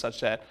is written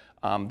such that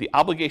the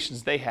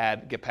obligations they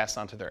had get passed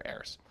on to their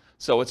heirs.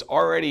 So it's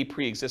already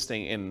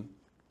pre-existing in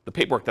the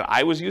paperwork that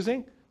I was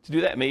using to do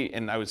that,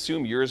 and I would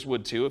assume yours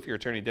would too if your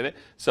attorney did it.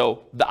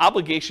 So the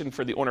obligation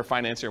for the owner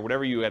financier,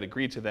 whatever you had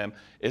agreed to them,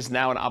 is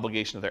now an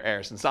obligation of their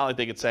heirs. And it's not like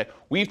they could say,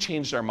 we've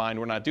changed our mind,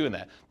 we're not doing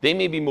that. They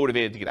may be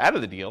motivated to get out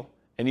of the deal,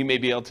 and you may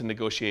be able to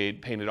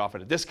negotiate paying it off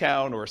at a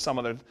discount or some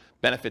other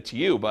benefit to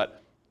you,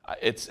 but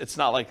it's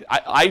not like,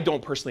 I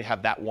don't personally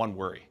have that one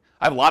worry.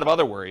 I have a lot of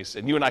other worries,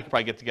 and you and I could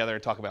probably get together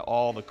and talk about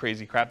all the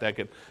crazy crap that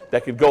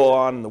could go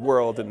on in the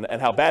world and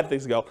how bad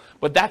things go,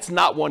 but that's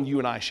not one you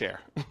and I share.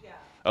 Yeah.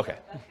 Okay.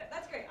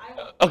 That's great. I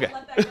will Okay.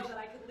 let that go that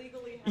I could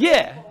legally have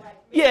Yeah. people, like,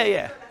 Yeah, make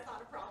yeah. sure that's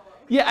not a problem.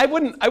 Yeah, I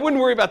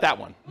wouldn't worry about that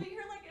one. Well, you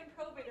hear like in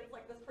probate, it's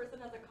like this person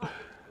has a car,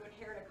 you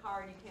inherit a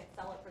car and you can't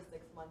sell it for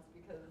 6 months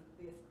because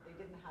they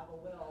didn't have a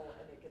will,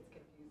 and it gets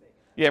confusing.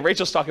 Yeah,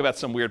 Rachel's talking about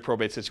some weird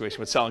probate situation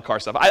with selling car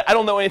stuff. I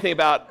don't know anything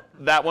about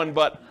that one,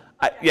 but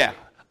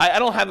I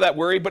don't have that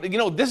worry. But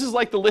this is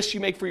like the list you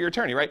make for your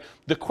attorney, right?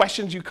 The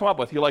questions you come up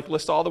with, you like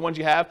list all the ones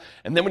you have,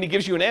 and then when he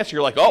gives you an answer,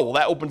 you're like, oh, well,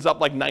 that opens up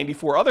like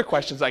 94 other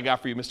questions I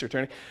got for you, Mr.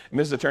 Attorney,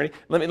 Mrs. Attorney.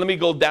 Let me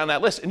go down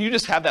that list, and you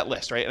just have that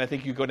list, right? And I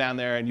think you go down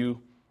there and you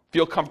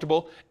feel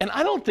comfortable. And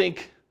I don't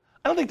think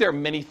there are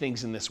many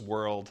things in this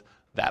world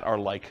that are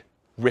like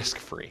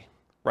risk-free.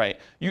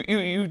 Right.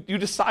 You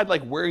decide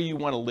like where you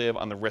want to live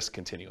on the risk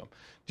continuum.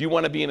 Do you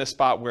want to be in a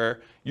spot where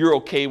you're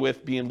okay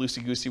with being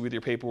loosey-goosey with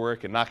your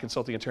paperwork and not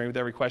consulting an attorney with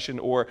every question?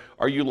 Or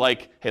are you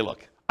like, hey,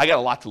 look, I got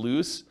a lot to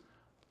lose.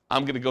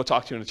 I'm going to go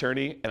talk to an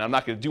attorney, and I'm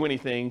not going to do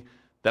anything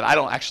that I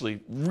don't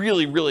actually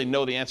really, really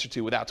know the answer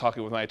to without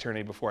talking with my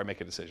attorney before I make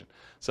a decision.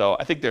 So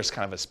I think there's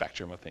kind of a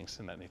spectrum of things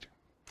in that nature.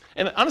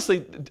 And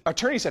honestly,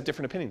 attorneys have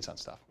different opinions on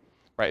stuff.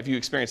 Right? If you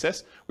experience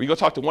this, where you go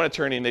talk to one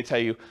attorney and they tell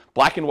you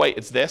black and white,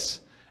 it's this.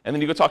 And then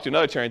you go talk to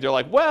another attorney, they're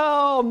like,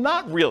 well,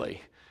 not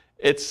really.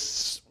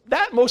 It's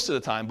that most of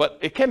the time, but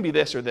it can be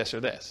this or this or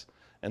this.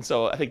 And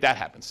so I think that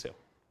happens too.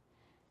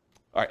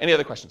 All right, any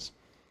other questions?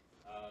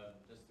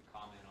 Just a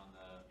comment on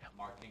the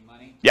marketing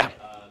money. Yeah.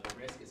 The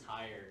risk is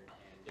higher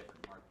in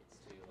different markets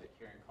too. Like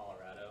here in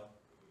Colorado,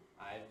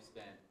 I've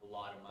spent a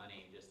lot of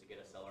money just to get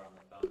a seller on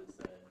the phone that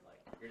said,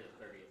 like, you're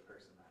the 30th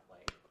person that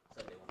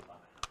said they want to buy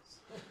my house.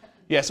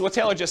 Yeah, so what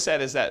Taylor just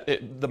said is that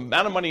the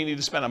amount of money you need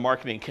to spend on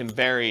marketing can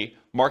vary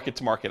market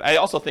to market. I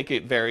also think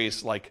it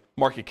varies like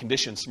market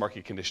conditions to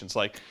market conditions.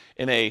 Like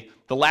in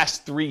the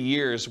last 3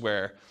 years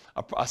where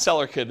a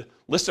seller could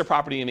list their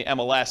property in the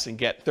MLS and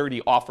get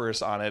 30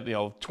 offers on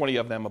it, 20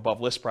 of them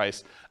above list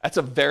price, that's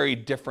a very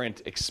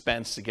different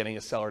expense to getting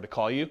a seller to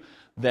call you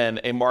than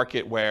a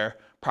market where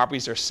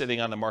properties are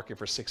sitting on the market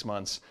for 6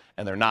 months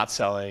and they're not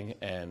selling.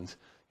 And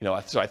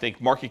so I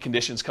think market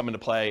conditions come into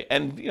play,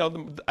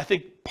 and I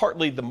think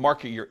partly the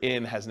market you're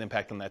in has an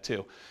impact on that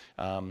too.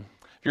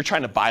 If you're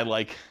trying to buy,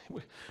 like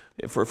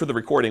for the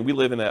recording, we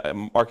live in a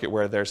market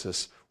where there's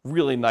this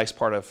really nice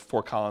part of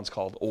Fort Collins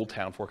called Old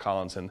Town Fort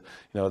Collins, and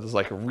there's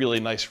like a really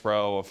nice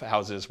row of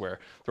houses where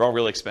they're all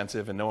really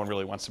expensive and no one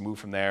really wants to move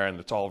from there, and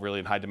it's all really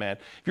in high demand.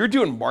 If you're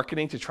doing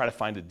marketing to try to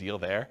find a deal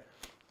there,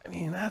 I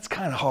mean, that's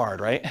kind of hard,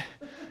 right?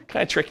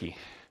 Kind of tricky.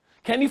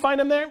 Can you find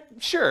them there?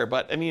 Sure,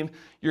 but I mean,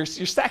 you're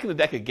stacking the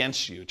deck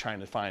against you trying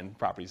to find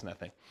properties in that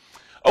thing.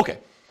 Okay,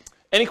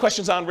 any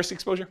questions on risk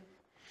exposure?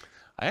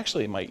 I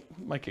actually might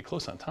get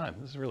close on time.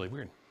 This is really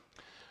weird.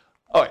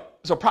 All right,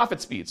 so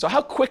profit speed. So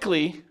how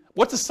quickly,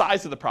 what's the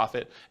size of the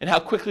profit, and how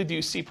quickly do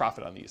you see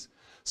profit on these?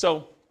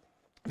 So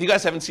if you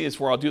guys haven't seen this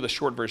before, I'll do the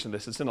short version of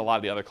this. It's in a lot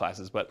of the other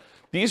classes, but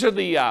these are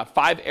the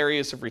 5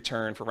 areas of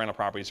return for rental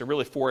properties. There are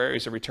really 4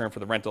 areas of return for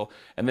the rental,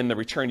 and then the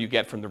return you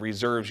get from the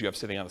reserves you have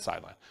sitting on the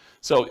sideline.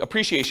 So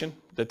appreciation,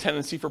 the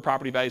tendency for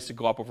property values to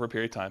go up over a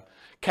period of time.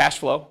 Cash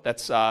flow,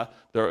 that's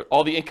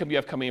all the income you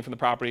have coming in from the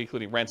property,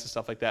 including rents and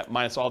stuff like that,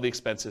 minus all the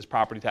expenses,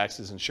 property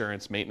taxes,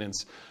 insurance,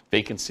 maintenance,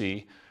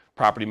 vacancy,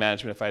 property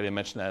management, if I didn't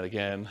mention that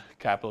again,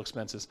 capital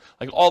expenses,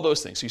 like all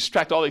those things. So you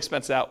subtract all the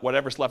expenses out,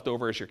 whatever's left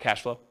over is your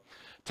cash flow.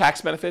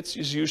 Tax benefits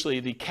is usually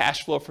the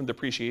cash flow from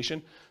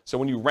depreciation. So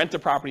when you rent the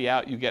property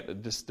out, you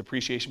get this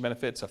depreciation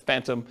benefit. It's a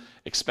phantom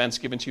expense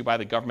given to you by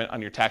the government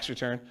on your tax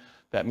return.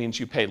 That means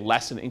you pay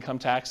less in income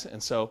tax.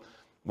 And so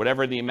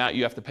whatever the amount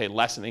you have to pay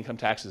less in income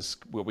tax is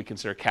what we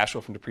consider cash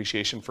flow from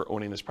depreciation for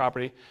owning this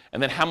property.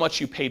 And then how much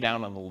you pay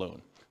down on the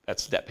loan.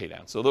 That's debt pay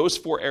down. So those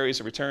 4 areas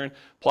of return,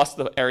 plus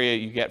the area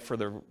you get for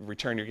the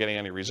return you're getting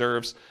on your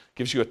reserves,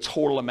 gives you a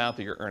total amount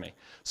that you're earning.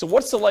 So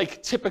what's the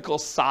typical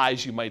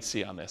size you might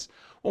see on this?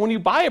 Well, when you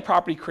buy a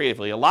property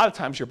creatively, a lot of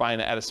times you're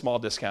buying it at a small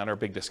discount or a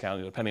big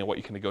discount, depending on what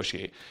you can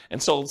negotiate.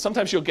 And so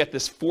sometimes you'll get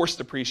this forced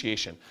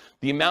depreciation.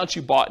 The amount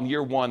you bought in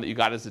year 1 that you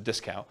got as a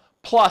discount,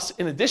 plus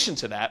in addition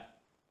to that,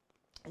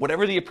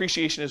 whatever the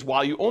appreciation is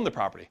while you own the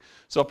property.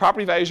 So if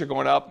property values are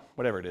going up,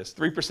 whatever it is,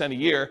 3% a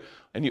year,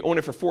 and you own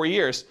it for 4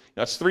 years,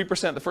 it's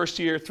 3% the first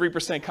year,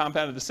 3%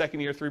 compounded the second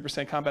year,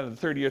 3% compounded the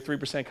third year,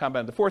 3%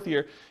 compounded the fourth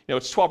year.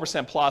 It's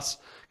 12% plus,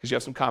 because you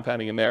have some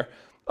compounding in there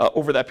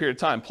over that period of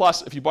time.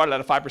 Plus, if you bought it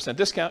at a 5%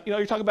 discount,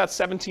 you're talking about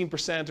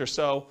 17% or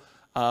so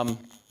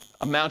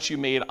amounts you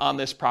made on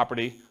this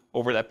property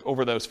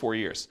over those 4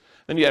 years.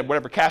 Then you had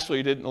whatever cash flow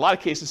you did. In a lot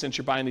of cases, since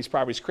you're buying these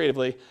properties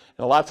creatively, and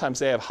a lot of times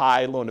they have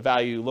high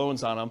loan-to-value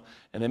loans on them,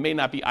 and they may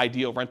not be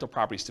ideal rental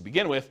properties to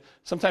begin with,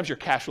 sometimes your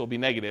cash flow will be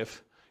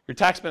negative. Your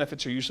tax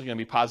benefits are usually going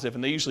to be positive,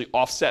 and they usually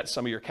offset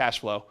some of your cash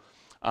flow.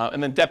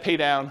 And then debt pay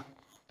down,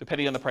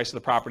 depending on the price of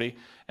the property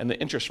and the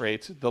interest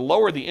rate. The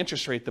lower the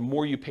interest rate, the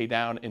more you pay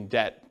down in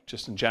debt,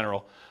 just in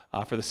general,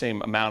 for the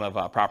same amount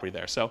of property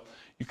there. So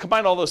you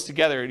combine all those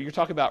together, you're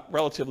talking about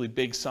relatively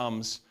big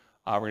sums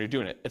when you're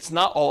doing it. It's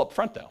not all up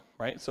front though,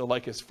 right? So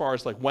as far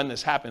as when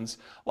this happens,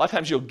 a lot of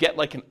times you'll get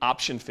an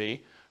option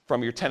fee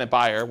from your tenant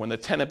buyer. When the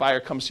tenant buyer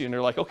comes to you and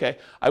they're like, okay,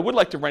 I would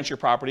like to rent your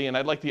property and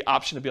I'd like the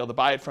option to be able to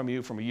buy it from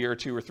you from a year or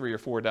 2 or 3 or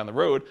 4 down the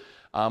road.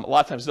 A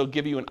lot of times they'll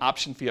give you an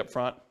option fee up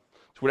front.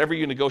 So whatever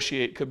you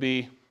negotiate, could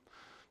be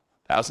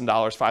 $1,000,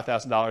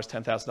 $5,000,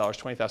 $10,000,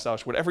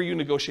 $20,000, whatever you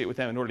negotiate with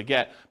them in order to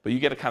get, but you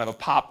get a kind of a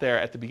pop there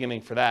at the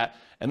beginning for that.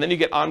 And then you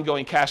get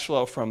ongoing cash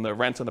flow from the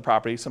rent on the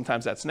property.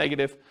 Sometimes that's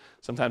negative,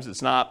 sometimes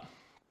it's not.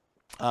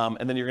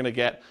 And then you're going to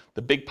get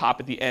the big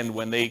pop at the end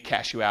when they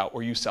cash you out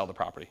or you sell the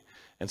property.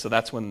 And so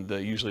that's when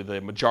usually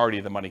the majority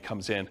of the money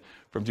comes in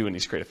from doing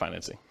these creative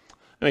financing.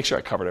 Let me make sure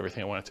I covered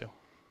everything I wanted to.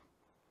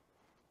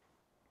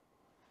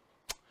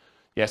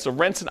 Yeah, so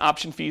rents and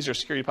option fees or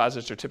security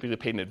deposits are typically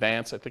paid in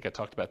advance. I think I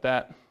talked about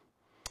that.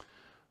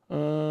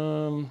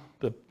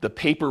 The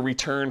paper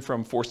return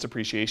from forced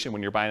depreciation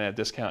when you're buying at a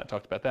discount, I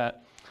talked about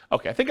that.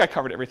 Okay, I think I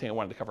covered everything I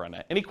wanted to cover on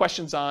that. Any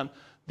questions on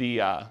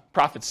the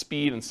profit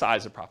speed and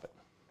size of profit?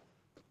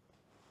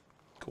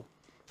 Cool.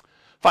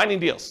 Finding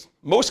deals.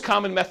 Most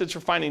common methods for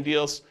finding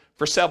deals: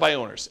 for sale by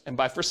owners. And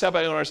by for sale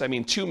by owners, I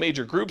mean 2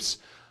 major groups.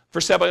 For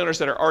sale by owners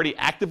that are already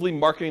actively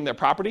marketing their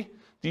property.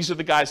 These are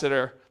the guys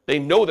that they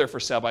know they're for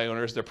sale by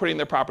owners. They're putting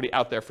their property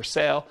out there for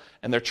sale,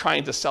 and they're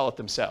trying to sell it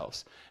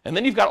themselves. And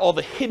then you've got all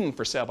the hidden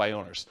for sale by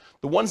owners,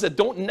 the ones that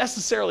don't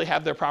necessarily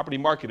have their property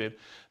marketed.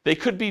 They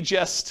could be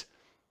just,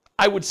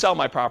 I would sell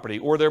my property,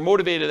 or they're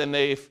motivated and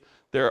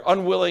they're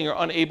unwilling or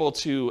unable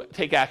to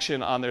take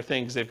action on their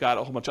things. They've got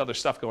a whole bunch of other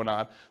stuff going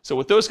on. So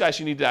with those guys,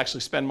 you need to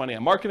actually spend money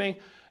on marketing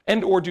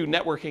and or do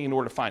networking in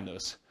order to find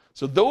those.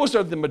 So those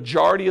are the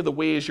majority of the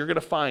ways you're going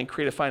to find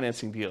creative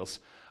financing deals.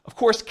 Of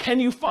course, can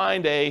you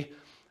find a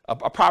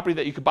property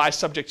that you could buy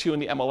subject to in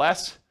the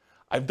MLS?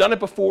 I've done it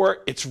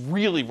before. It's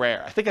really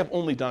rare. I think I've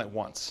only done it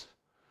once.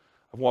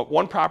 I've bought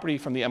one property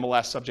from the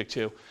MLS subject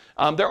to.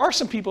 There are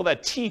some people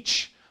that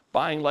teach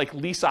buying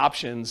lease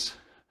options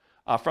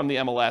from the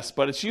MLS,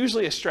 but it's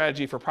usually a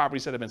strategy for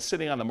properties that have been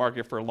sitting on the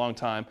market for a long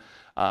time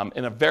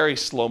in a very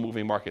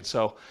slow-moving market.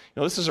 So,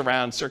 this is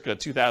around circa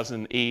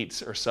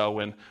 2008 or so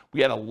when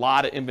we had a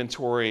lot of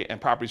inventory and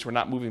properties were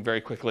not moving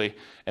very quickly.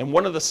 And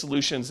one of the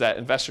solutions that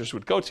investors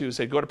would go to is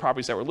they'd go to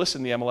properties that were listed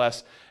in the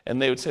MLS,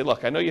 and they would say,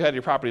 look, I know you had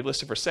your property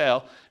listed for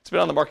sale. It's been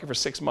on the market for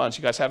 6 months.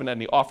 You guys haven't had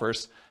any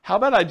offers. How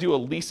about I do a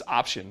lease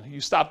option? You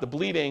stop the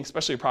bleeding,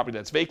 especially a property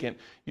that's vacant.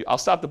 I'll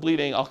stop the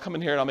bleeding. I'll come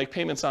in here and I'll make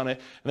payments on it,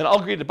 and then I'll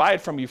agree to buy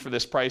it from you for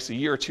this price a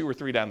year or 2 or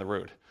 3 down the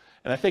road.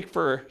 And I think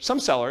for some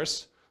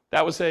sellers,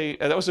 that was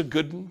a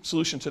good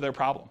solution to their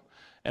problem.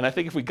 And I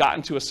think if we got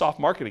into a soft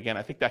market again,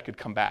 I think that could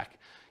come back.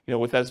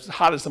 With as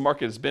hot as the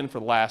market has been for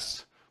the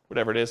last,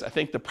 whatever it is, I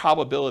think the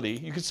probability,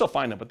 you can still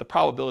find them, but the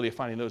probability of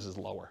finding those is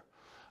lower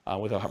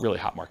with a really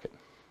hot market.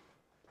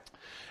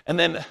 And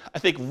then I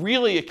think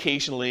really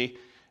occasionally,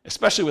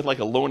 especially with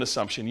a loan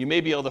assumption, you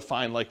may be able to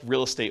find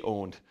real estate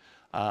owned.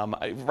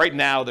 Right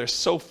now, there's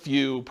so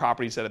few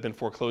properties that have been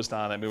foreclosed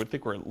on. I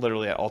think we're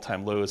literally at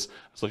all-time lows.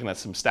 I was looking at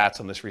some stats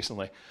on this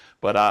recently.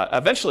 But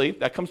eventually,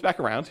 that comes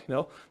back around.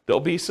 There'll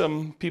be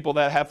some people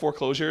that have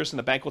foreclosures, and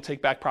the bank will take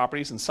back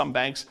properties, and some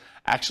banks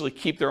actually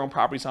keep their own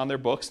properties on their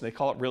books, and they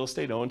call it real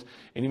estate owned.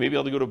 And you may be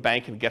able to go to a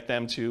bank and get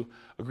them to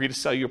agree to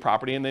sell you a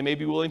property, and they may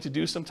be willing to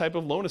do some type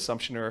of loan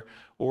assumption or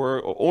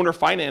owner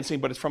financing,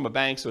 but it's from a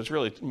bank, so it's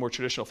really more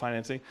traditional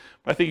financing.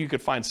 But I think you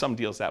could find some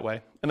deals that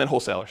way. And then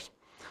wholesalers.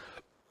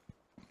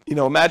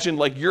 Imagine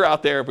you're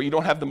out there, but you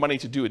don't have the money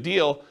to do a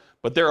deal,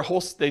 but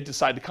they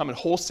decide to come and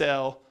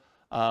wholesale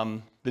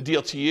the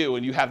deal to you,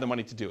 and you have the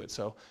money to do it.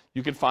 So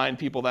you can find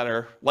people that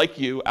are like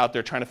you out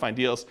there trying to find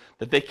deals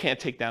that they can't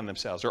take down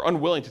themselves or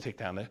unwilling to take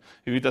down if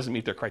it doesn't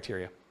meet their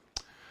criteria.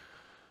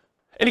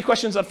 Any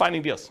questions on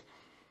finding deals?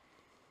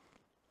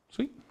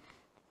 Sweet.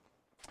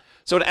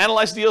 So to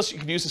analyze deals, you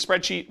can use the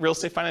spreadsheet,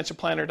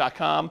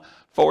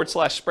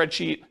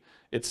 realestateFinancialPlanner.com/spreadsheet.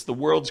 It's the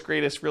world's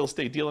greatest real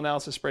estate deal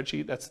analysis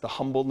spreadsheet. That's the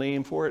humble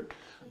name for it.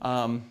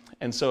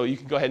 And so you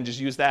can go ahead and just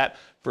use that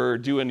for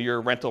doing your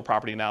rental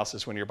property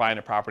analysis when you're buying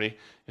a property.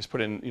 Just put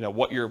in,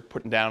 what you're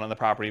putting down on the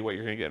property, what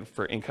you're going to get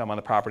for income on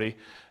the property,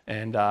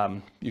 and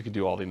you can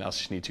do all the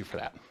analysis you need to for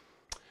that.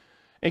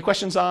 Any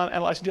questions on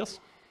analyzing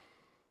deals?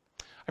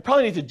 I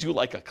probably need to do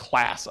like a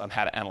class on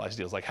how to analyze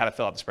deals, like how to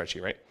fill out the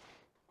spreadsheet, right?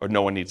 Or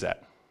no one needs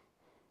that?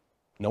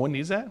 No one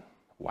needs that?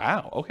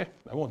 Wow, okay,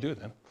 I won't do it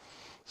then.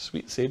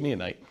 Sweet, save me a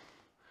night.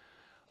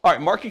 All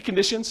right, market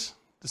conditions.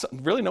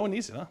 Really, no one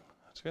needs it, huh?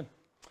 That's good.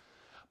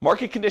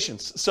 Market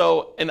conditions.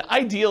 So, and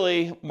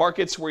ideally,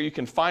 markets where you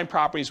can find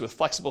properties with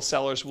flexible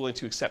sellers willing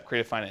to accept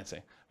creative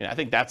financing. I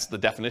think that's the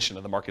definition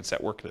of the markets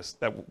that work for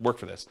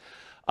this.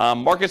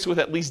 Markets with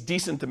at least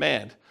decent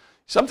demand.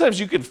 Sometimes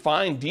you can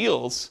find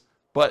deals,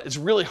 but it's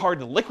really hard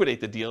to liquidate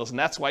the deals, and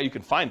that's why you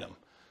can find them.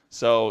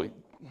 So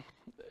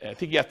I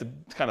think you have to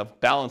kind of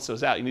balance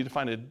those out. You need to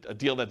find a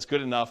deal that's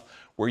good enough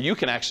where you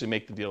can actually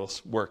make the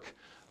deals work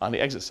on the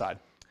exit side.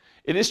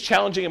 It is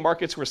challenging in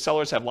markets where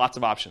sellers have lots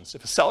of options.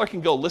 If a seller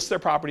can go list their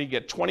property,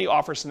 get 20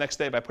 offers the next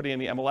day by putting in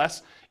the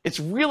MLS, it's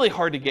really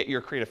hard to get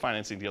your creative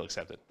financing deal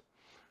accepted.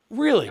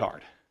 Really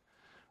hard,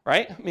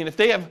 right? If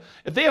they have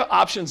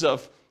options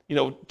of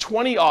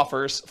 20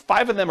 offers,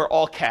 5 of them are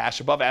all cash,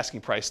 above asking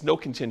price, no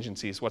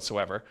contingencies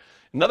whatsoever.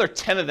 Another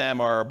 10 of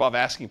them are above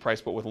asking price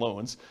but with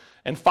loans,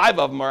 and 5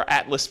 of them are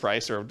at list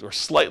price or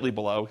slightly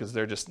below because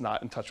they're just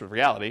not in touch with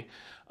reality.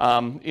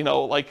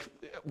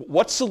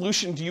 What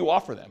solution do you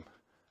offer them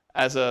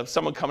as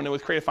someone coming in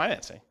with creative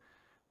financing,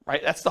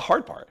 right? That's the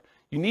hard part.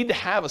 You need to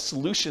have a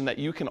solution that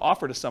you can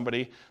offer to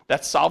somebody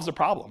that solves a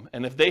problem.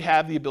 And if they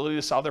have the ability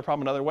to solve their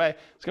problem another way,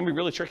 it's going to be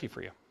really tricky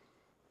for you.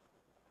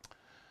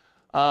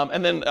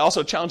 And then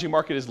also a challenging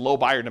market is low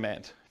buyer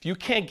demand. If you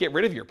can't get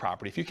rid of your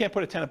property, if you can't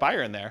put a tenant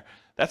buyer in there,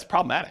 that's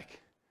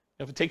problematic.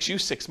 If it takes you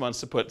 6 months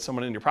to put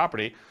someone in your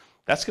property,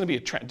 that's going to be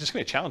just going to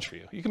be a challenge for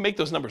you. You can make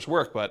those numbers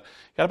work, but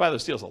you got to buy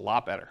those deals a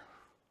lot better.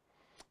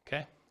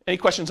 Okay? Any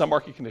questions on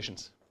market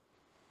conditions?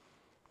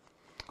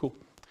 Cool.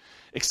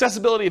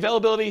 Accessibility,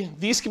 availability,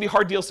 these can be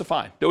hard deals to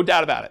find, no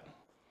doubt about it.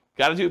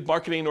 Got to do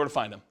marketing in order to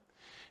find them.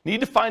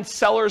 Need to find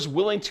sellers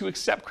willing to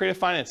accept creative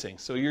financing,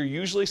 so you're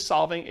usually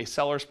solving a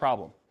seller's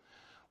problem.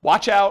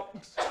 Watch out,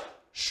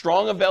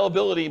 strong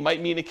availability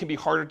might mean it can be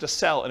harder to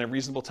sell in a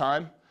reasonable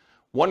time.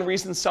 One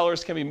reason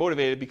sellers can be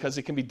motivated because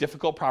it can be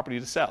difficult property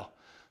to sell.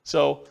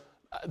 So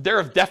there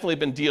have definitely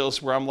been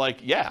deals where I'm like,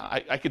 yeah,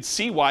 I could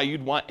see why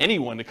you'd want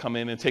anyone to come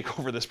in and take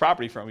over this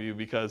property from you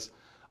because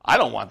I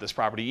don't want this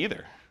property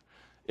either.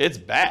 It's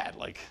bad.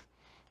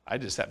 I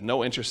just have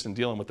no interest in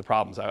dealing with the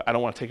problems. I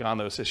don't want to take on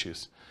those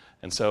issues.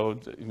 And so,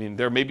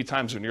 there may be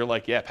times when you're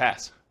like, yeah,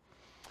 pass.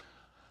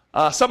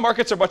 Some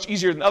markets are much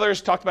easier than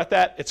others. Talked about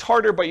that. It's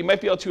harder, but you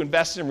might be able to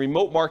invest in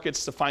remote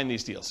markets to find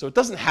these deals. So it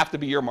doesn't have to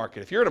be your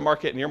market. If you're in a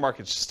market and your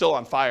market's still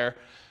on fire,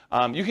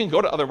 you can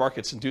go to other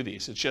markets and do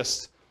these. It's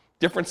just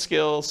different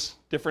skills,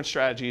 different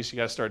strategies. You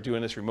got to start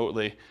doing this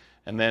remotely.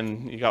 And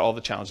then you got all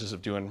the challenges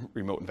of doing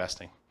remote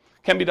investing.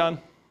 Can be done,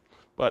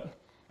 but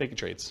making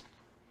trades.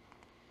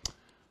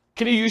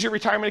 Can you use your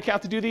retirement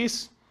account to do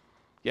these?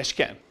 Yes,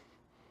 you can.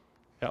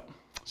 Yep.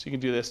 So you can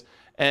do this.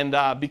 And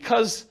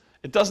because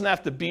it doesn't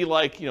have to be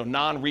like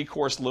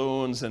non-recourse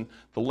loans, and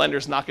the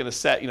lender's not going to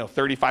set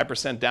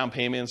 35% down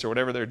payments or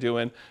whatever they're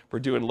doing for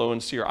doing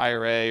loans to your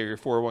IRA or your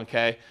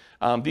 401k.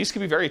 These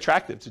can be very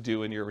attractive to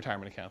do in your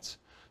retirement accounts.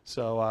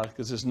 So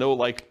because there's no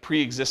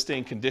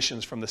pre-existing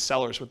conditions from the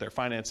sellers with their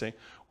financing.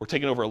 We're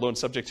taking over a loan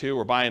subject to,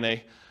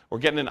 we're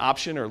getting an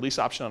option or a lease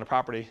option on a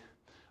property.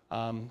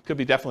 Could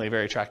be definitely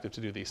very attractive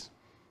to do these.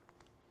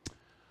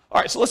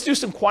 All right, so let's do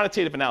some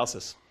quantitative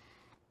analysis.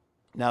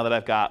 Now that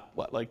I've got,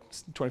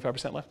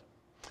 25% left?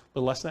 A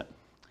little less than that.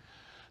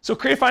 So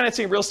creative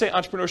financing and real estate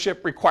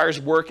entrepreneurship requires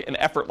work and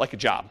effort like a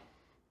job.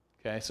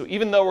 Okay, so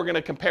even though we're going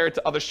to compare it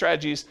to other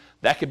strategies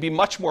that could be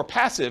much more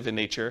passive in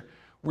nature,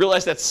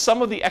 realize that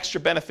some of the extra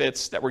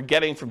benefits that we're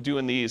getting from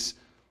doing these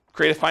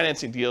creative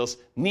financing deals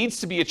needs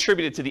to be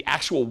attributed to the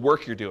actual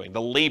work you're doing,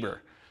 the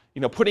labor.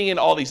 Putting in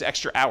all these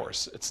extra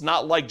hours. It's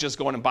not like just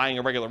going and buying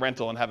a regular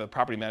rental and have a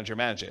property manager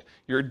manage it.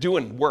 You're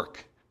doing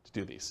work to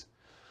do these.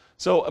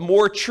 So a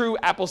more true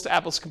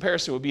apples-to-apples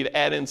comparison would be to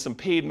add in some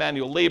paid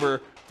manual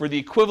labor for the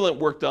equivalent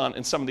work done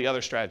in some of the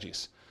other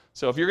strategies.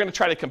 So if you're going to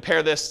try to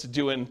compare this to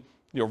doing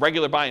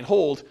regular buy and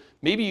hold,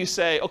 maybe you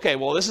say, okay,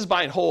 well, this is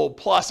buy and hold,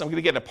 plus I'm going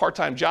to get a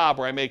part-time job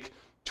where I make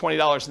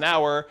 $20 an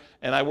hour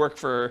and I work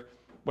for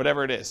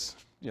whatever it is,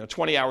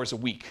 20 hours a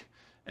week.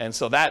 And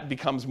so that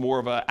becomes more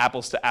of an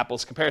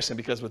apples-to-apples comparison,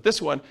 because with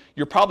this one,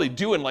 you're probably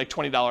doing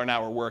 $20 an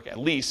hour work at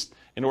least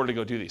in order to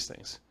go do these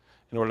things,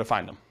 in order to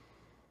find them.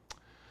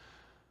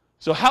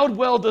 So how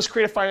well does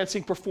creative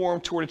financing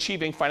perform toward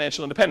achieving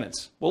financial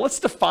independence? Well, let's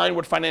define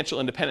what financial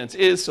independence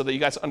is so that you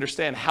guys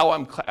understand how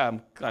I'm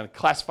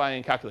classifying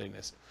and calculating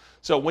this.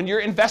 So when your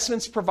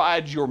investments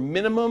provide your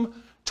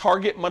minimum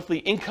target monthly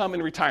income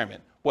in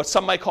retirement, what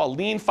some might call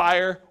lean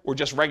FIRE or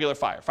just regular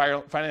FIRE.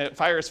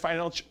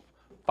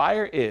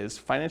 FIRE is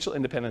financial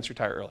independence,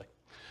 retire early.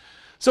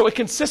 So it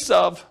consists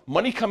of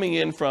money coming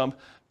in from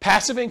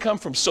passive income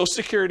from Social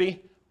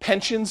Security,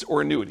 pensions,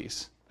 or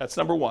annuities. That's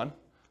number one.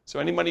 So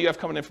any money you have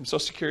coming in from Social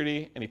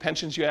Security, any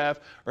pensions you have,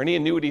 or any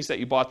annuities that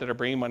you bought that are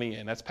bringing money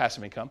in, that's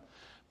passive income.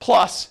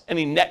 Plus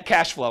any net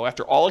cash flow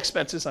after all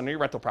expenses under your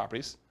rental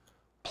properties.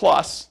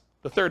 Plus,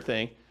 the third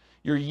thing,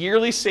 your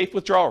yearly safe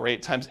withdrawal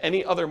rate times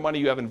any other money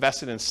you have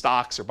invested in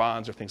stocks or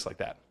bonds or things like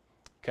that.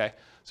 Okay?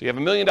 So you have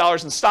 $1 million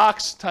in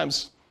stocks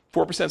times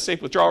 4%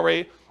 safe withdrawal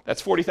rate.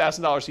 That's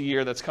 $40,000 a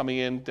year that's coming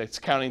in, that's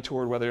counting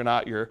toward whether or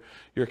not you're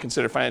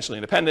considered financially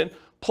independent.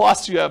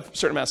 Plus you have a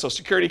certain amount of Social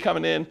Security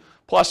coming in.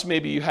 Plus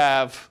maybe you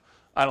have,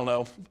 I don't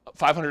know,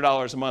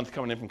 $500 a month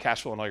coming in from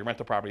cash flow on all your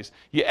rental properties.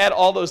 You add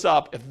all those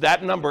up. If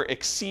that number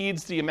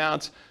exceeds the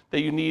amount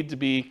that you need to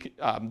be,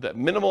 the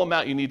minimal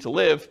amount you need to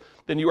live,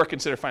 then you are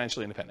considered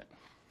financially independent.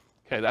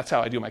 Okay, that's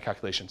how I do my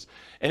calculations.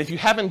 And if you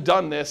haven't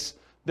done this,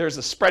 there's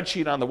a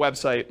spreadsheet on the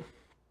website.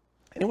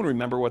 Anyone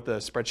remember what the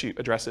spreadsheet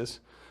address is?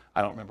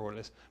 I don't remember what it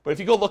is. But if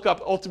you go look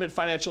up Ultimate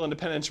Financial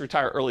Independence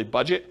Retire Early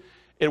Budget,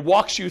 it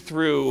walks you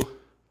through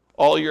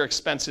all your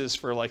expenses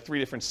for like 3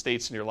 different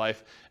states in your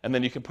life, and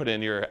then you can put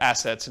in your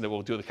assets and it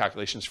will do the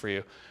calculations for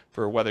you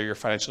for whether you're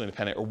financially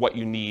independent or what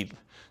you need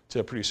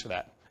to produce for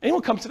that.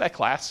 Anyone come to that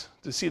class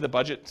to see the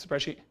budget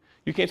spreadsheet?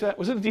 You came to that?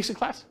 Was it a decent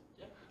class?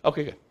 Yeah.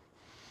 Okay, good.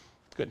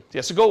 Good.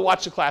 Yeah, so go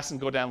watch the class and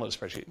go download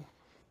the spreadsheet.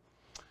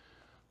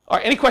 All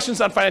right, any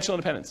questions on financial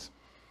independence?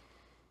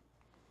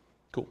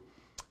 Cool.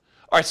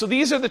 All right, so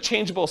these are the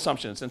changeable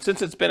assumptions, and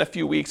since it's been a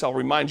few weeks, I'll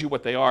remind you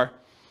what they are.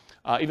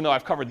 Even though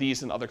I've covered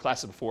these in other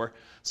classes before.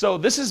 So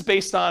this is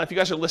based on, if you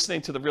guys are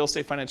listening to the Real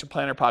Estate Financial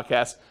Planner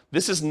podcast,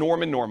 this is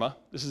Norm and Norma.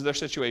 This is their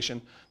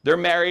situation. They're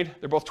married.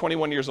 They're both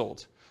 21 years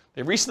old.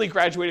 They recently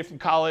graduated from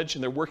college,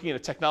 and they're working in a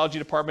technology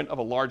department of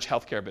a large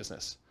healthcare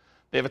business.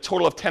 They have a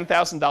total of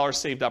 $10,000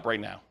 saved up right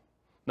now,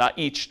 not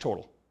each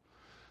total.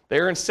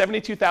 They earn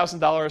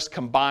 $72,000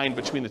 combined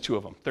between the two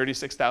of them,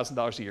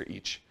 $36,000 a year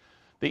each.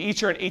 They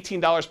each earn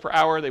 $18 per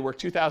hour. They work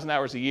 2,000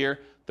 hours a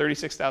year,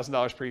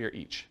 $36,000 per year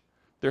each.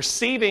 They're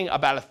saving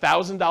about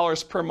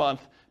 $1,000 per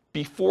month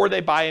before they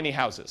buy any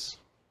houses.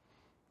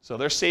 So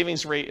their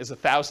savings rate is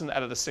 $1,000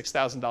 out of the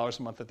 $6,000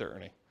 a month that they're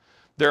earning.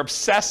 They're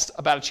obsessed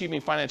about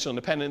achieving financial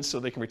independence so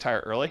they can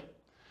retire early.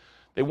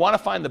 They want to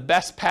find the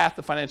best path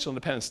to financial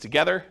independence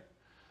together.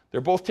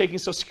 They're both taking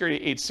Social Security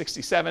at age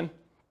 67,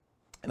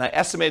 and I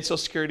estimated Social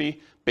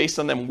Security based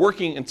on them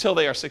working until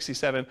they are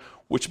 67,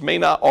 which may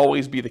not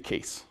always be the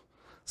case.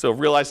 So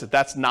realize that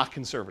that's not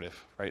conservative,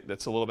 right?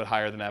 That's a little bit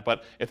higher than that.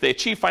 But if they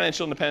achieve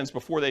financial independence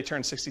before they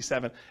turn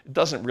 67, it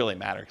doesn't really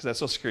matter because that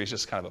Social Security is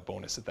just kind of a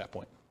bonus at that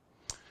point.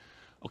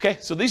 Okay,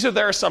 so these are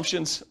their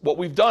assumptions. What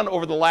we've done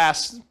over the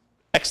last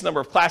X number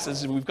of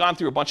classes is we've gone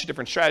through a bunch of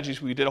different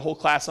strategies. We did a whole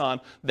class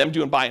on them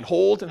doing buy and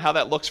hold and how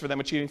that looks for them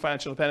achieving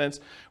financial independence.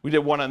 We did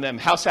one on them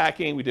house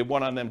hacking. We did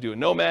one on them doing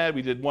nomad.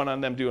 We did one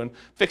on them doing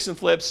fix and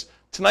flips.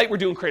 Tonight we're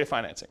doing creative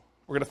financing.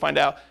 We're going to find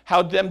out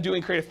how them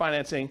doing creative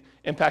financing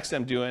impacts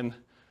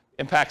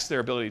their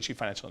ability to achieve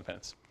financial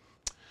independence.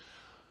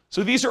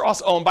 So these are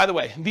also, oh, and by the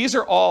way, these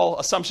are all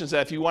assumptions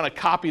that if you want to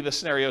copy the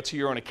scenario to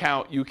your own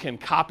account, you can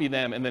copy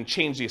them and then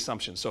change the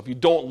assumptions. So if you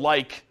don't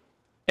like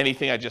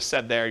anything I just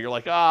said there, you're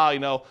like,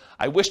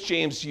 I wish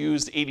James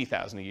used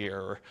 $80,000 a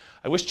year, or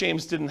I wish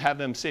James didn't have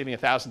them saving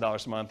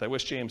 $1,000 a month. I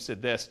wish James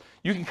did this.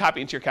 You can copy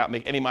it into your account,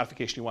 make any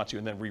modification you want to,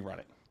 and then rerun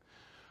it.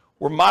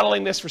 We're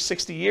modeling this for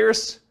 60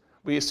 years.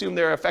 We assume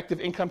their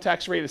effective income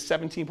tax rate is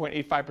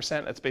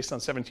 17.85%. That's based on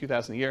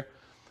 $72,000 a year.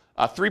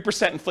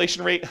 3%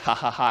 inflation rate,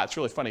 it's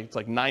really funny. It's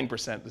like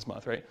 9% this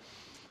month, right?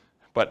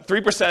 But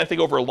 3%, I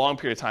think, over a long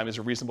period of time is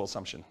a reasonable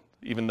assumption,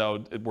 even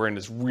though we're in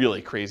this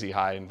really crazy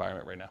high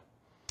environment right now.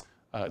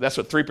 That's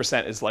what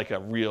 3% is, like a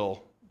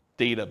real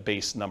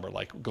data-based number.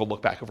 Like, go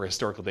look back over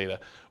historical data.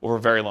 Over a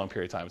very long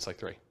period of time, it's like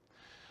 3.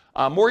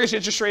 Mortgage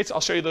interest rates,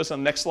 I'll show you those on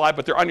the next slide,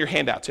 but they're on your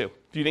handout too.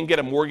 If you didn't get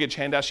a mortgage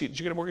handout sheet, did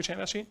you get a mortgage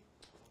handout sheet?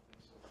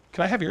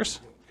 Can I have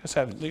yours?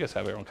 You guys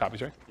have your own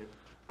copies, right? Yep.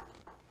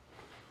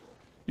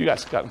 You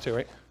guys got them too,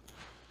 right?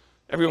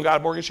 Everyone got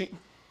a mortgage sheet?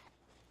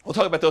 We'll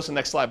talk about those in the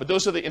next slide, but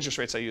those are the interest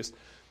rates I used.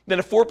 Then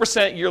a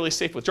 4% yearly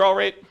safe withdrawal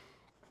rate.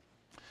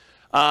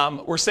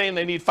 We're saying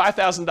they need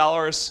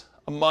 $5,000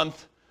 a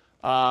month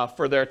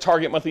for their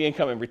target monthly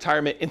income in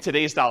retirement in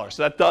today's dollars.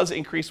 So that does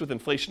increase with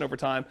inflation over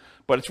time,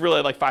 but it's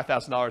really like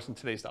 $5,000 in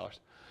today's dollars.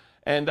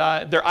 And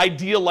their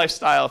ideal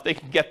lifestyle, if they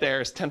can get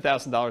there, is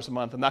 $10,000 a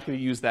month. I'm not going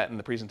to use that in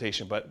the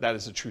presentation, but that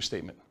is a true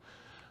statement.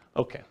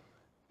 Okay.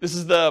 This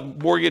is the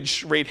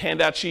mortgage rate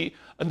handout sheet.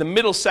 In the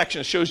middle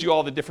section, it shows you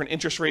all the different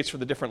interest rates for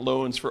the different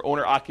loans for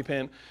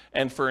owner-occupant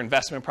and for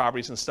investment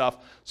properties and stuff.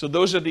 So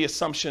those are the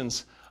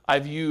assumptions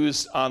I've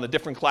used on the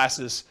different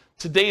classes.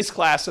 Today's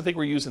class, I think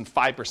we're using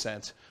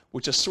 5%.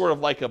 which is sort of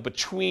like a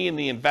between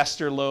the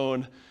investor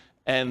loan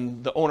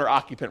and the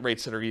owner-occupant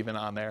rates that are even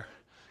on there.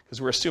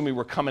 Because we're assuming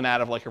we're coming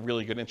out of like a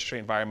really good interest rate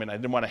environment. I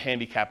didn't want to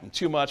handicap them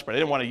too much, but I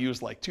didn't want to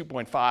use like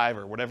 2.5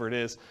 or whatever it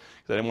is,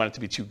 because I didn't want it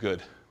to be too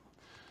good.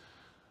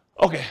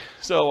 Okay,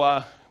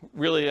 so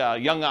really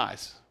young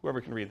eyes, whoever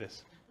can read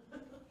this.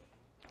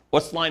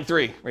 What's line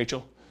 3,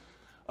 Rachel?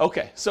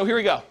 Okay, so here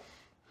we go.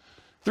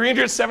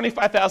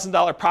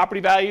 $375,000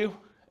 property value,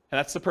 and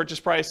that's the purchase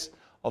price,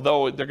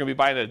 although they're going to be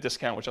buying at a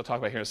discount, which I'll talk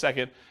about here in a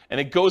second, and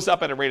it goes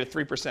up at a rate of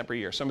 3% per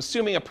year. So I'm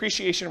assuming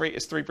appreciation rate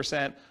is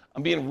 3%.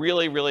 I'm being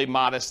really, really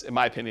modest in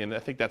my opinion. I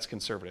think that's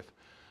conservative.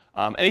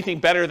 Anything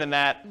better than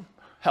that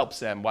helps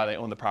them while they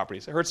own the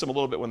properties. It hurts them a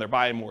little bit when they're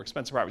buying more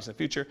expensive properties in the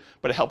future,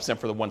 but it helps them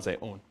for the ones they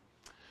own.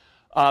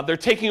 They're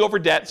taking over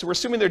debt, so we're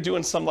assuming they're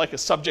doing some like a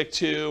subject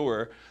to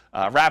or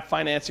wrap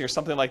financing or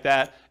something like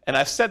that. And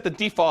I've set the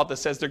default that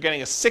says they're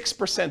getting a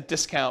 6%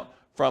 discount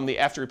from the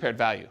after repaired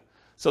value.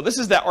 So this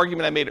is that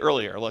argument I made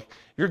earlier. Look,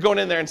 you're going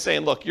in there and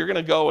saying, look, you're going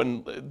to go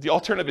and the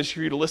alternative is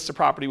for you to list a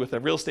property with a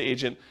real estate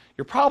agent.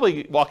 You're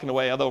probably walking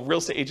away, although real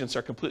estate agents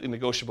are completely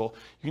negotiable.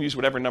 You can use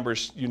whatever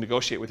numbers you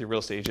negotiate with your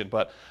real estate agent.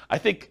 But I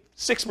think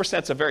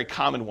 6% is a very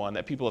common one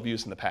that people have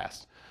used in the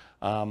past.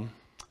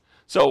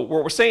 So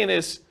what we're saying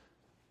is,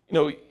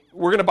 we're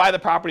going to buy the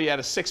property at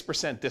a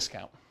 6%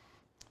 discount.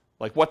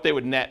 Like what they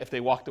would net if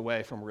they walked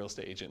away from a real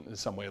estate agent is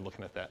some way of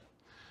looking at that.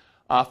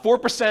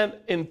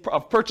 4%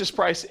 of purchase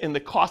price in the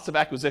cost of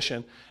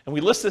acquisition, and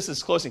we list this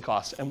as closing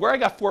costs. And where I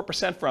got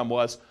 4% from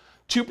was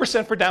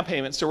 2% for down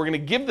payment, so we're going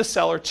to give the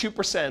seller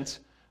 2%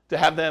 to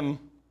have them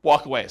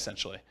walk away,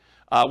 essentially,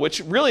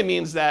 which really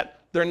means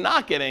that they're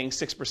not getting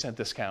 6%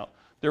 discount.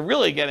 They're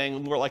really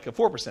getting more like a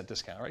 4%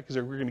 discount, right? Because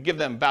we're going to give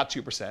them about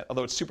 2%,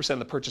 although it's 2% of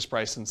the purchase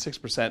price and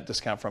 6%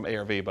 discount from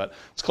ARV, but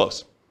it's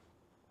close.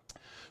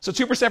 So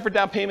 2% for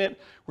down payment.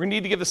 We're going to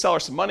need to give the seller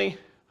some money.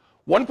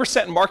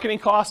 1% in marketing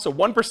costs, so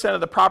 1%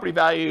 of the property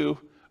value,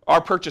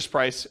 our purchase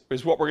price,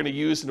 is what we're going to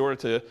use in order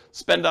to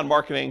spend on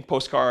marketing,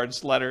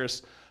 postcards,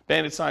 letters,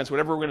 bandit signs,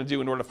 whatever we're going to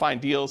do in order to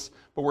find deals.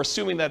 But we're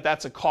assuming that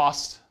that's a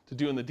cost to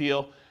doing the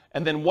deal.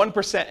 And then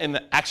 1% in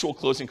the actual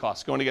closing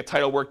costs, going to get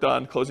title work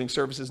done, closing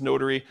services,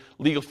 notary,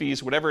 legal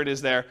fees, whatever it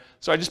is there.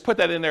 So I just put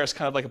that in there as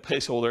kind of like a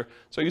placeholder.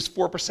 So I use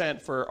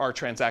 4% for our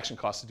transaction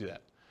costs to do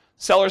that.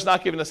 Seller's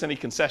not giving us any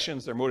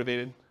concessions. They're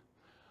motivated.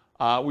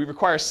 We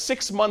require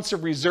 6 months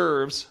of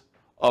reserves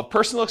of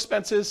personal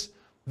expenses,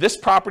 this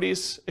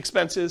property's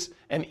expenses,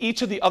 and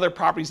each of the other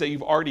properties that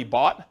you've already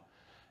bought.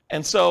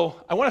 And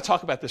so I want to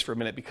talk about this for a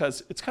minute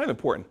because it's kind of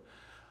important.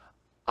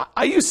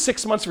 I use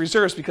 6 months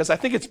reserves because I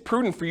think it's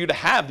prudent for you to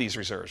have these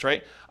reserves,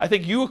 right? I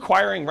think you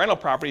acquiring rental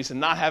properties and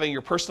not having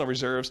your personal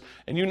reserves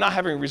and you not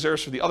having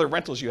reserves for the other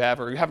rentals you have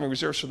or you having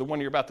reserves for the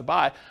one you're about to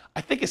buy,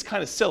 I think is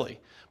kind of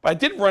silly. But I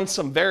did run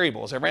some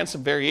variables. I ran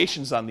some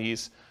variations on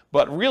these.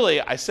 But really,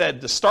 I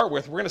said to start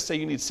with, we're going to say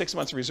you need 6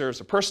 months of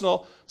reserves of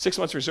personal, 6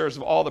 months of reserves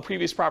of all the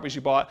previous properties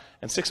you bought,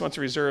 and 6 months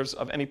of reserves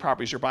of any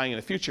properties you're buying in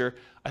the future.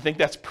 I think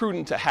that's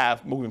prudent to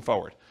have moving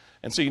forward.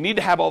 And so you need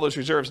to have all those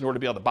reserves in order to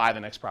be able to buy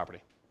the next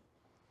property.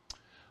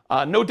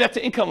 No debt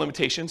to income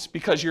limitations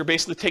because you're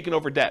basically taking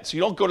over debt. So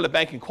you don't go to the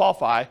bank and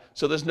qualify,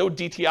 so there's no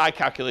DTI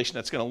calculation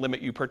that's going to limit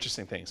you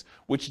purchasing things,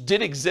 which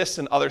did exist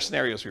in other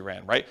scenarios we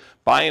ran, right?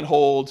 Buy and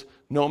hold,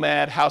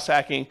 nomad, house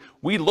hacking.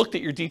 We looked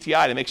at your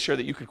DTI to make sure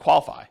that you could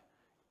qualify.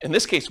 In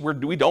this case,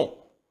 we don't,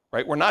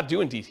 right? We're not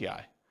doing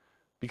DTI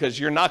because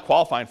you're not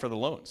qualifying for the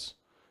loans.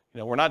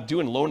 We're not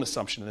doing loan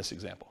assumption in this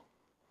example.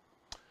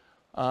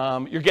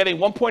 You're getting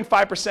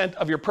 1.5%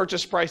 of your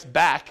purchase price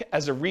back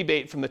as a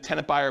rebate from the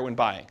tenant buyer when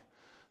buying.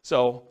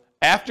 So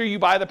after you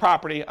buy the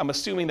property, I'm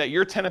assuming that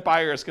your tenant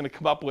buyer is going to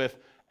come up with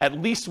at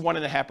least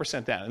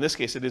 1.5% down. In this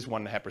case, it is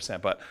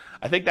 1.5%, but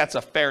I think that's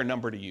a fair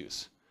number to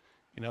use.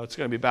 It's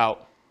going to be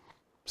about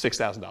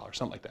 $6,000,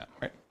 something like that,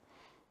 right?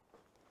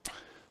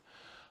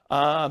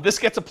 This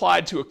gets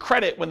applied to a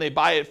credit when they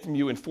buy it from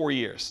you in 4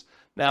 years.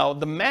 Now,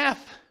 the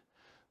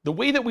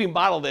way that we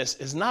model this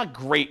is not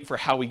great for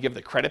how we give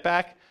the credit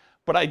back,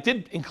 but I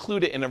did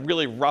include it in a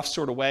really rough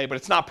sort of way, but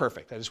it's not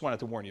perfect. I just wanted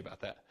to warn you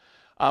about that.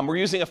 We're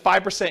using a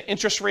 5%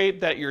 interest rate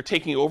that you're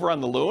taking over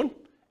on the loan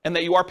and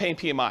that you are paying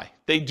PMI.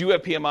 They do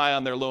have PMI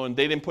on their loan.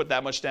 They didn't put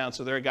that much down,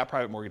 so they got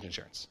private mortgage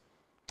insurance.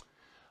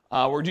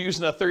 We're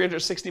using a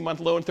 360-month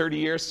loan, 30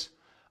 years.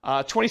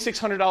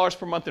 $2,600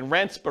 per month in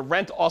rent, but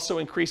rent also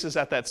increases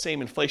at that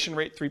same inflation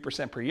rate,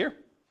 3% per year.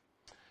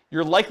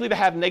 You're likely to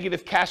have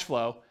negative cash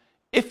flow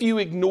if you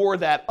ignore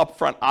that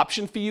upfront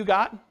option fee you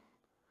got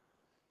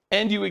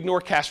and you ignore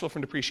cash flow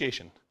from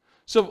depreciation.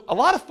 So a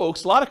lot of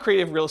folks, a lot of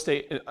creative real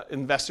estate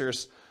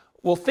investors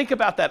will think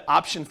about that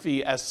option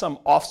fee as some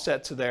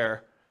offset to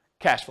their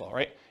cash flow,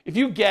 right? If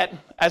you get,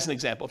 as an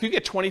example, if you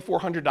get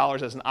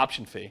 $2,400 as an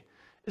option fee,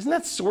 isn't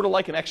that sort of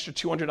like an extra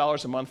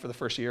 $200 a month for the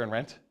first year in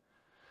rent?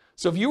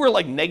 So if you were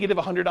like negative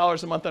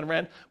 $100 a month on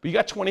rent, but you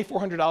got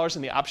 $2,400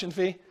 in the option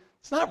fee,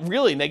 it's not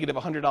really negative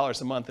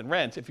 $100 a month in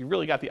rent if you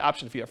really got the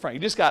option fee up front. You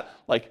just got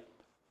like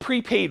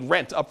prepaid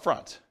rent up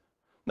front.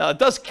 Now it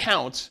does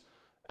count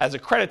as a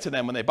credit to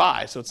them when they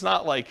buy, so it's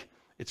not like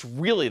it's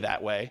really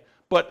that way,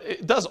 but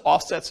it does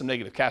offset some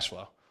negative cash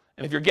flow.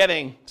 And if you're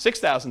getting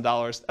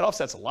 $6,000, that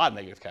offsets a lot of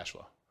negative cash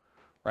flow,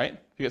 right? If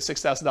you get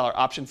 $6,000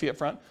 option fee up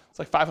front, it's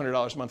like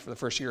 $500 a month for the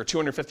first year, or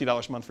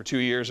 $250 a month for 2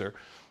 years, or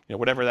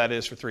whatever that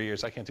is for 3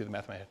 years. I can't do the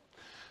math in my head.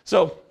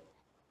 So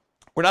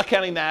we're not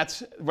counting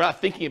that. We're not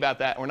thinking about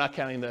that. We're not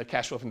counting the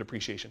cash flow from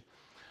depreciation.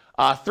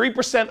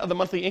 3% of the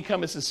monthly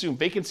income is the assumed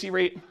vacancy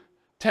rate.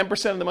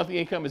 10% of the monthly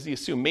income is the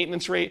assumed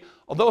maintenance rate.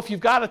 Although if you've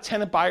got a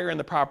tenant buyer in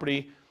the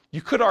property,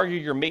 you could argue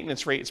your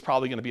maintenance rate is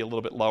probably going to be a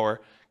little bit lower,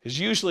 because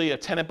usually a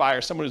tenant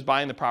buyer, someone who's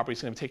buying the property,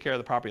 is going to take care of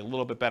the property a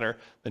little bit better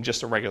than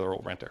just a regular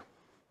old renter.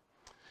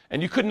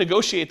 And you could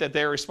negotiate that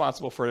they're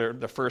responsible for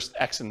the first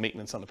X in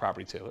maintenance on the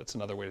property too. That's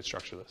another way to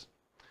structure this.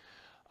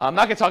 I'm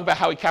not going to talk about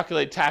how we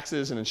calculate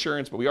taxes and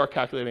insurance, but we are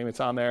calculating, it's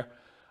on there.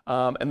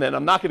 And then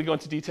I'm not going to go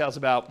into details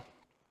about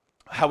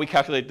how we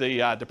calculate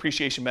the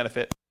depreciation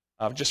benefit,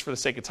 just for the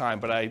sake of time,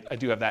 but I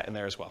do have that in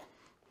there as well.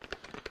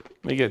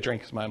 Let me get a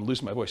drink because I'm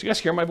losing my voice. You guys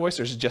hear my voice,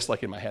 or is it just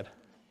like in my head?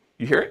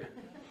 You hear it?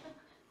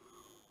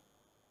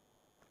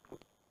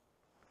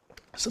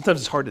 Sometimes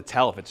it's hard to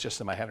tell if it's just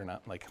in my head or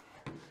not.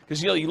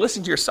 Because you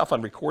listen to yourself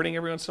on recording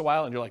every once in a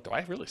while, and you're like, do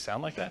I really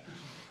sound like that?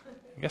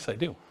 I guess I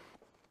do.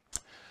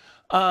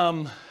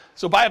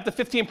 So buy up to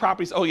 15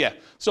 properties. Oh yeah.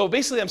 So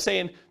basically I'm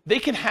saying they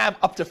can have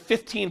up to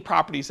 15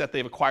 properties that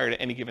they've acquired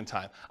at any given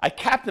time. I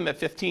cap them at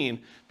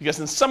 15 because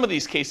in some of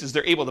these cases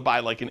they're able to buy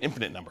like an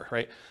infinite number,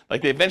 right?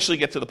 Like they eventually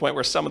get to the point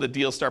where some of the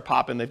deals start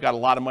popping, they've got a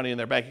lot of money in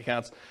their bank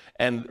accounts,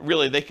 and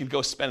really they could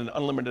go spend an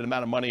unlimited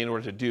amount of money in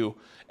order to do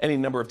any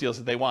number of deals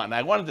that they want. And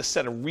I wanted to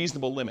set a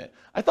reasonable limit.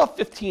 I thought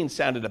 15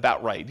 sounded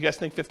about right. Do you guys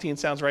think 15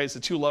 sounds right? Is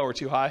it too low or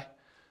too high?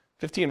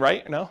 15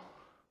 right or no?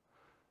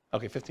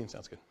 Okay, 15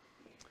 sounds good.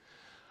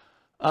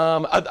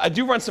 I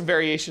do run some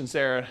variations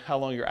there, how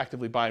long you're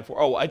actively buying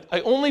for. Oh, I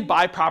only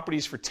buy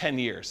properties for 10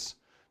 years.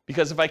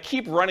 Because if I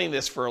keep running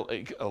this for,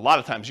 a lot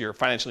of times you're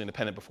financially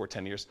independent before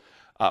 10 years,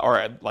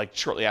 or like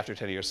shortly after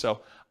 10 years.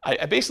 So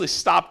I basically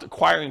stopped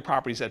acquiring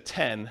properties at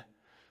 10,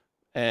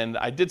 and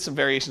I did some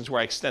variations where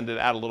I extended it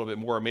out a little bit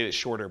more, made it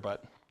shorter,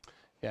 but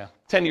yeah,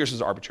 10 years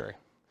is arbitrary.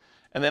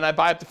 And then I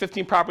buy up to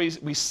 15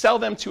 properties. We sell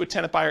them to a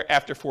tenant buyer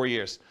after 4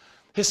 years.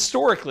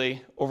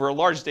 Historically, over a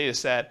large data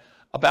set,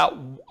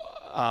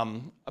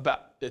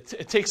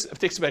 it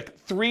takes about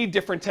 3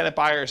 different tenant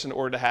buyers in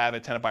order to have a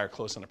tenant buyer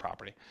close on the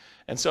property.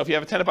 And so if you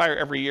have a tenant buyer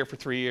every year for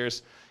 3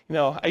 years,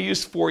 I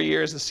used 4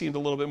 years. This seemed a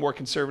little bit more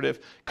conservative.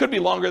 Could be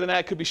longer than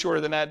that, could be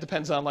shorter than that.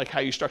 Depends on how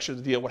you structure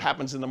the deal, what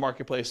happens in the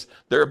marketplace,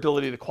 their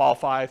ability to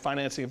qualify,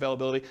 financing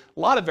availability. A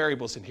lot of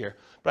variables in here.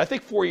 But I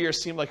think 4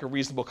 years seemed like a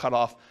reasonable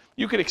cutoff.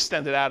 You could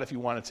extend it out if you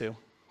wanted to.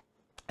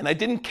 And I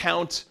didn't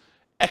count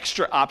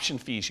extra option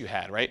fees you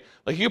had, right?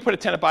 Like you put a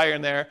tenant buyer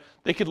in there,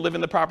 they could live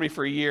in the property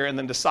for a year and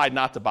then decide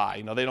not to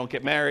buy. They don't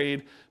get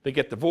married, they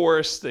get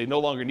divorced, they no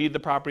longer need the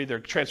property, they're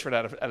transferred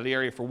out of the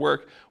area for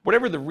work,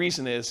 whatever the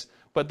reason is.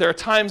 But there are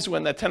times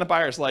when that tenant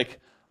buyer is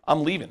like,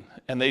 I'm leaving,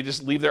 and they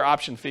just leave their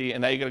option fee,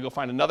 and now you got to go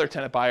find another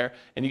tenant buyer,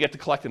 and you get to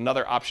collect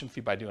another option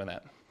fee by doing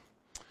that.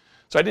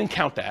 So I didn't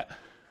count that.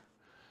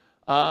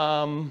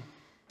 And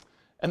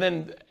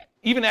then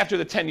even after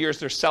the 10 years,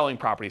 they're selling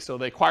property. So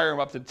they acquire them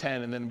up to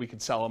 10, and then we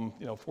could sell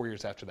them 4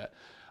 years after that.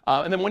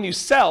 And then when you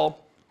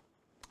sell,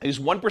 use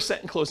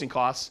 1% in closing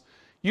costs.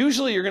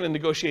 Usually you're going to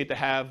negotiate to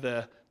have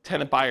the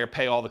tenant buyer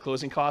pay all the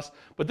closing costs,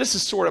 but this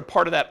is sort of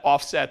part of that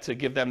offset to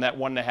give them that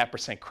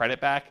 1.5%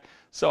 credit back.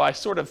 So I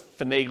sort of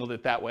finagled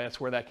it that way. That's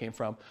where that came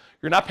from.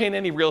 You're not paying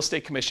any real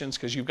estate commissions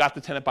because you've got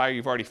the tenant buyer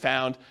you've already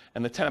found,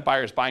 and the tenant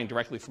buyer is buying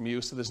directly from you,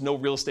 so there's no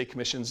real estate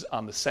commissions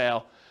on the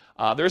sale.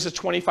 There's a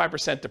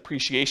 25%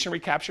 depreciation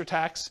recapture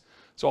tax.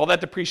 So all that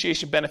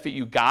depreciation benefit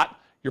you got,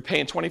 you're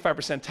paying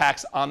 25%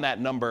 tax on that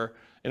number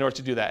in order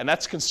to do that. And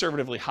that's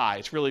conservatively high.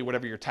 It's really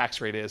whatever your tax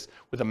rate is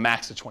with a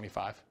max of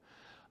 25.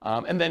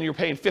 And then you're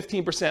paying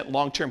 15%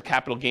 long-term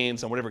capital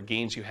gains on whatever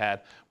gains you had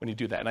when you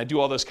do that. And I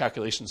do all those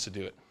calculations to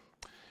do it.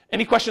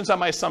 Any questions on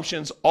my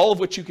assumptions, all of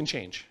which you can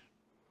change?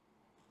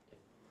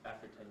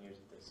 After 10 years,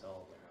 if they sell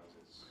all their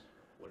houses,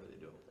 what do they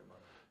do with their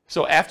money?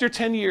 So after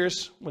 10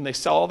 years, when they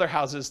sell all their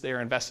houses, they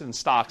are invested in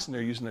stocks and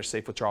they're using their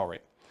safe withdrawal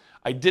rate.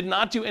 I did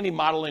not do any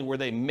modeling where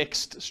they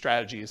mixed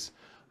strategies.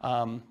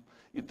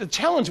 The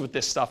challenge with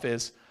this stuff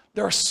is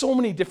there are so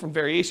many different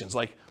variations.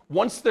 Like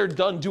once they're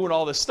done doing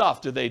all this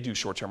stuff, do they do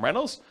short-term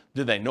rentals?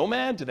 Do they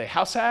nomad? Do they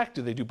house hack?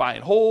 Do they do buy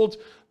and hold?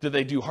 Do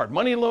they do hard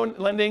money loan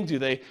lending? Do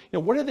they,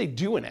 what are they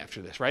doing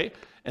after this, right?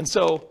 And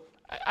so,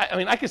 I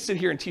mean, I could sit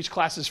here and teach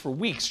classes for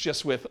weeks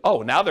just with,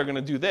 oh, now they're going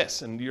to do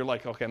this. And you're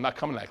like, okay, I'm not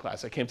coming to that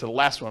class. I came to the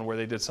last one where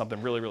they did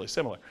something really, really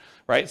similar,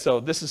 right? So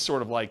this is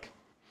sort of like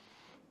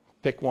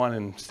pick one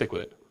and stick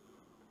with it.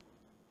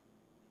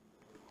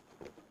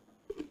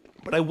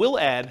 But I will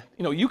add,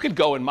 you could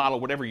go and model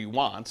whatever you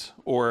want,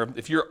 or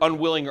if you're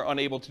unwilling or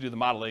unable to do the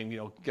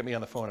modeling, get me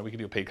on the phone and we can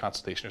do a paid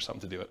consultation or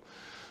something to do it.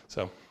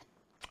 So, all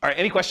right,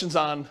 any questions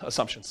on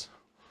assumptions?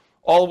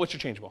 All of which are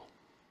changeable.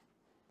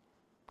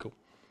 Cool.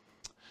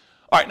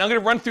 All right, now I'm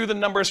going to run through the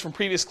numbers from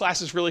previous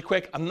classes really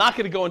quick. I'm not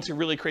going to go into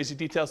really crazy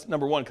details,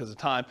 number one, because of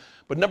time,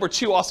 but number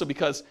two, also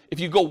because if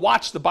you go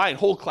watch the buy and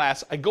hold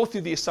class, I go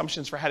through the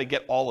assumptions for how to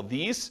get all of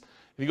these.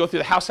 If you go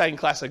through the house hacking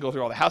class, I go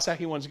through all the house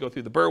hacking ones. You go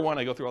through the Burr one,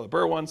 I go through all the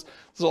Burr ones.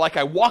 So like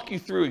I walk you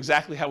through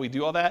exactly how we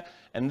do all that,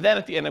 and then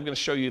at the end I'm going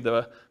to show you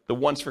the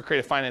ones for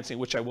creative financing,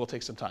 which I will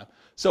take some time.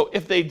 So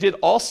if they did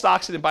all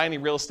stocks and didn't buy any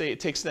real estate,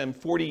 it takes them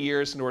 40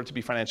 years in order to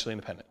be financially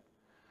independent.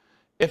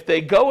 If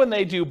they go and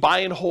they do buy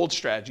and hold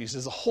strategies,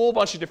 there's a whole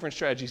bunch of different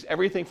strategies,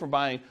 everything from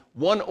buying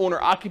one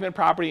owner-occupant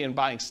property and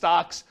buying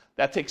stocks,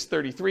 that takes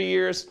 33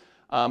 years.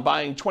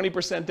 Buying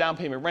 20% down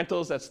payment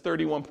rentals, that's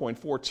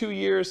 31.42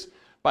 years.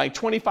 Buying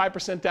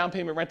 25% down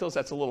payment rentals,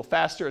 that's a little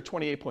faster at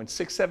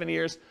 28.67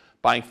 years.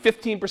 Buying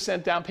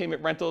 15% down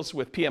payment rentals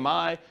with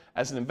PMI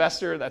as an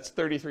investor, that's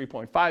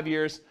 33.5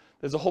 years.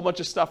 There's a whole bunch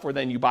of stuff where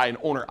then you buy an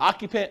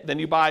owner-occupant, then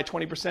you buy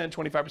 20%,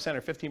 25%,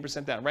 or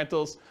 15% down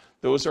rentals.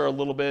 Those are a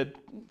little bit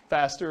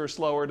faster or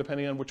slower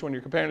depending on which one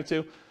you're comparing it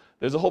to.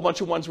 There's a whole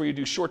bunch of ones where you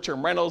do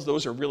short-term rentals.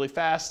 Those are really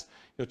fast,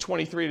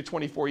 23 to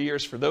 24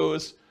 years for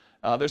those.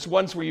 There's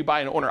ones where you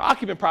buy an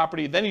owner-occupant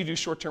property, then you do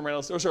short-term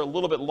rentals. Those are a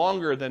little bit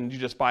longer than you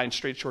just buying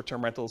straight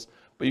short-term rentals,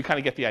 but you kind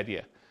of get the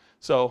idea.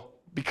 So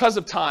because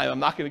of time, I'm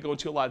not going to go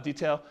into a lot of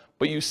detail,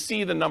 but you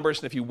see the numbers,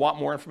 and if you want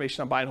more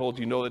information on buy and hold,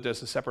 you know that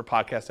there's a separate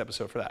podcast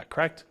episode for that,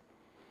 correct?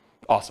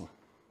 Awesome.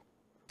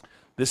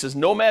 This is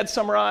Nomad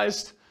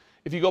summarized.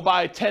 If you go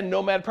buy 10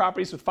 Nomad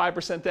properties with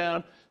 5%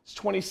 down, it's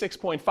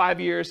 26.5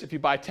 years. If you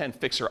buy 10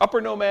 fixer-upper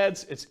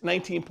Nomads, it's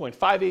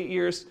 19.58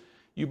 years.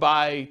 You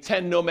buy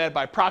 10 Nomad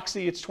by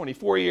proxy, it's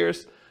 24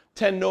 years.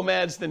 10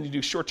 Nomads, then you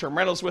do short-term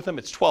rentals with them,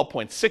 it's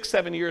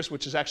 12.67 years,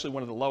 which is actually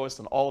one of the lowest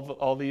in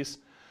all these.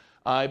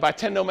 You buy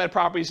 10 Nomad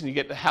properties and you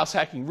get the house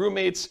hacking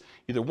roommates,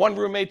 either one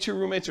roommate, two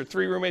roommates, or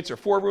three roommates, or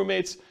four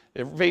roommates.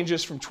 It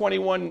ranges from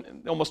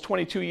 21, almost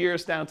 22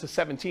 years down to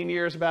 17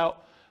 years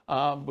about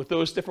with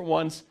those different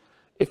ones.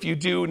 If you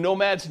do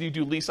Nomads and you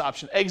do lease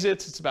option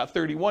exits, it's about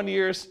 31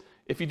 years.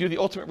 If you do the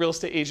Ultimate Real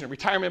Estate Agent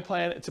Retirement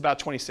Plan, it's about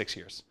 26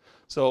 years.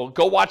 So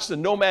go watch the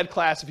Nomad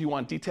class if you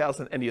want details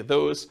on any of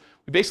those.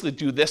 We basically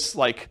do this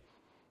like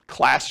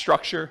class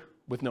structure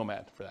with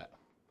Nomad for that.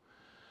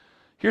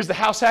 Here's the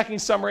house hacking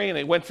summary, and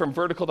it went from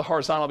vertical to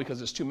horizontal because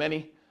there's too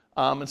many.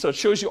 And so it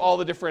shows you all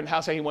the different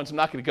house hacking ones. I'm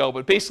not going to go,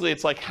 but basically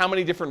it's like how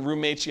many different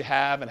roommates you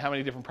have and how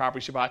many different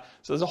properties you buy.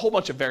 So there's a whole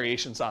bunch of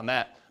variations on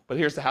that, but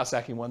here's the house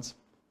hacking ones.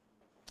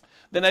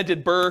 Then I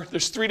did Burr.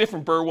 There's 3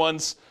 different Burr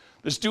ones.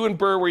 There's doing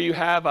Burr where you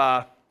have,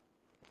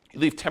 you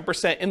leave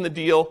 10% in the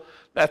deal.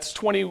 That's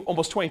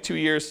almost 22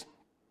 years.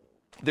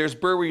 There's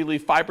Burr where you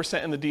leave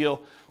 5% in the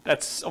deal.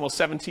 That's almost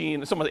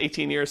 17, it's almost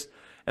 18 years.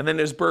 And then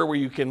there's Burr where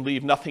you can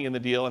leave nothing in the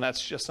deal, and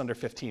that's just under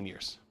 15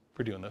 years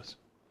for doing those.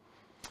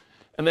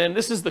 And then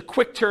this is the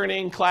quick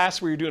turning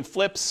class where you're doing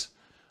flips,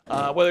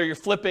 whether you're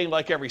flipping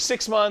like every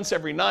 6 months,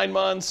 every 9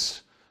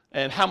 months,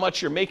 and how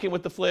much you're making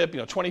with the flip,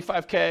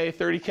 25K,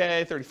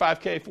 30K,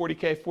 35K,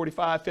 40K,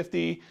 45,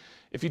 50.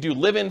 If you do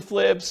live-in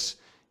flips,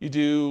 you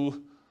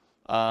do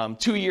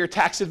 2-year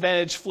tax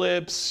advantage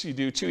flips, you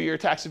do 2-year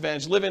tax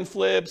advantage live-in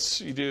flips,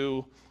 you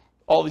do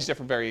all these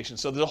different variations.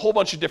 So there's a whole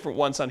bunch of different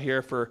ones on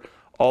here for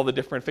all the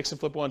different fix and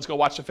flip ones. Go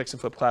watch the fix and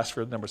flip class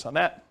for the numbers on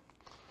that.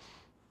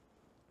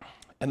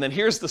 And then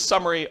here's the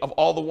summary of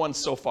all the ones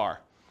so far.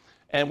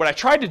 And what I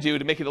tried to do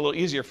to make it a little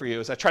easier for you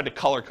is I tried to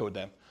color code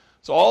them.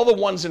 So all the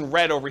ones in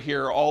red over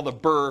here are all the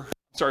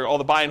all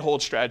the buy and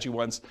hold strategy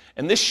ones.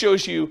 And this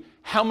shows you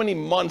how many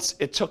months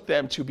it took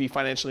them to be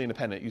financially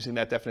independent using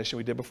that definition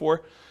we did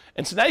before.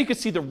 And so now you can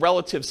see the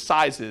relative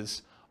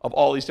sizes of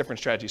all these different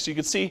strategies. So you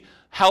can see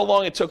how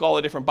long it took all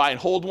the different buy and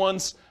hold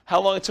ones, how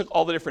long it took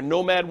all the different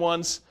Nomad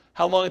ones,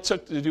 how long it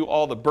took to do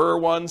all the Burr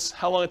ones,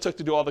 how long it took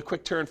to do all the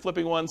quick turn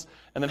flipping ones,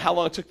 and then how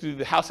long it took to do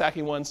the house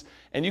hacking ones.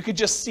 And you could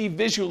just see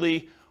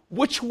visually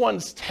which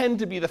ones tend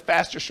to be the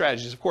faster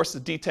strategies. Of course, the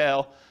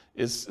detail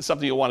is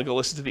something you'll want to go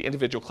listen to the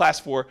individual class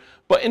for.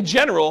 But in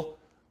general,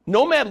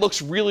 Nomad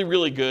looks really,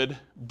 really good.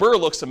 Burr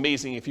looks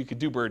amazing if you could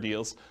do Burr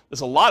deals.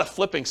 There's a lot of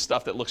flipping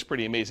stuff that looks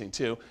pretty amazing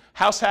too.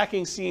 House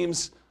hacking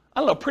seems, I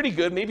don't know, pretty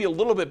good, maybe a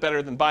little bit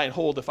better than buy and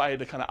hold if I had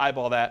to kind of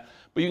eyeball that.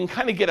 But you can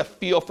kind of get a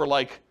feel for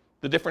like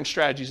the different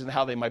strategies and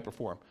how they might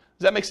perform.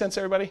 Does that make sense,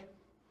 everybody?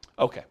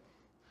 Okay.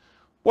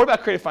 What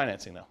about creative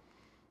financing though?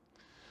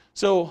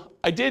 So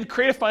I did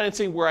creative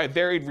financing where I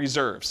varied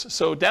reserves.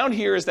 So down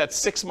here is that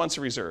 6 months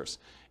of reserves.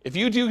 If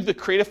you do the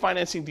creative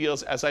financing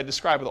deals as I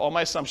described with all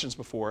my assumptions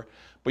before,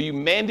 but you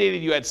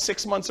mandated you had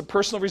 6 months of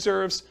personal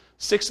reserves,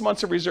 6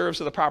 months of reserves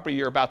of the property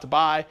you're about to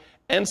buy,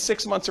 and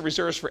 6 months of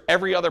reserves for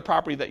every other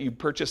property that you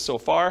purchased so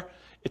far,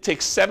 it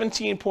takes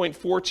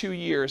 17.42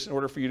 years in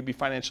order for you to be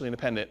financially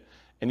independent,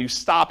 and you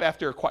stop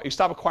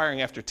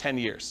acquiring after 10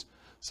 years.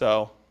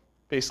 So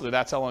basically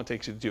that's how long it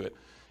takes you to do it.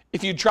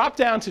 If you drop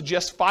down to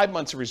just 5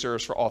 months of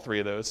reserves for all 3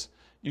 of those,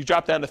 you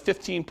drop down to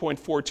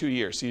 15.42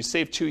 years. So you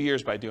save 2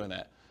 years by doing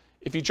that.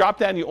 If you drop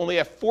down, you only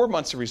have 4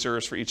 months of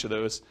reserves for each of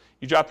those.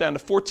 You drop down to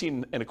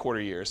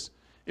 14.25 years.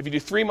 If you do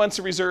 3 months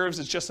of reserves,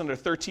 it's just under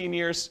 13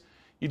 years.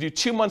 You do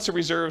 2 months of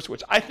reserves,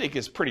 which I think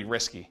is pretty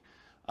risky.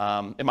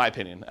 in my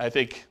opinion. I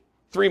think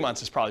 3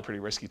 months is probably pretty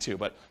risky too,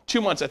 but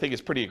 2 months I think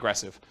is pretty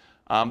aggressive.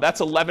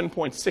 That's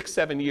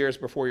 11.67 years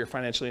before you're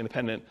financially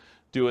independent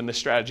doing this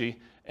strategy.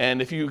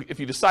 And if you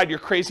decide you're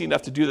crazy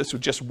enough to do this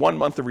with just 1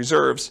 month of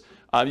reserves,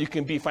 you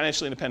can be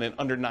financially independent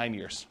under 9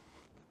 years.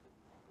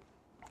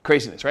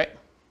 Craziness, right?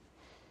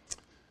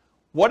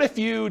 What if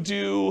you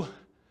do,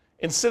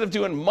 instead of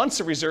doing months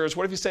of reserves,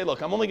 what if you say,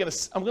 look, I'm going to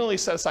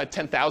set aside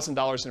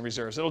 $10,000 in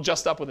reserves. It'll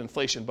adjust up with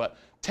inflation, but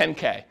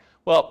 10K.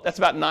 Well, that's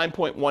about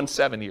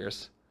 9.17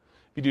 years.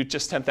 If you do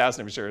just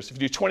 10,000 in reserves.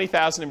 If you do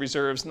 20,000 in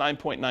reserves,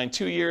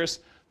 9.92 years.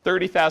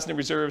 30,000 in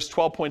reserves,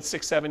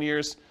 12.67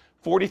 years.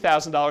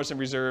 $40,000 in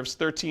reserves,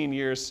 13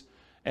 years.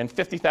 And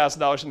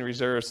 $50,000 in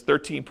reserves,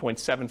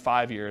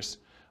 13.75 years.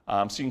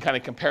 So you can kind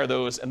of compare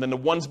those. And then the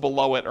ones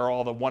below it are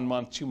all the 1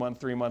 month, 2 month,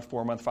 3 month,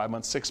 4 month, 5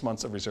 months, 6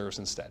 months of reserves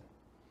instead.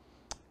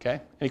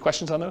 Okay? Any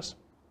questions on those?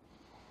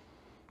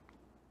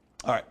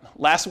 All right.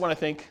 Last one, I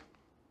think.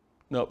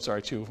 Nope,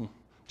 sorry, 2 of them.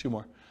 2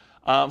 more.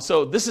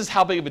 So this is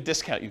how big of a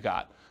discount you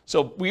got.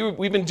 So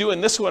we've been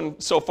doing this one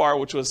so far,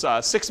 which was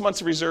 6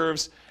 months of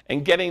reserves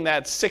and getting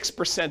that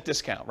 6%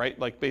 discount, right?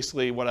 Like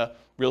basically what a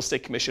real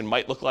estate commission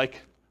might look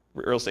like.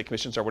 Real estate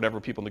commissions are whatever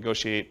people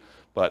negotiate,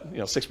 but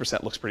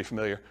 6% looks pretty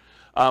familiar.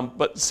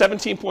 But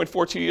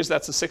 17.42 years,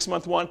 that's the 6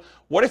 month one.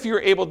 What if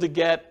you're able to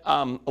get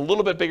a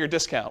little bit bigger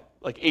discount,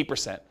 like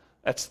 8%?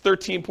 That's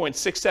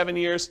 13.67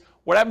 years.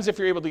 What happens if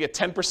you're able to get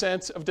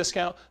 10% of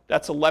discount?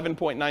 That's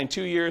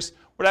 11.92 years.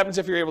 What happens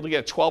if you're able to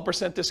get a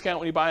 12% discount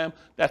when you buy them?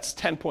 That's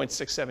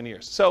 10.67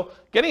 years. So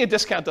getting a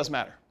discount does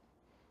matter,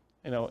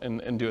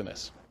 in doing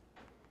this.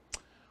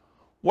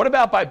 What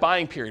about by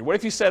buying period? What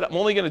if you said, I'm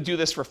only going to do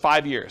this for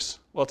 5 years?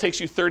 Well, it takes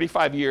you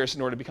 35 years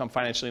in order to become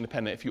financially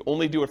independent. If you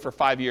only do it for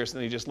 5 years,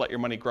 then you just let your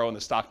money grow in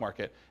the stock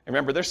market. And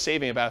remember, they're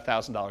saving about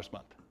 $1,000 a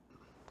month.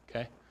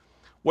 Okay?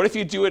 What if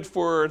you do it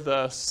for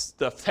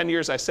the 10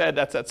 years I said?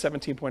 That's at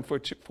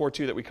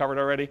 17.42 that we covered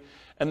already.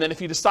 And then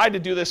if you decide to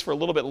do this for a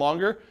little bit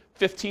longer,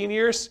 15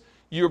 years,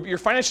 you're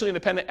financially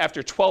independent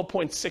after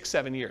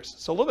 12.67 years.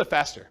 So a little bit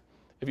faster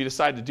if you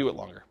decide to do it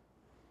longer.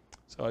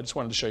 So I just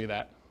wanted to show you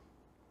that.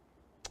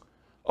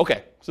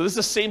 Okay, so this is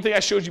the same thing I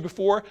showed you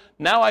before.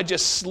 Now I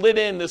just slid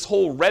in this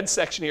whole red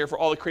section here for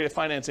all the creative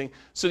financing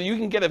so that you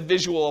can get a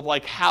visual of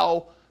like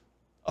how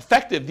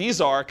effective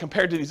these are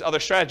compared to these other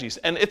strategies.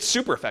 And it's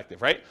super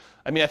effective, right?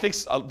 I mean, I think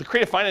the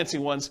creative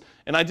financing ones,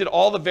 and I did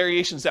all the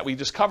variations that we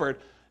just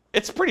covered,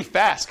 it's pretty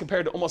fast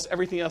compared to almost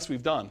everything else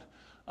we've done.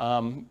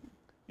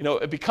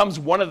 It becomes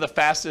one of the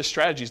fastest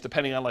strategies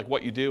depending on like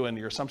what you do and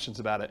your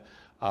assumptions about it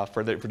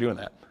for doing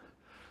that.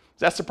 Is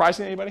that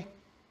surprising to anybody? A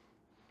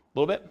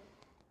little bit?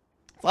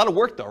 It's a lot of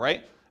work though,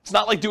 right? It's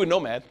not like doing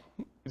Nomad.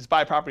 You just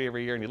buy a property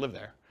every year and you live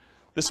there.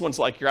 This one's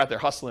like you're out there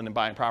hustling and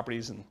buying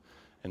properties and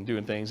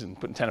doing things and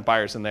putting tenant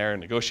buyers in there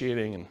and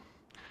negotiating and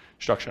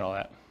structuring all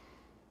that.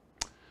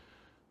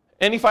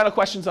 Any final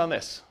questions on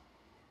this?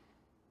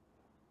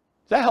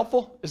 Is that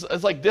helpful?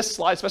 It's like this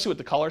slide, especially with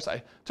the colors.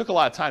 I took a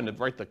lot of time to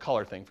write the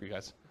color thing for you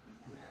guys.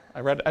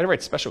 I had to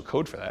write special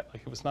code for that.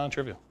 Like it was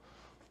non-trivial.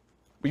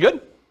 We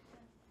good?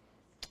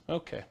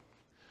 Okay.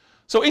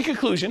 So in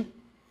conclusion,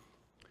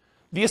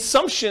 the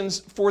assumptions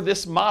for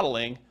this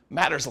modeling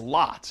matters a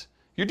lot.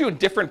 You're doing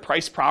different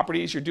price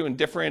properties, you're doing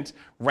different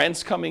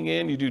rents coming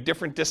in, you do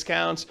different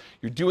discounts,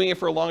 you're doing it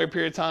for a longer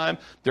period of time,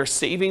 they're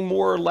saving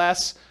more or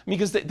less,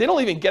 because they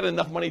don't even get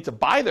enough money to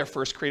buy their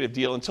first creative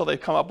deal until they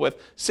come up with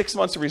 6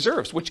 months of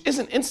reserves, which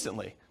isn't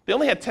instantly. They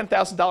only had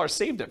 $10,000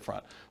 saved up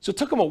front. So it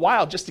took them a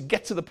while just to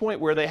get to the point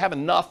where they have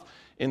enough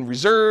in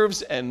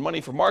reserves and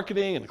money for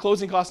marketing and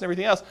closing costs and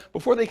everything else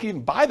before they can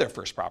even buy their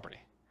first property.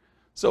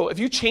 So if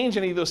you change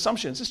any of those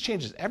assumptions, this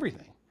changes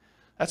everything.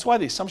 That's why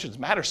the assumptions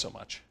matter so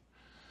much.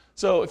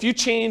 So if you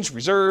change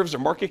reserves or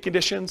market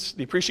conditions,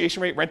 the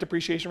appreciation rate, rent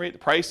appreciation rate, the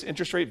price,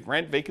 interest rate,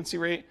 rent, vacancy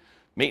rate,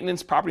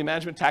 maintenance, property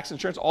management, tax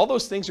insurance, all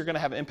those things are going to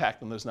have an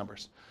impact on those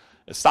numbers.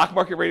 The stock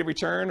market rate of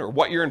return or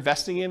what you're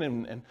investing in,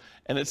 and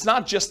it's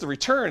not just the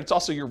return, it's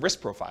also your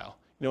risk profile.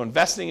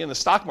 Investing in the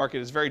stock market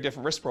is a very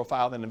different risk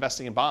profile than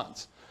investing in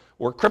bonds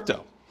or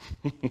crypto,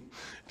 if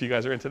you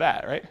guys are into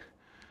that, right?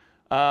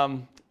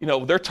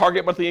 Their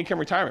target monthly income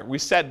retirement. We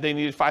said they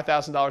needed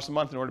 $5,000 a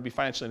month in order to be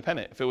financially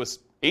independent. If it was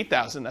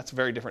 $8,000, that's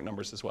very different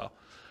numbers as well.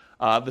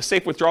 The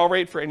safe withdrawal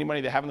rate for any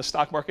money they have in the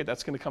stock market,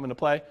 that's going to come into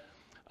play.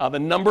 The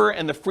number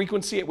and the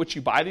frequency at which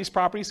you buy these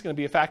properties is going to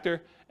be a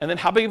factor. And then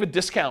how big of a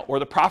discount or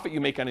the profit you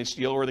make on each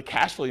deal or the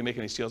cash flow you make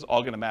on each deal is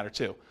all going to matter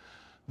too.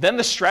 Then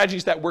the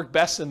strategies that work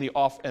best in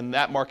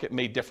that market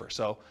may differ.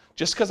 So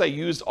just because I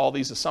used all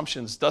these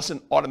assumptions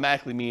doesn't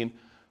automatically mean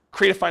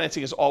creative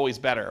financing is always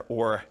better,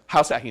 or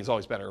house hacking is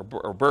always better, or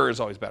BRRRR is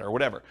always better, or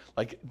whatever.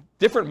 Like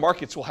different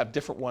markets will have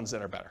different ones that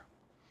are better.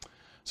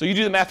 So you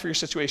do the math for your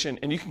situation,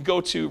 and you can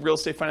go to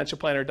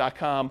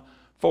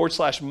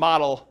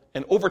realestatefinancialplanner.com/model,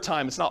 and over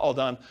time, it's not all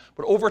done,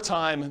 but over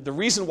time, the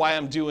reason why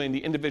I'm doing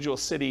the individual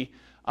city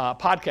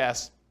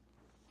podcast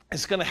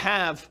is going to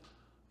have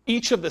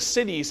each of the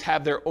cities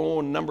have their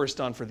own numbers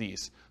done for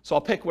these. So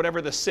I'll pick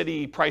whatever the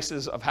city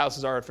prices of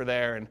houses are for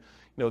there, and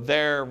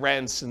their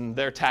rents and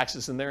their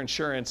taxes and their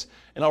insurance,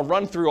 and I'll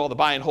run through all the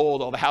buy and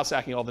hold, all the house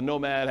hacking, all the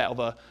nomad, all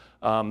the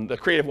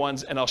creative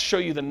ones, and I'll show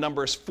you the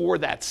numbers for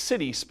that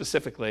city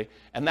specifically,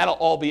 and that'll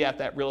all be at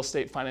that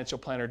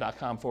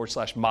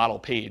realestatefinancialplanner.com/model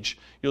page.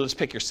 You'll just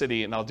pick your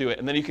city and I'll do it,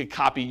 and then you can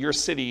copy your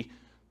city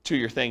to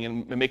your thing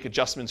and make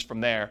adjustments from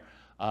there.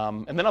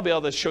 And then I'll be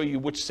able to show you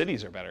which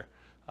cities are better,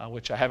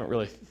 which I haven't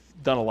really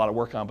done a lot of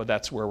work on, but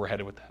that's where we're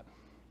headed with that.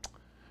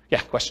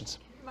 Yeah, questions?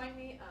 Can you remind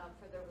me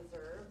for the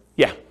reserves?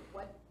 Yeah.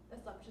 What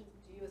assumptions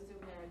do you assume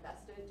they're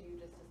invested? Do you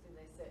just assume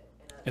they sit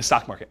in In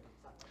stock market.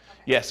 Okay.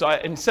 Yeah, so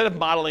instead of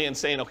modeling and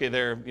saying, okay,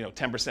 they're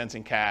 10%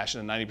 in cash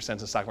and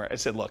 90% in stock market, I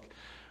said, look,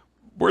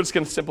 we're just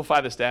going to simplify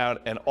this down,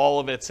 and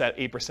all of it's at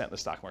 8% in the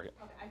stock market.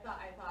 Okay, I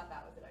thought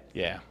that was it. I just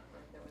Yeah. there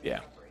was Yeah.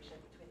 a separation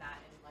between that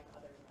and like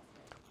other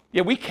investments.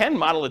 Yeah, we can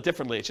model it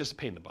differently. It's just a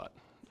pain in the butt.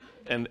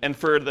 And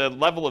for the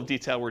level of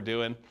detail we're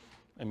doing,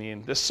 I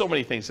mean, there's so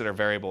many things that are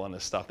variable in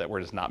this stuff that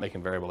we're just not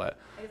making variable at.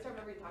 I just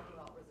remember you talking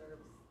about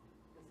reserves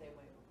the same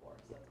way before,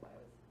 so that's why I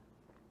was.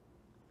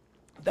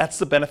 That's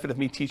the benefit of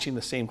me teaching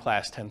the same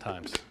class 10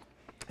 times,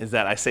 is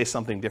that I say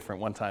something different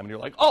one time and you're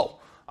like, oh,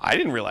 I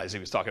didn't realize he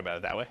was talking about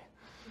it that way.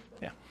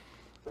 Yeah.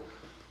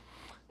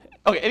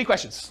 Okay, any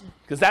questions?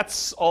 Because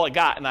that's all I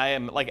got, and I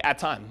am like at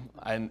time,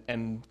 and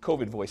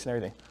COVID voice and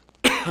everything.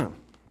 Is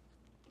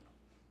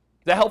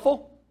that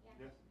helpful?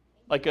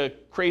 Like a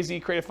crazy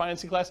creative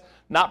financing class?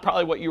 Not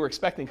probably what you were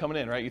expecting coming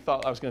in, right? You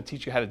thought I was going to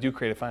teach you how to do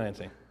creative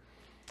financing,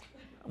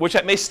 which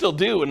I may still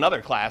do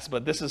another class,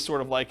 but this is sort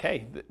of like,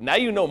 hey, now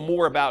you know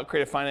more about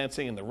creative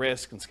financing and the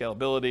risk and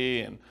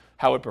scalability and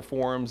how it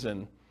performs,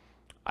 and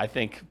I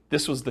think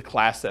this was the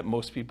class that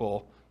most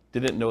people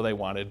didn't know they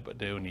wanted but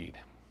do need.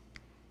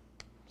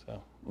 So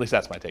at least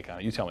that's my take on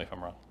it. You tell me if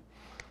I'm wrong.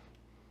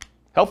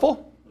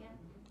 Helpful? Yeah.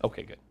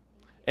 Okay, good.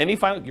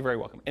 You're very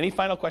welcome. Any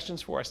final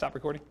questions before I stop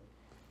recording?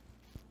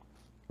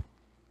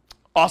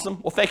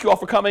 Awesome. Well, thank you all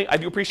for coming. I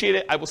do appreciate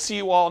it. I will see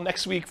you all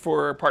next week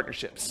for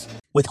partnerships.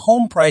 With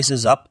home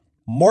prices up,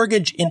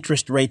 mortgage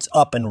interest rates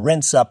up, and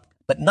rents up,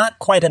 but not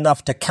quite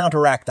enough to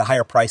counteract the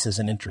higher prices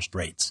and interest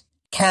rates,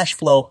 cash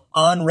flow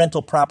on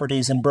rental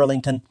properties in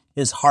Burlington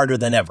is harder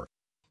than ever.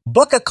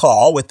 Book a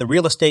call with the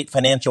Real Estate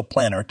Financial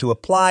Planner to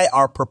apply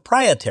our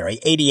proprietary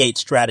 88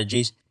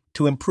 strategies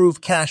to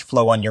improve cash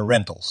flow on your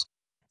rentals.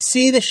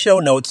 See the show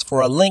notes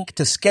for a link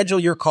to schedule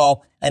your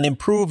call and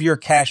improve your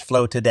cash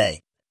flow today.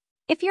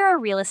 If you're a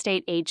real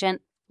estate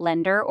agent,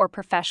 lender, or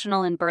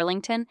professional in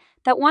Burlington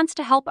that wants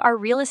to help our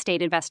real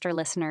estate investor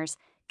listeners,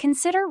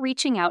 consider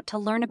reaching out to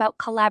learn about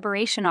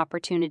collaboration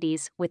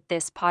opportunities with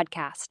this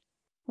podcast.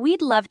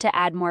 We'd love to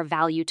add more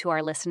value to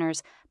our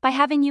listeners by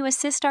having you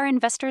assist our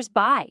investors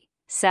buy,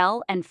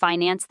 sell, and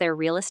finance their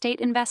real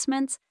estate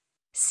investments.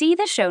 See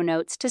the show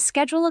notes to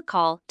schedule a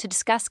call to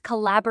discuss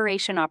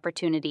collaboration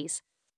opportunities.